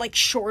so they were, like,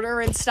 shorter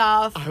and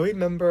stuff. I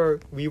remember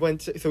we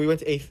went to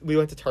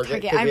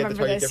Target. I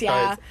remember this,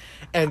 yeah.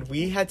 And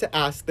we had to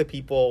ask the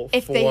people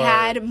if they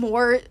had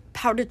more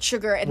powdered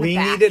sugar in the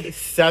back. We needed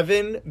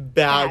 7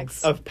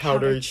 bags of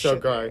powdered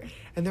sugar.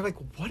 And they're like,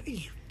 what are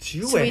you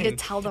doing? So we had to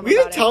tell them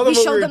about it. We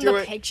showed them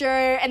the picture,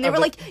 and they were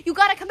like, you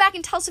gotta come back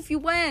and tell us if you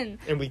win.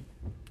 And we...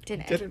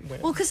 Didn't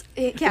win. Well, because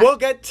we'll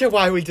get to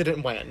why we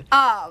didn't win.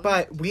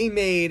 But we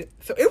made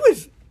it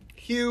was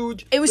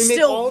huge. It was we made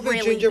still all the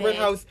really gingerbread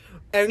big. House.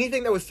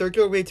 Anything that was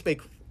circular, we had to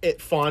make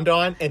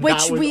fondant, and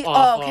that was awful.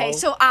 Oh, okay.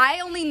 So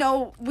I only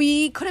know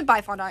we couldn't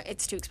buy fondant.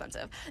 It's too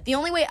expensive. The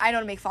only way I know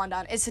to make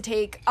fondant is to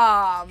take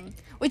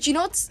which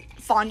it's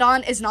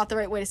fondant is not the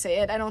right way to say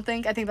it. I don't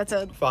think. I think that's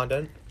a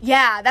fondant.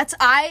 Yeah,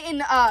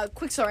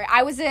 quick story.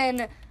 I was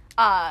in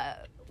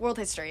world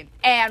history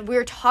and we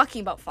were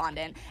talking about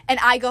fondant, and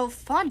I go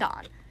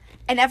fondant.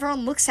 And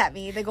everyone looks at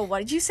me. They go, "What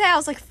did you say?" I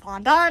was like,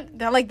 "Fondant."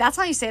 They're like, "That's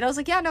how you say it." I was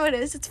like, "Yeah, no, it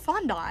is. It's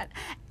fondant."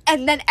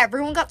 And then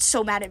everyone got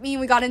so mad at me,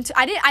 and we got into.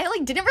 I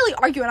didn't really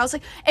argue, and I was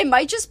like, "It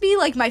might just be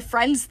like my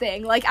friends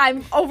thing. Like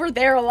I'm over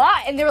there a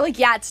lot." And they were like,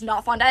 "Yeah, it's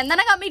not fondant." And then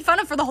I got made fun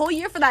of for the whole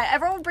year for that.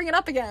 Everyone would bring it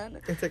up again.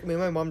 It's like me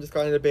and my mom just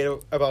got in a debate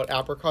about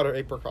apricot or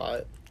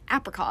apricot.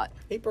 Apricot.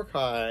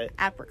 Apricot.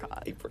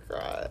 Apricot.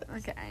 Apricot.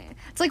 Okay.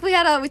 It's like we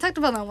talked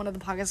about that on one of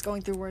the podcasts,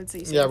 going through words that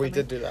you say. Yeah, we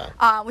did do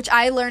that. Which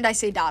I learned I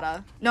say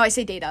data. No, I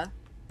say data.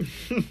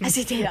 I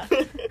say data.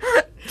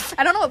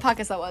 I don't know what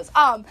podcast that was.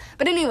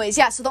 But anyways,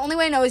 yeah, so the only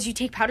way I know is you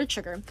take powdered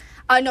sugar.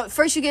 No,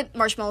 first you get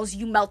marshmallows,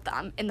 you melt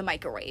them in the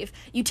microwave.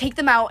 You take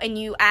them out and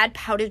you add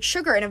powdered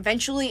sugar, and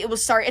eventually it will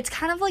start, it's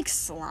kind of like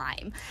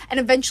slime. And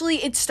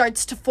eventually it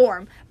starts to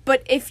form.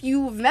 But if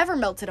you've never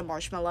melted a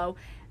marshmallow,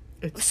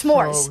 it's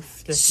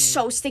s'mores.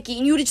 So sticky.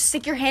 And you would just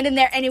stick your hand in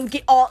there and it would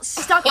get all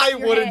stuck in your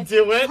hand. I wouldn't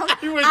do it.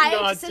 I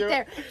had to sit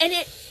there. And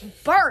it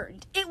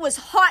burned. It was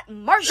hot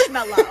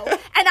marshmallow.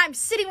 And I'm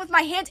sitting with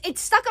my hands.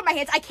 It's stuck on my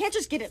hands. I can't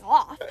just get it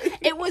off.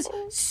 It was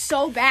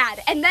so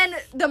bad. And then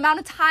the amount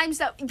of times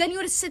then you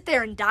would sit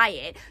there and dye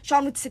it.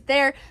 Sean would sit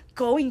there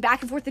going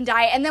back and forth and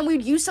dye it, and then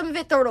we'd use some of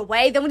it, throw it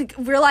away, then we'd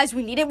realize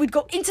we need it, we'd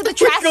go into the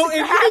trash to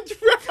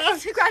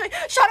grab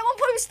it. Sean at one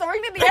point was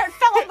throwing it in the air, it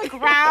fell on the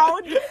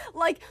ground.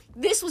 Like,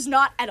 this was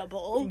not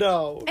edible.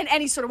 No. In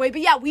any sort of way.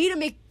 But yeah, we had to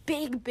make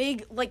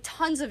big, like,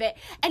 tons of it,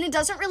 and it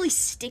doesn't really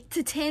stick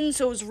to tin,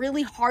 so it was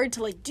really hard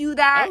to, like, do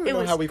that. I don't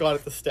know how we got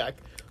it to stick.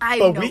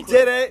 But we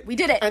did it. We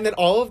did it. And then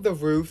all of the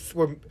roofs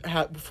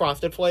had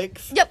frosted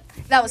flakes. Yep,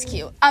 that was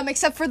cute.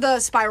 Except for the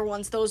spiral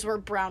ones, those were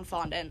brown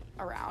fondant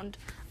around.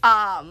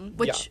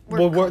 Which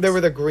they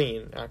were the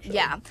green, actually.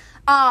 Yeah.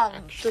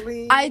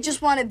 Actually, I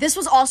just wanted, this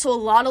was also a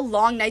lot of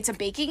long nights of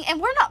baking,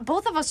 and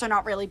both of us are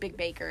not really big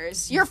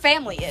bakers. Your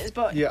family is,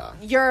 but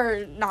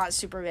you're not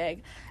super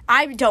big.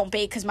 I don't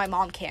bake because my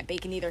mom can't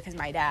bake, and neither because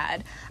my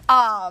dad.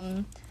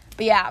 But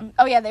yeah.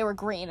 Oh yeah, they were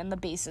green and the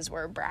bases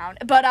were brown.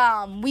 But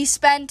we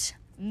spent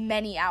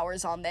many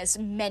hours on this,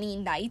 many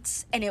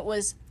nights, and it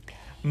was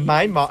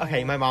my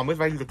mom was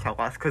ready to kill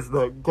us because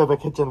the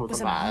kitchen was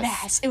a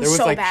mess. It was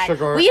so bad.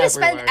 We had to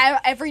spend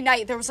every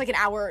night, there was like an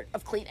hour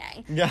of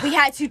cleaning. Yeah. We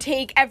had to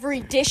take every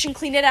dish and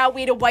clean it out.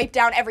 We had to wipe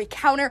down every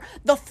counter,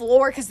 the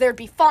floor, because there'd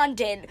be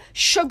fondant,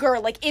 sugar,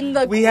 like in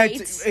the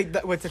grates. Had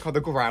to, what's it called,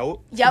 the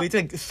grout? Yep. We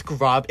had to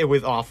scrub. It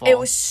was awful. It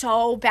was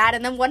so bad.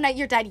 And then one night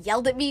your dad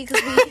yelled at me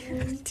because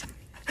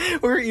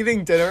we were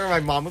eating dinner and my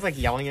mom was like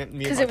yelling at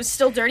me because it was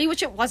still dirty,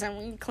 which it wasn't.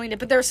 We cleaned it,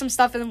 but there was some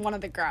stuff in one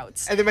of the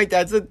grouts. And then my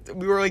dad said,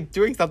 we were like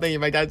doing something and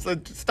my dad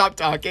said stop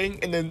talking,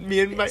 and then me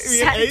and Ace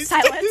sat in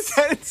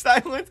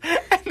silence,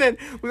 and then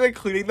we were like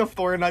cleaning the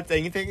floor and not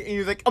saying anything, and he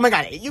was like, oh my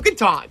god, you can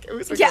talk. It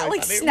was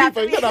like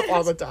snapping. We bring it up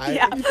all the time.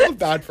 Yeah. I feel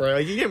bad for it.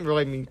 Like, he didn't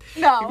really mean,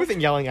 he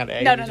wasn't yelling at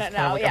it. No,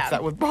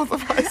 upset with both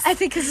of us. I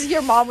think because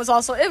your mom was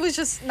also, it was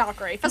just not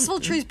great. Festival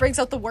of Trees brings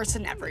out the worst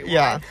in everyone.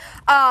 Yeah.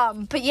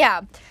 But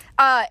yeah.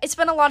 It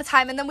spent a lot of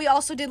time, and then we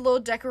also did little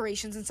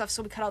decorations and stuff,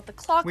 so we cut out the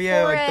clock we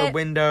had, like, the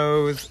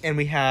windows, and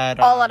we had...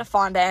 all out of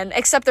fondant,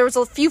 except there was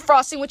a few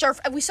frosting, we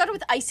started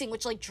with icing,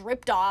 which, like,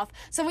 dripped off,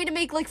 so we had to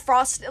make, like,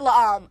 royal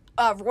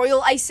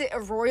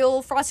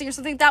frosting or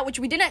something like that, which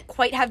we didn't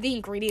quite have the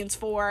ingredients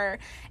for.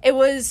 It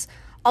was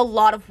a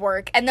lot of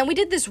work, and then we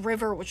did this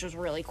river, which was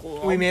really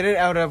cool. We made it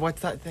out of,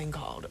 what's that thing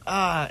called?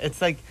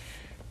 It's, like...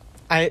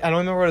 I don't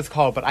remember what it's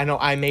called, but I know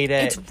I made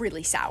it... It's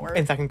really sour.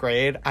 In second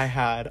grade, I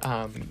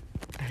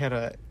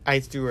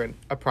used to do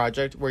a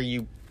project where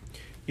you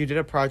did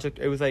a project.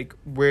 It was like,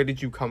 where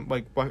did you come,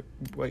 like, what,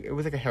 like, it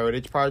was like a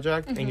heritage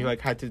project, and you like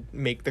had to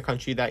make the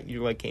country that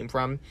you like came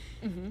from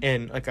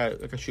in like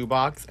a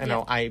shoebox. And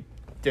I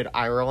did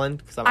Ireland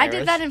because I'm Irish. I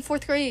did that in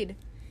 4th grade.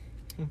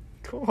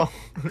 Cool.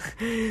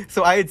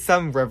 So I had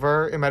some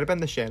river. It might have been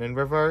the Shannon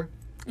River,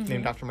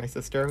 named after my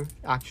sister,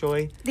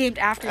 actually. Named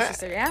after your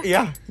sister,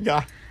 yeah?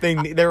 Yeah.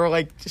 They were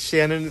like,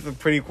 Shannon is a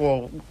pretty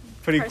cool.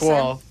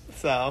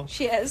 So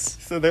she is.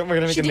 So then we're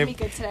gonna make she did me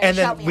good today. And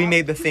then we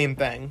made the same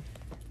thing.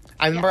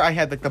 I remember I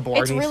had like the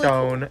Blarney really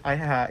Stone. Cool. I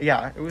had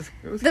it was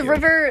the cute.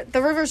 river.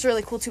 The river's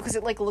really cool too because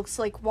it like looks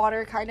like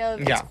water kind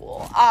of. It's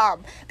cool. But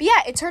yeah,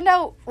 it turned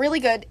out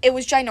really good. It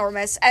was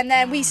ginormous, and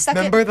then we stuck.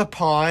 Remember the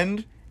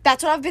pond?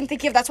 That's what I've been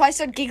thinking of. That's why I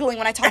started giggling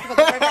when I talked about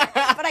the river,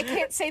 but I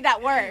can't say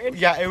that word.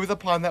 Yeah, it was a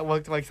pond that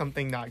looked like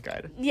something not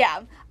good.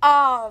 Yeah.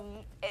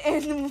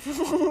 And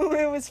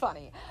it was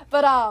funny.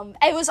 But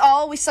it was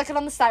all, we stuck it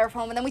on the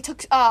styrofoam, and then we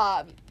took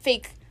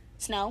fake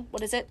snow.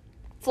 What is it?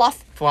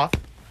 Fluff. Fluff.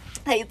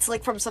 Hey, it's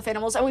like from stuffed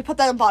animals, and we put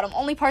that on the bottom.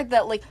 Only part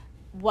that like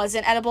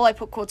wasn't edible. I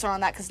put quotes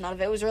around that because none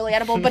of it was really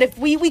edible. But if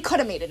we could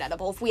have made it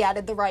edible if we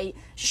added the right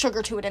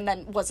sugar to it, and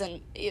then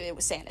it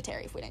was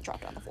sanitary if we didn't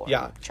drop it on the floor.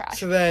 Yeah. Trash.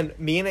 So then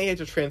me and A had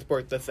to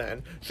transport this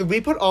in. So we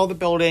put all the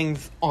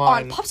buildings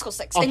on popsicle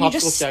sticks, and you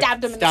just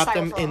stabbed them in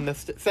the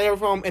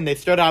styrofoam, and they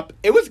stood up.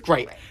 It was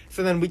great. Right.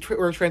 So then we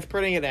were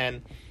transporting it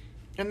in,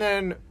 and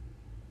then.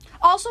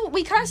 Also,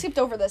 we kind of skipped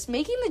over this.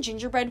 Making the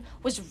gingerbread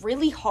was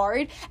really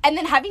hard, and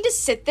then having to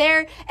sit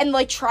there and,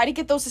 like, try to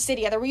get those to stay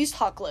together. We used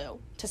hot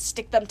glue to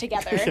stick them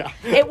together. Yeah.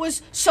 It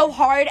was so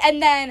hard,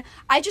 and then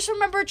I just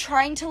remember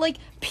trying to, like,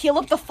 peel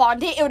up the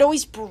fondant. It would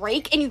always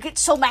break, and you get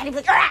so mad, and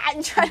you'd be like, ah,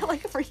 and try to,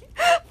 like,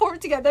 form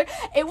it together.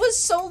 It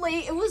was so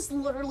late. It was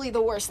literally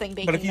the worst thing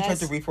baking But if you tried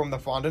to reform the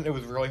fondant, it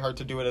was really hard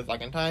to do it a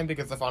second time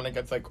because the fondant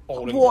gets, like,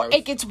 old and gross.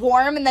 It gets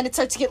warm, and then it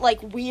starts to get,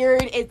 like,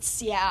 weird.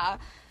 Yeah.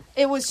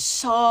 It was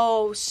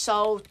so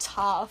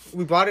tough.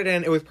 We brought it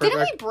in. It was perfect.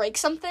 Didn't we break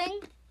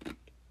something?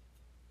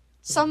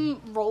 Some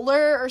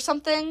roller or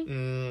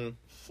something?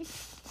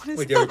 What is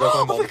we did. We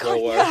broke my mom's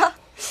roller. Yeah.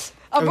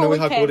 And then we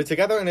hot glued it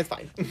together, and it's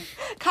fine.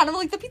 Kind of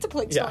like the pizza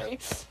plate story.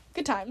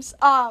 Good times.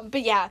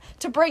 But yeah,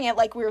 to bring it,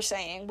 like we were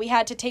saying, we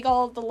had to take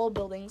all the little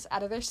buildings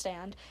out of their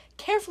stand,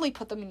 carefully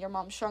put them in your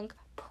mom's trunk,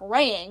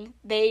 praying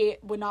they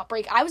would not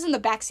break. I was in the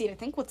back seat, I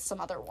think, with some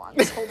other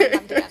ones, holding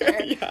them together.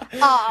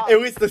 It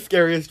was the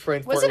scariest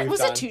transport we've done.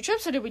 Was it 2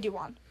 trips, or did we do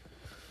 1?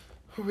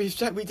 We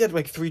did,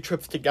 like, 3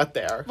 trips to get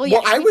there. Well,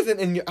 yeah, I wasn't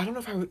in... I don't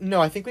know if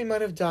No, I think we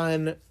might have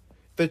done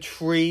the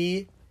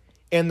tree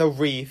and the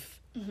wreath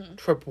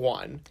trip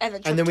 1.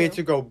 And then we had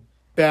to go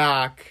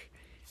back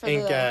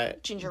and get the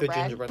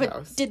gingerbread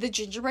house. Did the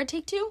gingerbread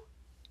take 2?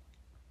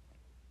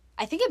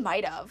 I think it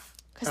might have.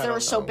 Because they were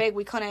so big,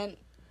 we couldn't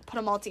put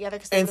them all together.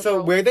 And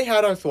so where they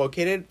had us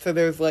located, so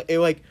there's,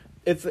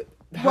 it's...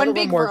 One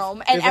big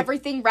room, and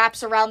everything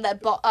wraps around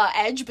that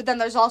edge, but then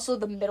there's also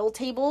the middle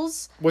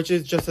tables. Which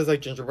is just as,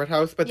 like, gingerbread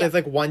house, but there's,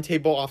 like, one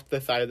table off to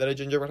the side that a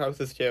gingerbread house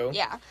is, too.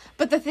 Yeah.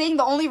 But the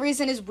only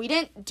reason is we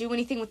didn't do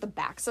anything with the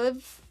backs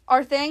of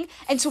our thing,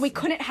 and so we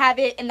couldn't have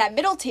it in that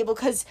middle table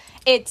because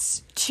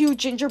it's 2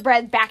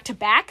 gingerbread back to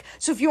back.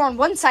 So if you were on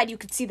one side, you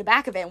could see the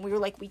back of it, and we were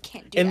like, we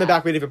can't do that. In the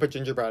back, we didn't even put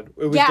gingerbread.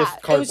 It was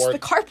just cardboard. It was the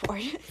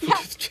cardboard. Yeah.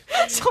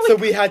 So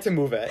we had to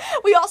move it.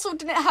 We also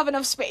didn't have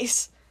enough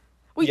space.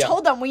 We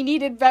told them we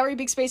needed very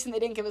big space, and they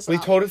didn't give us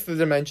enough. They told us the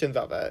dimensions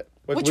of it.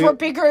 Which were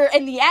bigger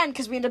in the end,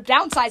 because we ended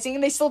up downsizing,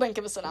 and they still didn't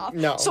give us enough.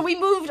 No. So we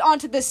moved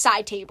onto this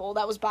side table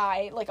that was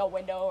by, like, a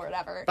window or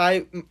whatever.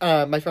 By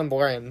my friend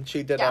Lauren,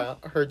 she did her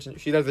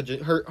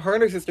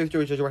and her sisters do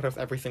a gingerbread house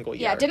every single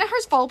year. Yeah, didn't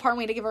hers fall apart and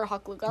we had to give her a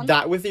hot glue gun?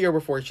 That was the year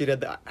before she did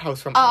the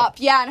house from up.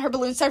 Yeah, and her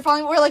balloons started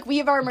falling. We were like, we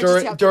have our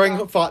emergency hot glue gun.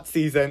 During FOTS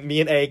season,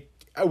 me and A,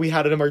 we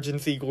had an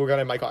emergency glue gun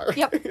in my car.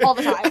 Yep, all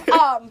the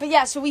time. But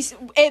yeah, so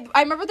I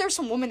remember there was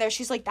some woman there.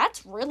 She's like,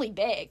 "That's really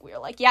big." We were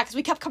like, "Yeah," because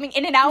we kept coming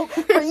in and out,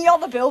 bringing all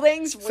the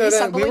buildings. So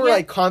then we were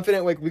like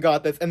confident, like we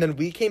got this, and then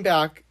we came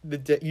back.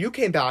 You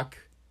came back.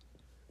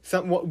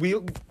 We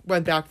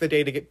went back the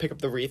day to pick up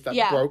the wreath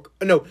that broke.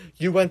 No,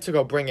 you went to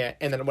go bring it,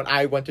 and then when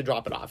I went to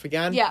drop it off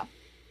again,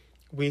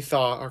 we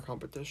saw our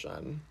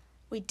competition.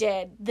 We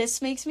did.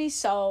 This makes me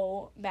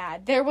so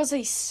mad. There was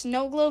a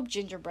snow globe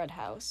gingerbread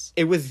house.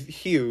 It was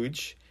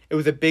huge. It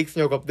was a big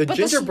snow globe. The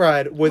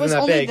gingerbread wasn't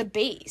that big. Only the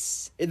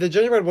base. The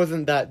gingerbread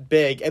wasn't that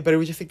big, but it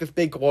was just like this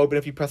big globe, and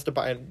if you pressed a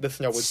button, the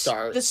snow would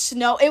start.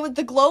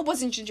 The globe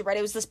wasn't gingerbread.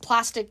 It was this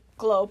plastic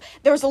globe.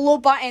 There was a little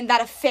button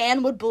that a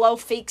fan would blow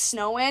fake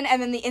snow in,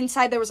 and then the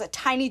inside there was a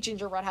tiny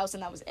gingerbread house,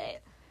 and that was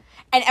it.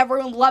 And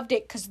everyone loved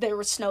it because there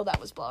was snow that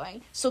was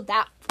blowing. So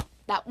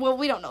well,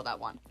 we don't know that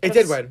one. It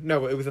did win.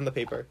 No, it was in the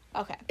paper.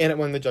 Okay. And it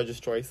won the judge's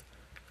choice.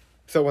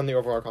 So it won the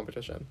overall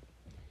competition.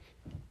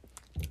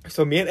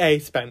 So me and A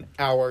spent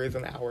hours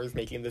and hours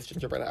making this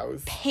gingerbread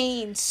house.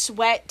 Pain,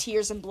 sweat,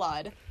 tears, and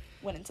blood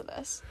went into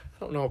this.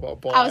 I don't know about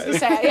blood. I was going to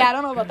say, I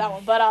don't know about that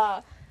one.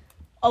 But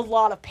a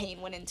lot of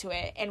pain went into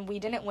it. And we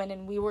didn't win.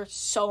 And we were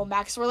so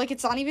mad. Because we're like,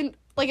 it's not even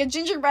like a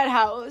gingerbread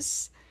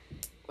house.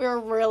 We were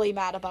really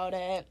mad about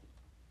it.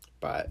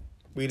 But...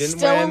 we didn't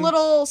still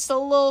win.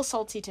 Still a little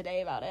salty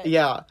today about it.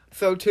 Yeah.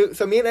 So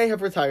me and A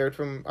have retired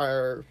from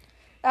our...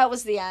 That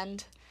was the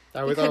end.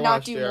 That was we could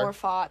not do more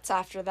FOTS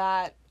after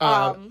that.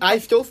 I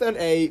still sent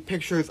A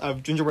pictures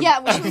of gingerbread... Yeah,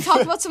 we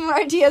talked about some of our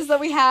ideas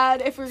that we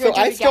had if we were going to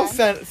do it again.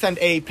 So I still sent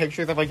A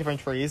pictures of, like, different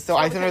trees. So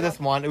I sent her this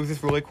one. It was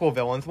this really cool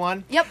villains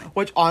one. Yep.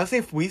 Which, honestly,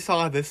 if we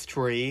saw this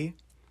tree...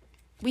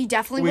 We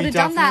definitely would have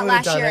done that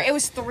last year. It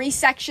was 3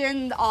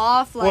 sectioned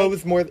off. Like, well, it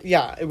was more.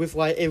 Yeah, it was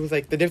like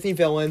the Disney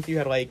villains. You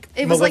had like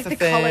it was like the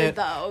color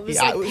though. It was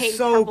like pink,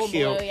 so purple,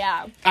 cute. blue.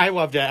 Yeah, I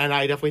loved it, and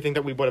I definitely think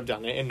that we would have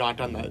done it and not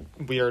done the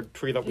weird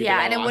tree that we did.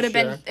 Yeah, and it would have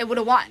been. It would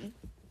have won.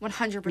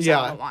 100% would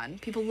have won.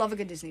 People love a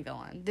good Disney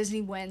villain.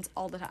 Disney wins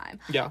all the time.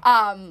 Yeah.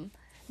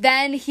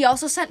 Then he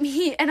also sent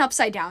me an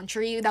upside down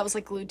tree that was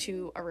like glued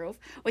to a roof,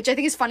 which I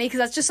think is funny because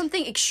that's just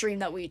something extreme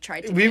that we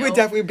tried to do. We would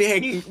definitely be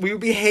hanging. We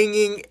would be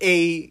hanging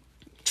a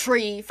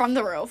tree from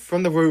the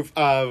roof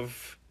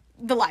of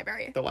The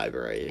library. The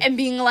library. And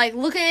being like,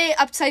 look at it,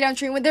 upside down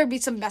tree. Would there be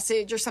some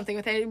message or something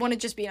with it? It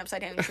wouldn't just be an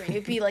upside down tree.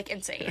 It'd be like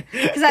insane.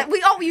 Because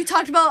you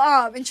talked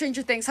about in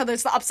Stranger Things how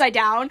there's the upside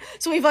down.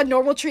 So we have a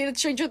normal tree that's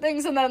Stranger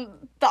Things, and then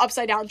the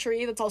upside down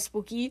tree that's all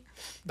spooky.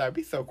 That'd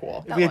be so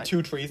cool. If we had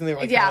two trees and they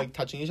were kind of like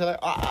touching each other.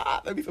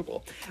 That'd be so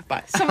cool.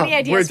 But so many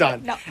ideas. We're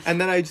done. No. And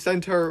then I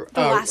sent her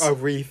a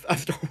wreath, a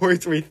Star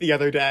Wars wreath the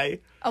other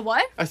day. A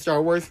what? A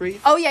Star Wars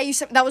wreath. Oh, yeah, you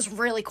said that was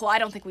really cool. I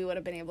don't think we would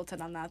have been able to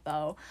done that,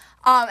 though.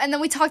 And then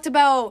we talked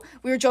about,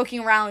 we were joking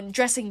around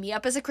dressing me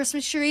up as a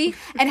Christmas tree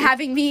and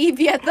having me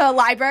be at the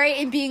library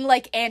and being,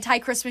 like,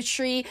 anti-Christmas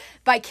tree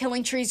by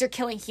killing trees or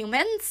killing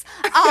humans.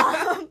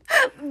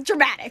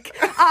 Dramatic.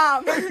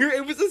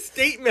 It was a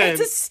statement.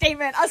 It's a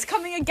statement. Us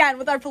coming again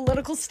with our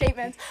political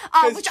statements.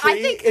 Which tree,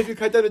 I think... If you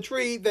cut down a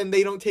tree, then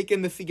they don't take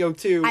in the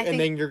CO2, and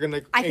then you're going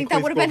to I think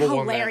that would have been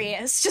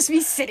hilarious. Just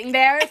me sitting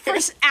there for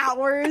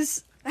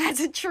hours...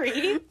 As a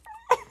tree.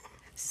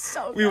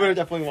 So good. We would have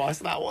definitely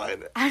lost that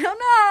one. I don't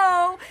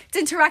know.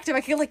 It's interactive.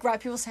 I could like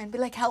grab people's hand and be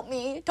like, help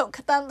me. Don't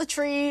cut down the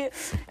tree. It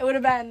would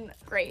have been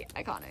great.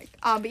 Iconic.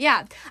 But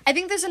yeah, I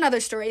think there's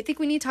another story. I think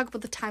we need to talk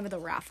about the time of the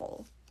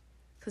raffle.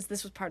 Because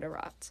this was part of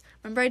FOTS.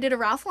 Remember I did a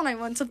raffle and I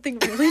won something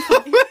really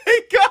funny? Oh my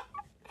god.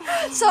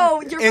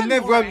 So you're in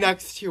the room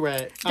next to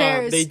it,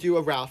 they do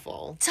a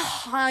raffle.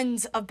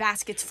 Tons of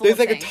baskets full. There's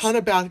of a ton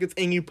of baskets,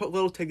 and you put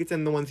little tickets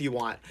in the ones you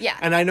want. Yeah,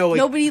 and I know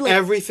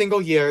every single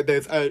year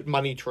there's a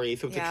money tree,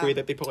 so it's a tree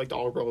that they put like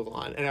dollar bills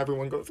on, and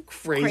everyone goes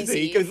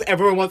crazy because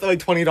everyone wants a like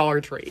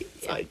 $20 tree.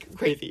 It's like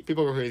crazy.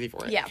 People go crazy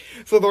for it. Yeah.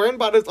 So Lauren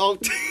bought us all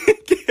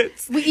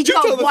tickets. We each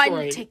got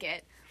one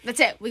ticket. That's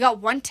it. We got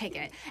one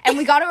ticket. And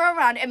we got to go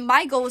around. And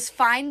my goal was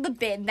find the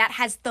bin that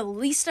has the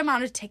least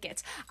amount of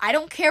tickets. I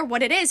don't care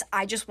what it is.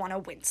 I just want to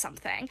win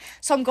something.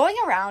 So I'm going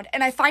around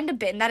and I find a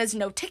bin that has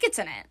no tickets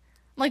in it.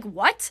 I'm like,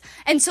 what?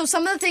 And so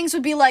some of the things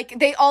would be like,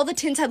 all the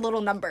tins had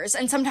little numbers.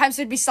 And sometimes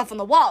there'd be stuff on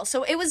the wall.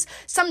 So it was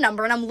some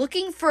number. And I'm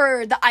looking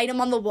for the item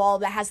on the wall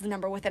that has the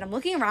number with it. I'm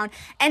looking around.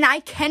 And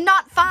I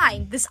cannot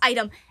find this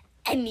item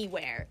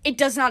anywhere. It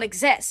does not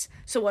exist.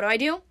 So what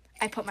do?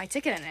 I put my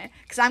ticket in it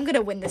because I'm going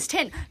to win this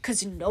tin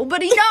because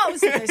nobody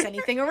knows if there's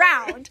anything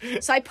around.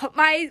 So I put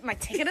my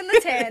ticket in the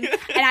tin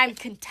and I'm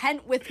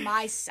content with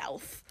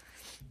myself.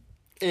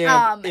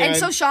 And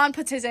so Sean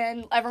puts his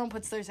in, everyone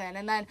puts theirs in,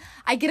 and then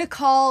I get a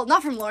call,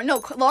 not from Lauren,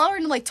 no,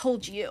 Lauren like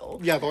told you.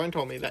 Yeah, Lauren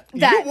told me that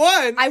you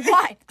won.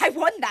 I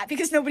won that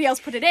because nobody else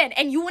put it in,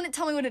 and you wouldn't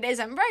tell me what it is.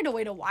 I remember I had to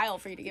wait a while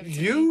for you to give it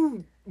to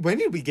me. When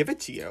did we give it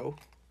to you?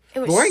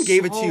 Lauren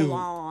gave it to you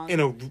long.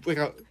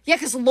 Yeah,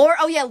 because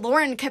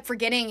Lauren kept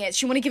forgetting it.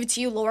 She wanted to give it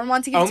to you. Lauren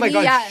wanted to give it to me. Oh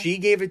my god, she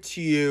gave it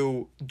to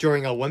you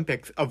during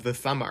Olympics of the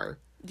summer.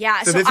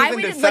 Yeah, so I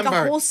waited December,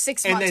 like a whole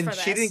 6 months and for then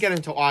this. She didn't get it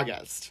until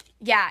August.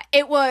 Yeah,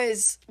 it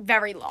was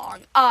very long.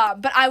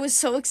 But I was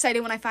so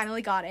excited when I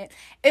finally got it.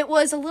 It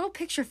was a little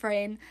picture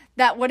frame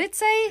that, what'd it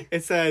say?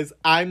 It says,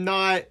 I'm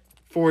not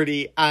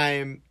 40,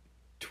 I'm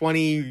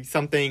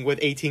 20-something with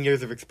 18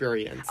 years of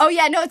experience. Oh,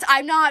 yeah, no,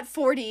 I'm not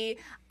 40.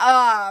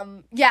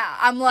 I'm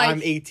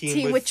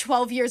 18 with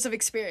 12 years of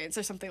experience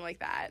or something like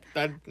that.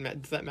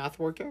 Does that math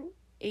work out?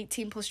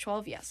 18 plus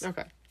 12, yes.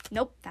 Okay.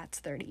 Nope, that's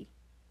 30.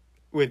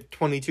 With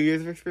 22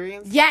 years of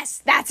experience?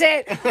 Yes, that's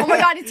it. Oh my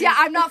god,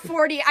 I'm not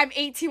 40. I'm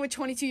 18 with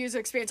 22 years of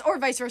experience, or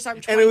vice versa.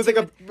 I'm 22. And it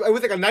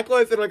was like a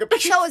necklace and like a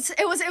picture. No,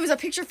 it was a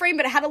picture frame,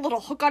 but it had a little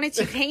hook on it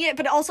so you could hang it,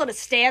 but it also had a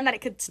stand that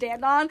it could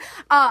stand on.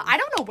 I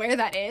don't know where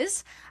that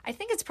is. I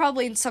think it's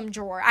probably in some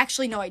drawer.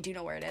 Actually, no, I do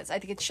know where it is. I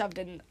think it's shoved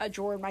in a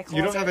drawer in my closet.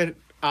 You don't have it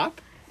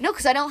up? No,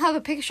 because I don't have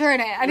a picture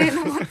in it. I didn't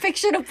know what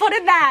picture to put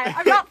in that.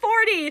 I'm not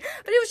 40.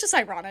 But it was just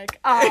ironic.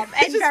 It's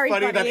and just very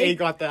funny that A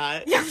got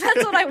that. Yeah,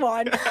 that's what I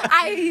won.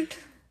 I'm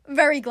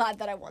very glad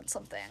that I won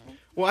something.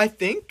 Well, I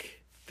think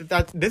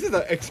that this is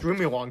an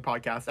extremely long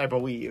podcast, I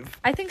believe.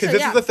 I think so, because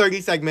this is a 30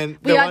 segment.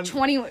 We got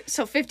 20,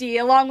 so 50,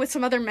 along with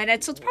some other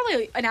minutes. So it's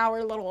probably an hour,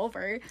 a little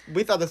over.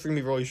 We thought this was going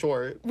to be really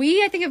short.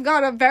 I think, have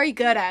gotten very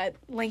good at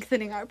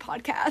lengthening our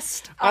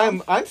podcast.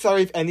 I'm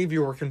sorry if any of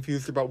you were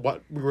confused about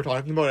what we were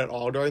talking about at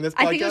all during this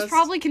podcast. I think it was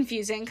probably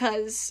confusing,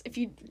 because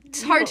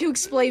it's hard to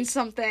explain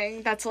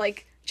something that's,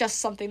 like, just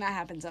something that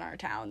happens in our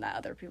town that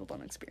other people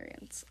don't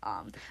experience.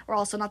 We're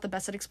also not the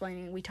best at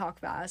explaining. We talk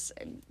fast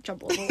and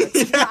jump over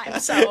words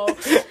sometimes. So,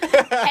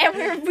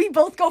 and we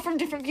both go from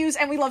different views,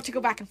 and we love to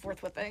go back and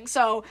forth with things.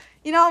 So,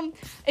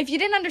 if you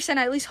didn't understand,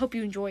 I at least hope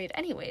you enjoyed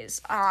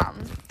anyways.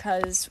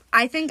 Because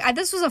I think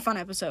this was a fun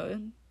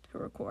episode to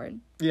record.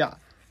 Yeah.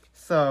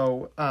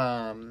 So,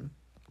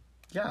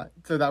 yeah,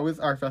 so that was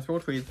our festival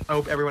tweets. I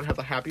hope everyone has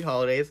a happy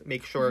holidays.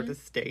 Make sure to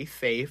stay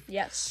safe.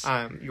 Yes.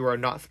 You are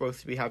not supposed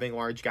to be having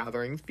large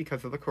gatherings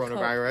because of the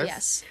coronavirus.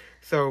 Yes.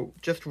 So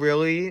just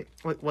really,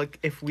 like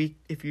if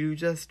you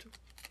just,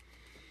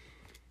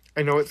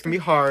 I know it's gonna be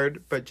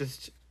hard, but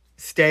just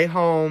stay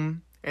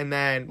home, and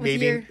then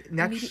maybe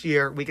next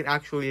year we can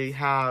actually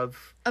have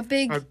a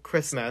big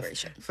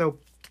Christmas. So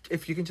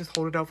if you can just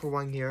hold it out for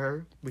 1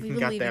 year, we can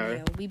get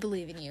there. We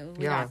believe in you.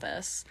 We got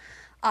this.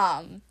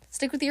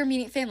 Stick with your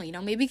immediate family,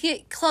 maybe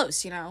get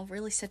close,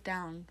 really sit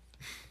down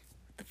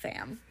with the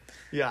fam.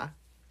 Yeah.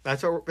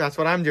 That's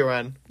what I'm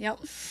doing. Yep.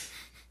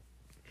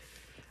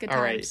 Good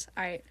times.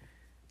 All right.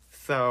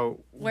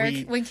 So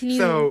when can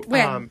you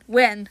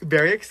when?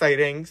 Very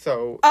exciting.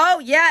 So oh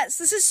yes,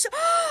 this is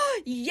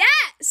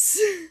yes.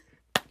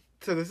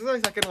 So this is our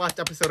second last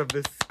episode of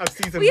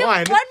season 1. We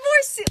have one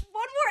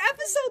more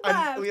episode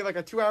left. We have like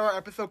a 2-hour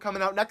episode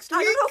coming out next week.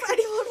 I don't know if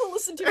anyone will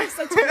listen to this.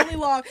 That's really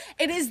long.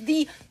 It is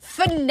the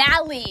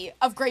finale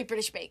of Great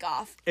British Bake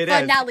Off. It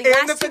finale, is. Last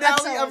And the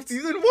finale of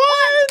season 1.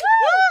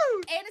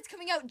 Woo! And it's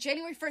coming out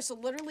January 1st, so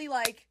literally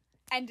like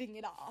ending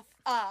it off.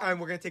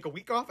 And we're going to take a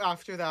week off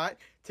after that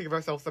to give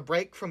ourselves a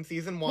break from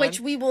season 1. Which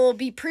we will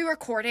be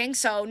pre-recording,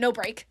 so no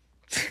break.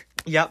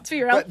 Yep.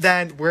 But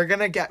then we're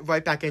going to get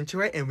right back into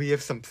it, and we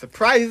have some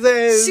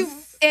surprises.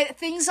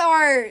 Things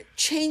are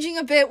changing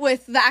a bit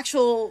with the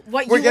actual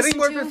We're getting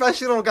more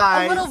professional,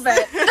 guys. A little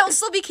bit. It'll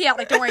still be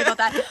chaotic. Don't worry about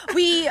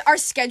that. Our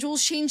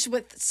schedules changed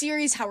with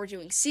series, how we're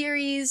doing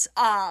series.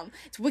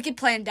 It's wicked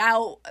planned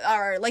out.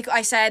 Or like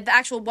I said, the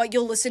actual what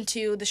you'll listen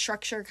to, the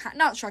structure,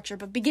 not structure,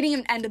 but beginning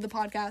and end of the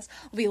podcast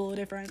will be a little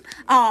different.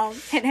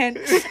 Hint, hint.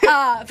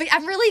 But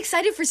I'm really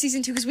excited for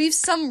season 2 because we have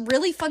some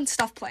really fun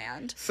stuff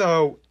planned.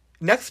 So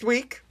next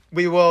week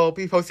we will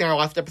be posting our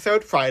last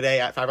episode Friday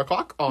at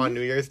 5:00 on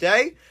New Year's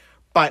Day.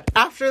 But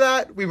after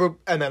that, we're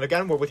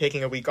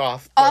taking a week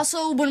off.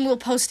 Also, when we're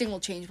posting will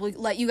change. We'll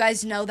let you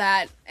guys know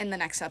that in the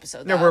next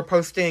episode. No, we're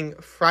posting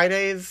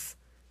Fridays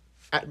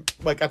at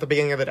the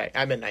beginning of the day,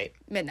 at midnight.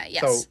 Midnight,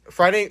 yes. So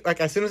Friday,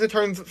 as soon as it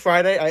turns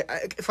Friday,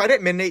 Friday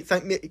at midnight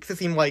makes it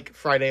seem like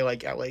Friday, at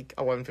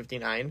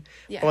 11:59.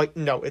 Yeah. But,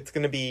 no, it's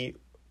going to be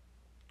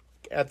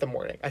at the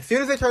morning. As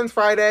soon as it turns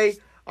Friday,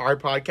 our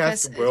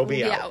podcast will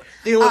be out.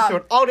 You can listen to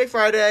it all day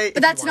Friday.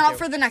 But that's not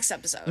for the next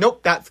episode.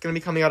 Nope, that's going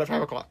to be coming out at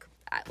 5:00.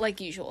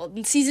 Like usual.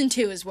 Season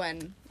 2 is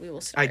when we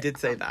will start. I did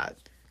say that.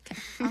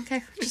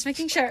 Okay. Just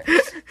making sure.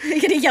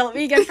 You're gonna yell at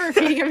me again for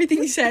repeating everything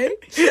you say.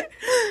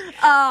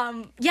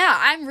 Yeah,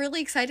 I'm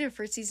really excited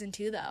for season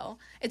 2 though.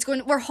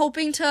 We're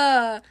hoping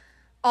to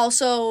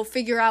also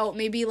figure out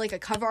maybe a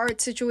cover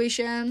art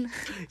situation.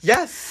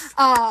 Yes.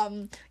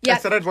 Yeah. I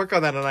said I'd work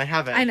on that and I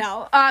haven't. I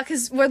know.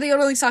 Because we're the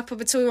only sock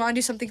puppets, so we want to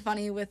do something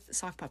funny with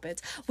sock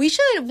puppets. We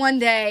should one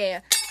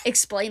day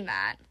explain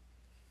that.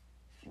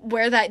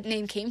 Where that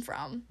name came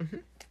from. Mm-hmm.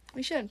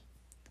 We should.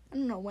 I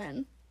don't know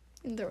when.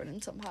 We can throw it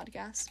in some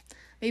podcast.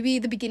 Maybe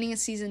the beginning of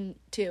season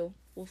 2.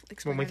 We'll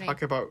explain when we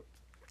talk about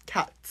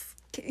Cats.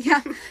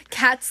 Yeah,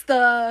 Cats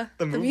the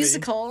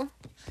musical.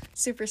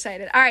 Super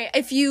excited. All right,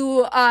 if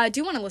you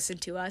do want to listen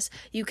to us,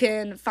 you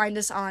can find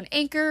us on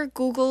Anchor,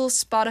 Google,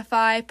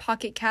 Spotify,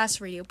 Pocket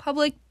Cast, Radio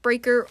Public,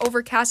 Breaker,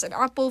 Overcast, and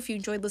Apple. If you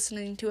enjoyed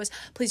listening to us,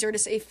 please rate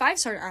us a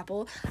 5-star on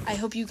Apple. I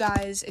hope you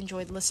guys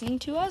enjoyed listening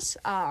to us.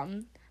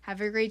 Have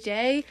a great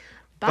day.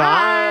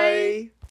 Bye.